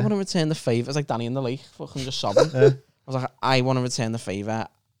here. I want to return the favour. It's like Danny in the lake, fucking just sobbing. I was like, I want to return the favour.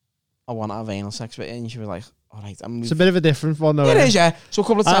 I want to have anal sex with you. And she was like, all right. It's a bit of a different one, though. It is, yeah. So a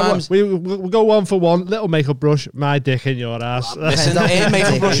couple of times. We'll go one for one. Little makeup brush, my dick in your ass. Listen,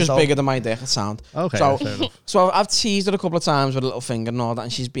 makeup brush is bigger than my dick. It sound. Okay, so, fair enough. So I've teased her a couple of times with a little finger and all that,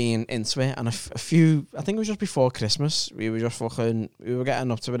 and she's been into it. And a few, I think it was just before Christmas, we were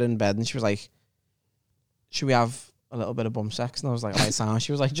getting up to it in bed, and she was like, should we have a little bit of bum sex? And I was like, right, sound.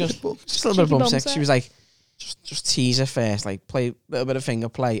 She was like, just a little bit of bum sex. She was like, just tease her first, like play a little bit of finger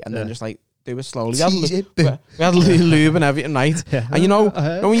play, and then just like do it slowly. We had lube and everything, right? Yeah. And you know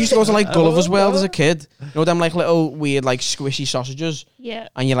when we used to go to like Gulliver's World as a kid, you know them like little weird like squishy sausages? Yeah.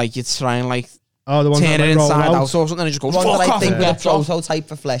 And you try and like the one turn that it roll inside out out or something, and it just goes One fuck that I off think and with a gets off. prototype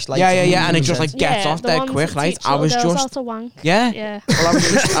for fleshlights. Yeah, and it just like gets off the dead ones quick, that right? teach I was little girls just how to wank. yeah. Well,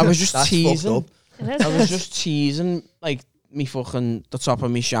 I was just That's teasing. fucked It I was just teasing like me fucking the top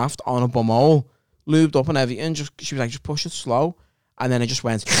of me shaft on a bumhole, lubed up and everything. She was like, just push it slow. And then it just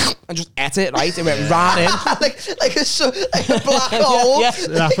went and just ate it, right? It went right in. like a black hole. Yeah.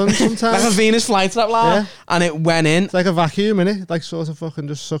 It happens sometimes. Like a Venus flytrap, Yeah. and it went in. It's like a vacuum, innit? Like sort of fucking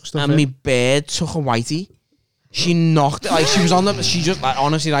just sucks stuff And in. me bird took a whitey. She knocked it, like she was on the. She just like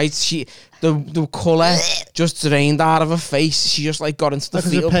honestly, right? The colour just drained out of her face. She just like got into the Like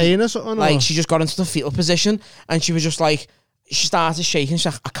is it fetal. pain or something? Like or? she just got into the fetal position, and she was just like, she started shaking. She's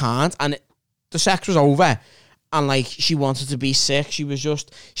like, I can't. And the sex was over. And like she wanted to be sick. She was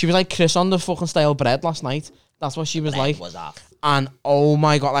like Chris on the fucking stale bread last night. That's what she was like. And oh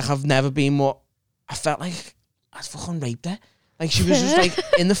my god, like I've never been more. I felt like I fucking raped her. Like she was just like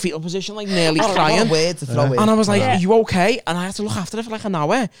in the fetal position, like nearly crying. What a word to throw in. And I was like, are you okay? And I had to look after her for like an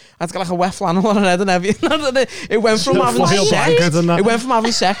hour. I had to get like a wet flannel on her head and everything. It went from having Foil sex. blankets and that. It went from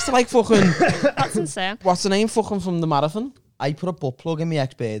having sex to like fucking. That's insane. What's the name? Fucking from the marathon. I put a butt plug in my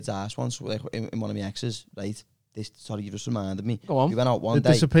ex-bird's ass once, like in one of my exes, right? Sorry, you just reminded me. Go on. We went out one Did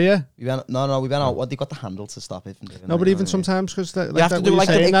day. disappear? We went out. Well, they got the handle to stop it from doing No, that, but you even know what I mean? sometimes, because like You have to that do what like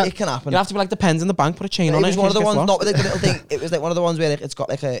you're saying, It that- can happen. You have to be like the pens in the bank, put a chain on It it. was one of the in case it ones, gets not with lost. like the little thing. It was like one of the ones where like, it's got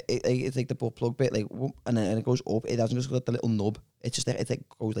like it's like the butt plug bit, like, whoop, and then it goes up. It hasn't just got the little nub. It's just like, it like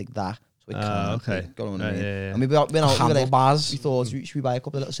goes like that. So it can't. okay. Like, go on, Yeah. And we went out. We were like, Handlebars. we thought, should we buy a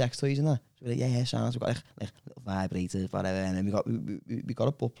couple of little sex toys and that? So we were like, yeah, sounds. We got like little vibrators, whatever. And then we got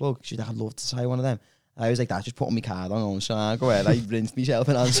a butt plug. She's like, I'd love to try one of them. I was like, that, just put on my card on, so I go ahead, I rinsed myself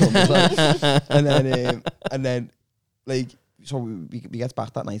and had some as well. and then, like, so we get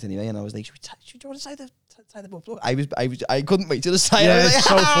back that night anyway, and I was like, should you want to tie the butt plug? I couldn't wait till the side. Yeah, it's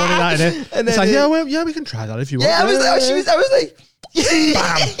so funny that, isn't it? And It's then, like, yeah, we can try that if you want. yeah, I was like,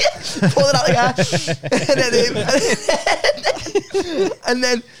 pull it out like that. and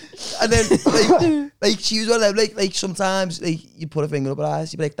then like she was one of them, like sometimes like you put a finger up her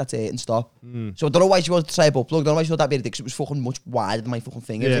ass, you'd be like, that's it, and stop. So I don't know why she wanted to try a butt plug. I don't know why she thought that'd be ridiculous. It was fucking much wider than my fucking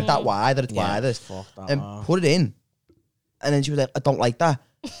finger. It was like that wide, or it's wider. Fuck that. And put it in. And then she was like, I don't like that.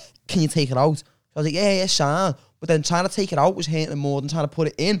 Can you take it out? So I was like, yeah, Sam. But then trying to take it out was hurting her more than trying to put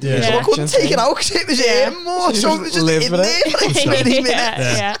it in. Yeah. So I couldn't take it out because it was hurting more. So it was just live in with there it. for like 20 minutes.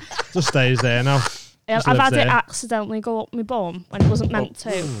 Yeah. Just stays there now. Just I've lives had it there. accidentally go up my bum when it wasn't meant to.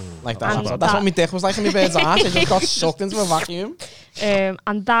 Like that. And That's that- what my dick was like in my bird's ass. It just got sucked into a vacuum.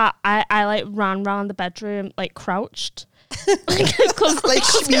 And that I like ran around the bedroom like crouched. Cause, Like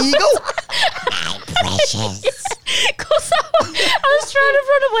Schmiegel. Because I was trying to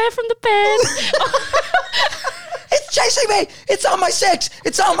run away from the bed. It's chasing me. It's on my six.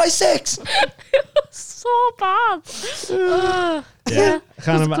 It's on my six. So bad. Yeah. I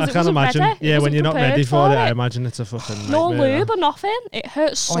can't wasn't imagine. ready. It Yeah, when wasn't you're not prepared ready for for it, I it. imagine it's a fucking No nightmare. lube or nothing. It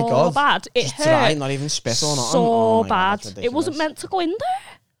hurt Oh my so God. bad. It Just dry, hurt not even spit or nothing. so Oh my God, bad. that's It wasn't ridiculous. meant to go in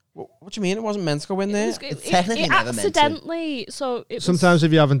there. What do you mean? It wasn't meant to go in there? It's technically it never meant to. accidentally. So it was, Sometimes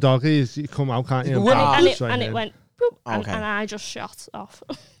if you're having doggies, you come out, can't you? And it- and it went boop, Okay. and I just shot off.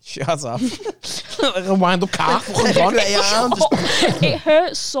 Shut up. Like a wind-up car. Fucking gone. Greyhound. It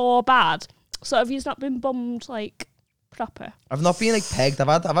hurt so bad. So have you not been bummed like proper? I've not been like pegged.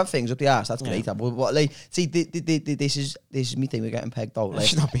 I've had things up the ass. That's great. But like, see, this is me thing with getting pegged out. Like,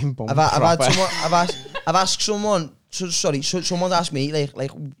 She's not being bummed. I've had proper. someone. I've asked someone. Someone's asked me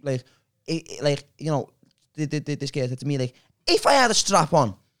like you know, this guy said to me like, if I had a strap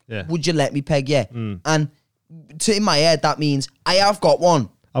on, would you let me peg you? And in my head that means I have got one.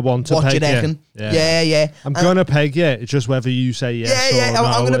 I want to What do you peg reckon? you. Yeah. I'm gonna peg you. It's just whether you say yes or no.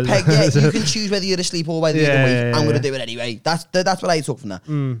 I'm gonna peg you. You can choose whether you're asleep or whether you're awake. I'm gonna do it anyway. That's what I took from that.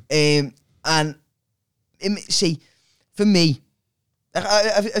 And see, for me,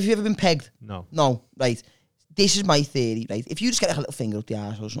 have you ever been pegged? No. No, right. This is my theory, right? If you just get like a little finger up the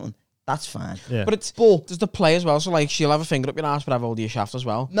arse or something, That's fine. Yeah. But there's the play as well. So like she'll have a finger up your ass, but have hold of your shaft as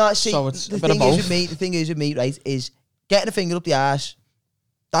well. No, see, so it's the a bit of thing is both. with me, the thing is with me, right, is getting a finger up the ass.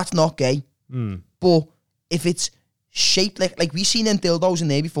 That's not gay. But if it's shaped like we've seen them dildos in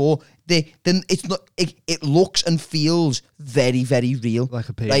there before, then it's not. It looks and feels very, very real, like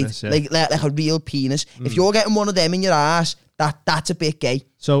a penis, right? Like a real penis. If you're getting one of them in your ass, that's a bit gay.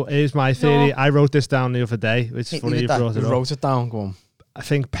 So here's my theory. No. I wrote this down the other day. It's Hit me funny with you that. brought it You up. wrote it down, go on. I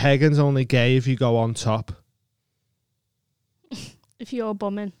think pegging's only gay if you go on top. If you're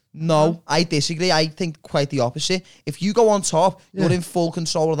bumming. No, I disagree. I think quite the opposite. If you go on top, you're in full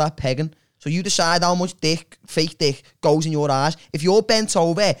control of that pegging. So you decide how much fake dick, goes in your ass. If you're bent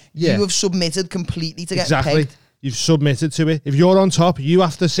over, you have submitted completely to get pegged. You've submitted to it. If you're on top, you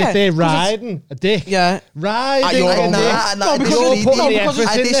have to sit there riding a dick. Yeah. Riding you're a on dick. No, because you're putting the effort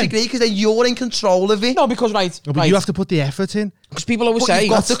I in then. disagree because then you're in control of it. No, because But you have to put the effort in. because people always But say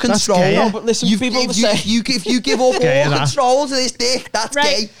you've got to control. gay, no, but listen, people always say If you give up Gay, all that. control to this dick, that's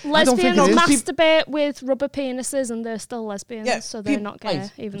Right, gay. lesbians it is. masturbate with rubber penises and they're still lesbians, so they're not gay.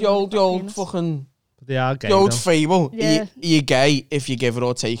 Right, Even the though old they've got a penis. fucking They are gay. the old though. fable. Yeah. You're gay if you give it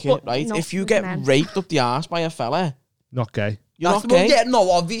or take it, But right? not If you with get men. raped up the arse by a fella, Not gay. you're That's not gay. Yeah, no,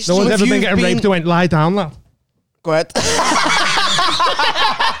 obviously. No one's If ever been you've getting raped and went, lie down, lad. Go ahead.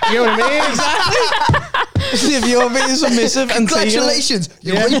 You know what I mean? Exactly. If you're being submissive and Congratulations,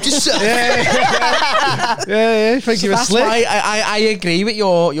 you raped yourself. Yeah. Think you were That's slick. why I agree with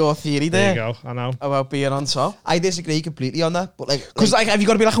your theory There there you go. I know. about being on top. I disagree completely on that, but Because like, have you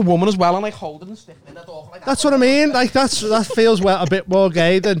got to be like a woman as well and like holding and stiffening it off like that? That's what I mean. Like that feels a bit more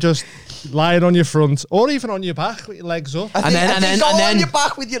gay than just lying on your front or even on your back with your legs up. I think going on your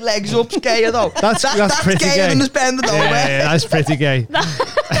back with your legs up's gayer though. That's pretty gayer gay. than just bending over. Yeah, that's pretty gay.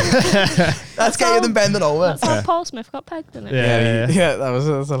 That's gayer than bending over. That's how Paul Smith got pegged, isn't it? Yeah.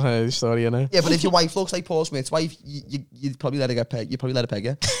 That's a hilarious story, you know. Yeah, but if your wife looks like Paul Smith's wife, you'd probably let her get pegged. You'd probably let her peg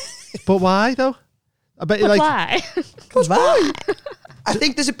you. But why though? I bet you But like. why? Why? I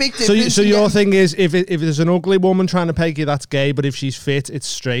think there's a big difference. So your thing is if there's an ugly woman trying to peg you, that's gay. But if she's fit, it's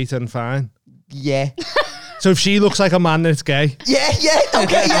straight and fine. Yeah. So if she looks like a man, then it's gay. Yeah,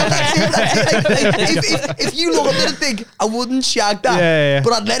 okay, yeah, that's it. If you look at it and think, I wouldn't shag that, Yeah.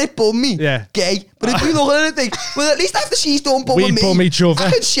 but I'd let it bum me, gay. But if you look at it and think, well, at least after she's done bumming We me, bum each other. I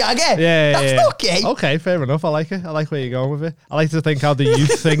can shag her. That's not gay. Okay, fair enough. I like it. I like where you're going with it. I like to think how the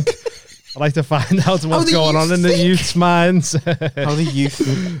youth think. I like to find out what's the going on youth in the youth's minds. How do you? Do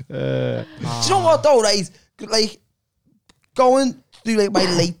you know what though, right? Like, going through like my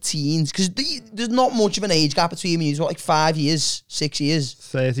late teens, because there's not much of an age gap between me. It's what, like 5 years, 6 years.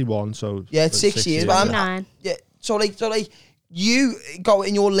 31, so Yeah, it's 6 years. But I'm 9. yeah. So like you go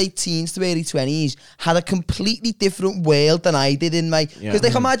in your late teens to early 20s had a completely different world than I did in my. Because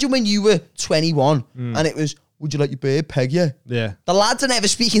like imagine when you were 21 and it was, would you let your beard peg you? Yeah. The lads are never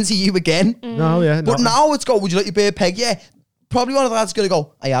speaking to you again. No, yeah. But now it's go, would you let your beard peg you? Probably one of the lads is going to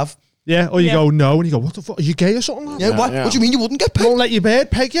go, I have. Yeah, or you go, no, and you go, what the fuck? Are you gay or something? Yeah, what? What do you mean you wouldn't get pegged? Won't let your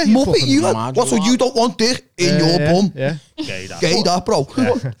beard peg you? Muppet, you mad, like, what, so you you don't want dick in your bum? Yeah. Gay that. Gay that, bro.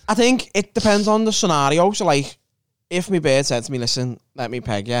 I think it depends on the scenario. So like, if my beard said to me, listen, let me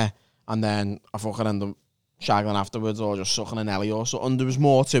peg you, and then I fucking end up shagging afterwards or just sucking a Nelly or something, there was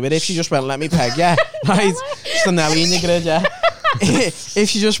more to it. If she just went, let me peg you, right? It's the Nelly in your grid, yeah. If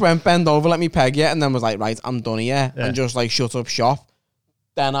she just went, bend over, let me peg you, and then was like, right, I'm done here, and just like shut up shop,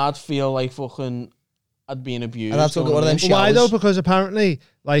 then I'd feel like fucking I'd been abused. And I'd took one of them showers. Why though? Because apparently,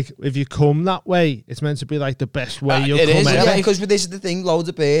 like, if you come that way, it's meant to be like the best way you'll it come is, ever. Yeah, because this is the thing, loads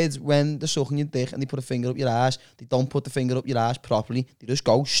of birds, when they're sucking your dick and they put a finger up your ass, they don't put the finger up your ass properly. They just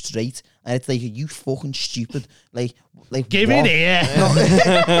go straight. And it's like, are you fucking stupid? Like Give what? it here. No,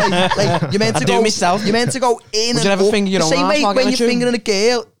 like you're meant to I do go. myself. You're meant to go in. Would and you ever up. finger your The own same ass way while when getting you're a fingering a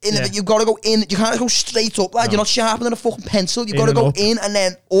girl, Yeah. you've got to go in. You can't go straight up, lad. No. You're not sharper than a fucking pencil. You've In got to and go up. in and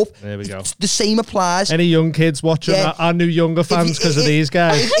then up. There we go. The same applies. Any young kids watching our new younger fans because of these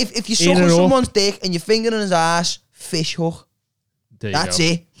guys? If you're In sucking and up. someone's dick and you're fingering his ass, fish hook. There you That's go.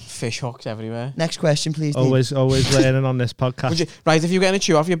 it. Fish hooks everywhere. Next question, please. Dean. Always learning on this Would podcast. you, right, if you were getting a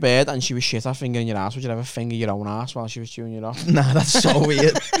chew off your beard and she was shit at fingering your ass, would you ever finger your own ass while she was chewing you off? Nah, that's so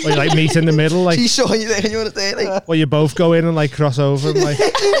weird. Or you like meet in the middle, like, She's showing you there and you want to say like, or you both go in and like cross over and like,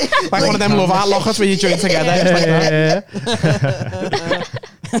 Like one of them love heart lockers where you join together. It's like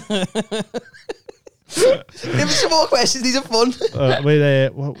that. give us some more questions. These are fun. wait, I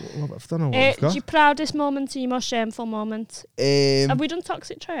don't know what we've got. Your proudest moment and your most shameful moment. Have we done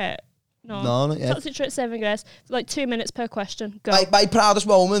toxic trait? No. No, not yet. Toxic trait saving grace. Like 2 minutes per question. Go. My proudest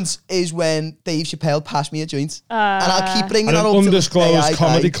moments is when Dave Chappelle passed me a joint. And I'll keep bringing An that up till this day undisclosed I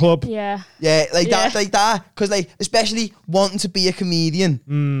comedy die. club. Yeah. Yeah, like that. Because, like, especially wanting to be a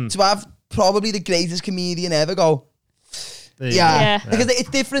comedian. To have probably the greatest comedian ever go, yeah. Because it's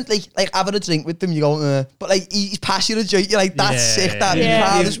different, like having a drink with them, you go, but like he's passing a joint, you're like, that's sick, that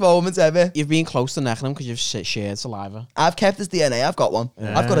proudest moments ever. You've been close to necking him because you've shared saliva. I've kept his DNA, I've got one.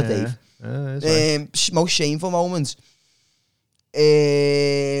 I've got a Dave. Right. Most shameful moments.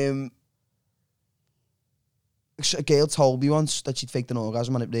 A girl told me once that she'd faked an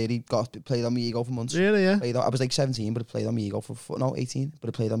orgasm and it really played on my ego for months. Really, yeah? I was like 17, but it played on my ego for 18, but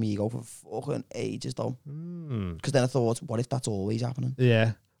it played on my ego for fucking ages though. Because then I thought, what if that's always happening?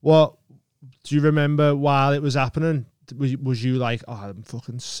 Yeah. What do you remember while it was happening? Was you like, oh, I'm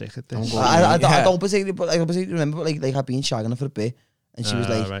fucking sick at this? I don't particularly remember, but like I'd been shagging her for a bit. And she was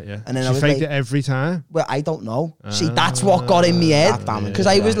like, right, yeah. And then she I was faked like, it every time. Well, I don't know. See, that's what got in my head. Because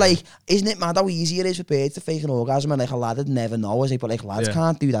I was like, isn't it mad how easy it is for birds to fake an orgasm? And like a lad would never know. I was like, but like lads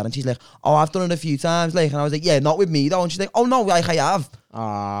can't do that. And she's like, oh, I've done it a few times. Like, and I was like, yeah, not with me though. And she's like, oh no, like I have.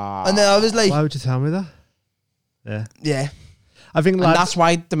 And then I was like, why would you tell me that? Yeah. Yeah. I think and that's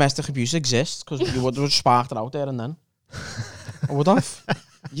why domestic abuse exists, because you would have sparked it out there and then. I would have.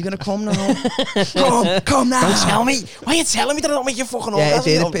 You're gonna come now. come now. Don't tell me. Why are you telling me that I don't make you fucking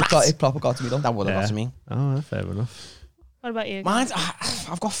orgasm? Yeah, it proper got to me though. That would have got to me. Oh, fair enough. What about you?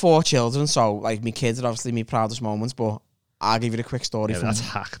 I've got 4 children, so like my kids are obviously my proudest moments, but I'll give you the quick story from that's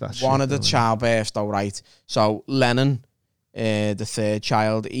hack, that one shit, of the childbirths though, right? So Lennon, the 3rd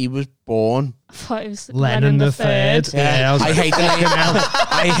child, he was born. I thought it was Lennon the third. Yeah, I hate the name.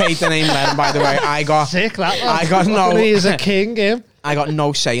 I hate the name Lennon, by the way. I got sick that one. I got no. He's a king, him. I got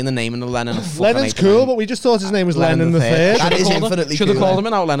no say in the name of the Lennon. Lennon's cool, but we just thought his name was Lennon the third. That is infinitely Should have cool. called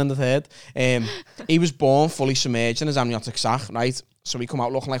him out Lennon the third. He was born fully submerged in his amniotic sac, right? So he come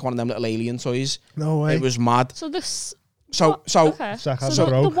out looking like one of them little alien toys. No way. It was mad. So this. Okay. So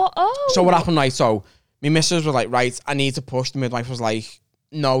what happened, right? So my missus was like, right, I need to push. The midwife was like,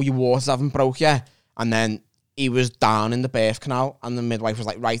 no, your waters haven't broke yet. And then he was down in the birth canal, and the midwife was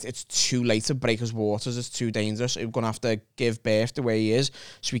like, right, it's too late to break his waters, it's too dangerous, we're going to have to give birth the way he is.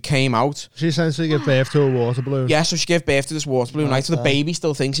 So he came out. She essentially gave birth to a water balloon. Yeah, so she gave birth to this water balloon, right? So the baby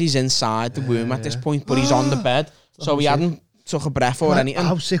still thinks he's inside the womb at this point, but he's on the bed. So he hadn't took a breath or anything.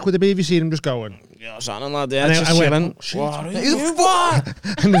 How sick would it be if you seen him just going? Yeah, something like that. Just chilling.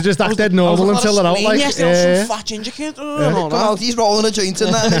 And they just act dead normal until they're out like, some fat ginger kid. Come out, he's rolling a joint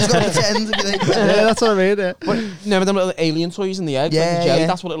and that, and he's got to pretend to be like, yeah, that's what I mean. Yeah. But remember them little alien toys in the egg, like the jelly?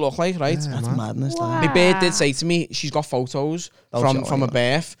 That's what it looked like, right? That's madness. Wow. My bird did say to me, she's got photos from a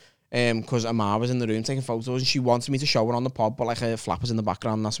birth, because Amar was in the room taking photos, and she wanted me to show her on the pod, but like her flappers in the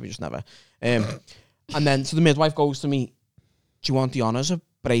background, and that's what we just never. And then so the midwife goes to me, do you want the honours of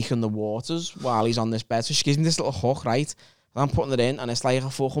breaking the waters while he's on this bed? So she gives me this little hook, right? And I'm putting it in, and it's like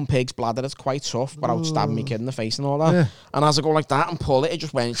a fucking pig's bladder. It's quite tough, but I would stab me kid in the face and all that. Yeah. And as I go like that and pull it, it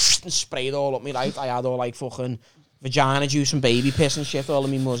just went and sprayed all up me, right? I had all like fucking vagina juice and baby piss and shit all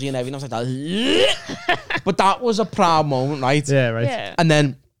in me muzzy and everything. I was like that. But that was a proud moment, right? Yeah, right. Yeah. And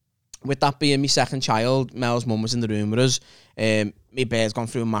then with that being my second child, Mel's mum was in the room with us. My bear's gone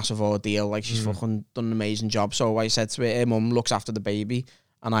through a massive ordeal. Like, she's fucking done an amazing job. So I said to her mum looks after the baby,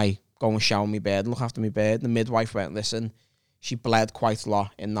 and I go and shower my bird and look after my bird. The midwife went, listen, she bled quite a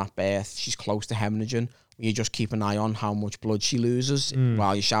lot in that birth. She's close to hemorrhaging. You just keep an eye on how much blood she loses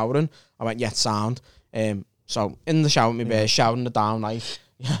while you're showering. I went, yeah, sound. So in the shower with my bird, showering it down, right?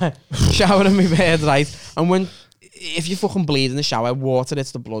 Showering my bird, right? And if you fucking bleed in the shower, water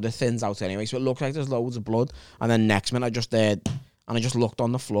hits the blood, it thins out anyway. So it looks like there's loads of blood. And then next minute, I just looked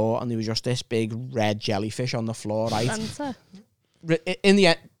on the floor, and there was just this big red jellyfish on the floor, right? Placenta. In the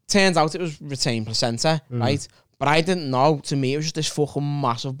end, turns out it was retained placenta, right? But I didn't know. To me, it was just this fucking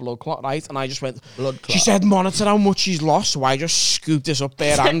massive blood clot, right? And I just went, blood clot. She said, monitor how much she's lost. So I just scooped this up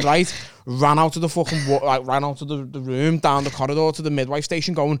bare hand, right? Ran out of the fucking, ran out of the room, down the corridor to the midwife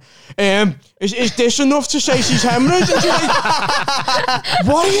station going, is this enough to say she's hemorrhaged? And she's like,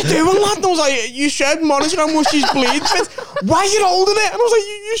 what are you doing, lad? And I was like, you said monitor how much she's bleeding. She went, why are you holding it? And I was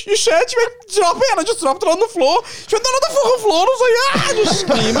like, you said. She went, drop it. And I just dropped it on the floor. She went, not on the fucking floor. And I was like, just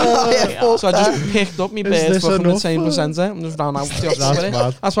screaming. So I just picked up my bird's fucking retained placenta and just ran out to the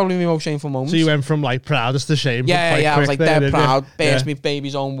hospital. That's probably my most shameful moment. So you went from like proudest to shame. Yeah. I was like dead proud. Bears me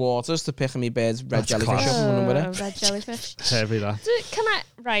baby's own waters to picking me bird's red jellyfish up and running with it. Red jellyfish. Heavy that.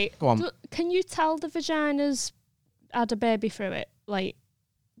 Go on. Can you tell the vagina's had a baby through it, like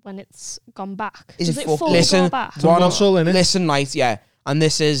when it's gone back? Does it fully go back? Listen, right, yeah. And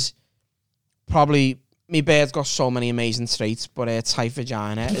this is probably my bird's got so many amazing traits, but her tight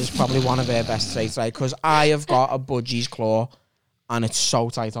vagina is probably one of her best traits, right? Because I have got a budgie's claw, and it's so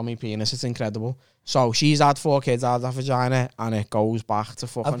tight on my penis, it's incredible. So she's had 4 kids out of that vagina, and it goes back to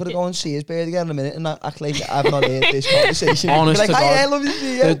fucking. I've got to go and see his bird again in a minute and act like I've not heard this conversation. Honest like, to hi, God, I love you,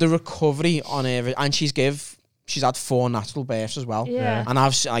 see you. the recovery on her, and she's had 4 natural births as well. Yeah. And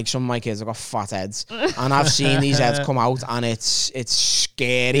I've like some of my kids have got fat heads, and I've seen these heads come out, and it's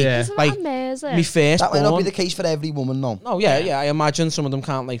scary. Yeah. Isn't Like that amazing? me first That might not be born. the case for every woman, no. No, yeah. I imagine some of them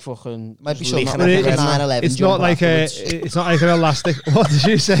can't like fucking. Might be just some leak not it like up. a 9/11 It's jump not like afterwards. it's not like an elastic. What did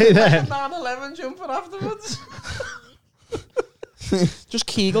you say then? 9/11 jumping afterwards. Just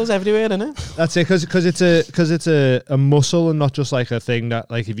Kegels everywhere, innit? That's it, because it's a muscle and not just like a thing that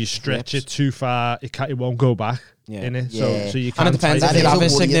like if you stretch it too far, it won't go back. Yeah. In it, Yeah. so you can't. And it depends tighten if you That have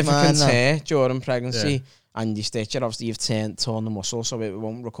is a a worry of significant mine, tear during pregnancy Yeah. and you stitch it, obviously you've torn the muscle, so it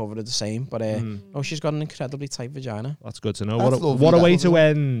won't recover the same. But no, she's got an incredibly tight vagina. That's good to know. That's lovely, What a way that's to lovely.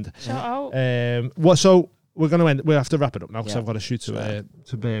 end. Shout out. So we're gonna end. We have to wrap it up now because Yeah. I've got to shoot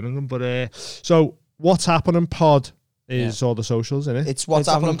to Birmingham. But so what's happening? Pod is all the socials in it. It's What's It's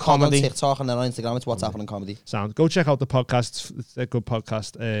Happening happening Comedy. On comedy. TikTok and then on Instagram it's What's Happening Comedy. Sound. Go check out the podcast. It's a good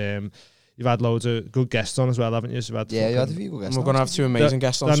podcast. You've had loads of good guests on as well, haven't you? You've had Yeah, you had a fucking few good And guests. we're going to have 2 amazing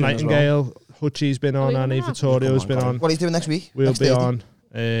guests on Dan soon as well. Nightingale, Hutchie's been on, Oh, Annie yeah. Vittorio's been on. What are you doing next week? We'll Next be Thursday?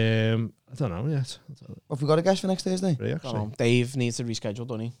 on. I don't know yet. Have we got a guest for next Thursday? Free, I actually. don't know. Dave needs to reschedule,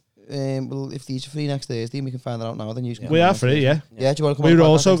 doesn't he? Well, if these are free next Thursday, we can find that out now. Then you can. We are free, yeah. Yeah, do you want to come? We on were the podcast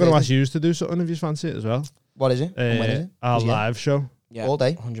also next going to ask Thursday? you to do something if you fancy it as well. What is it? And when is it? Our Yeah. live show, Yeah. All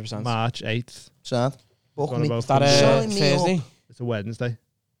day. 100%. March 8th. Sad. Book One me. about Is that Sign me Thursday? up. It's a Wednesday.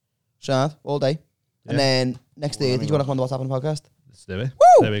 Sad. All day. Yeah. And then next Thursday, do you want to come on the What's Happening podcast? Let's do it.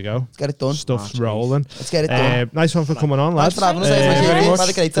 Woo! There we go. Let's get it done. Stuff's March 8th. rolling. Let's get it done. Nice one for coming on, lads. Thanks for having us. Thank you very Had much.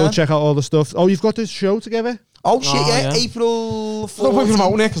 a great Go time. check out all the stuff. Oh, you've got this show together? Oh shit! Oh, Yeah, yeah. April. No point 14th.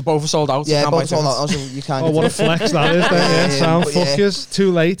 promoting it because both are sold out. Yeah, Can't buy both sold tickets. out. Also, you can't. Oh, get what a tickets. flex that is then, yeah. Yeah, Sound but yeah. fuckers.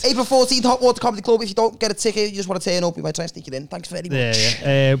 Too late. April 14th, Hot Water Comedy Club. If you don't get a ticket, you just want to turn up, we might try and sneak it in. Thanks very much.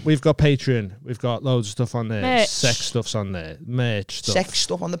 Yeah. We've got Patreon. We've got loads of stuff on there. Merch. Sex stuff's on there. Merch stuff. Sex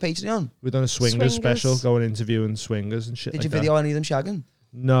stuff on the Patreon. We've done a swingers, Swingers. special, going interviewing swingers and shit Did like you that. video any of them shagging?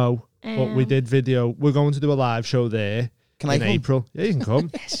 No, but we did video. We're going to do a live show there Can I in come? April. Yeah, you can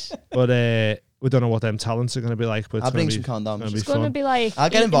come. But we don't know what them talents are going to be like. But it's I'll bring gonna some be, condoms. gonna be It's going to fun. be like.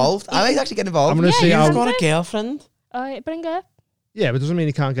 I'll get involved. I might actually get involved. I'm going to Yeah, see you how. can Got do a girlfriend? Bring her. Yeah, but it doesn't mean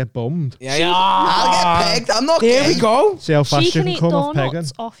you can't get bummed. Yeah. I'll get pegged. I'm not There gay. we go. See how fast She you can can eat come off pegging.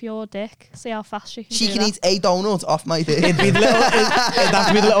 donuts off your dick. See how fast she can She do can that. eat a donut off my dick. It'd be the little, it'd have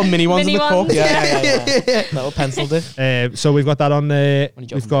to be the little mini ones Mini in the cup. ones, Yeah. Little pencil dick. So we've got that on there. Only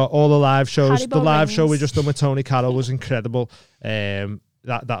joking. We've got all the live shows. Haribo The live show we rings. just done with Tony Carroll was incredible.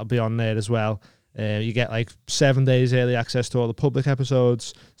 That'll be on there as well. You get like 7 days early access to all the public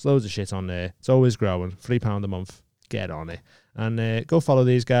episodes. There's loads of shit on there. It's always growing. £3 a month. Get on it. And go follow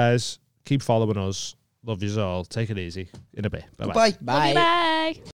these guys. Keep following us. Love yous all. Take it easy. In a bit. Bye-bye. Goodbye. Love you, bye.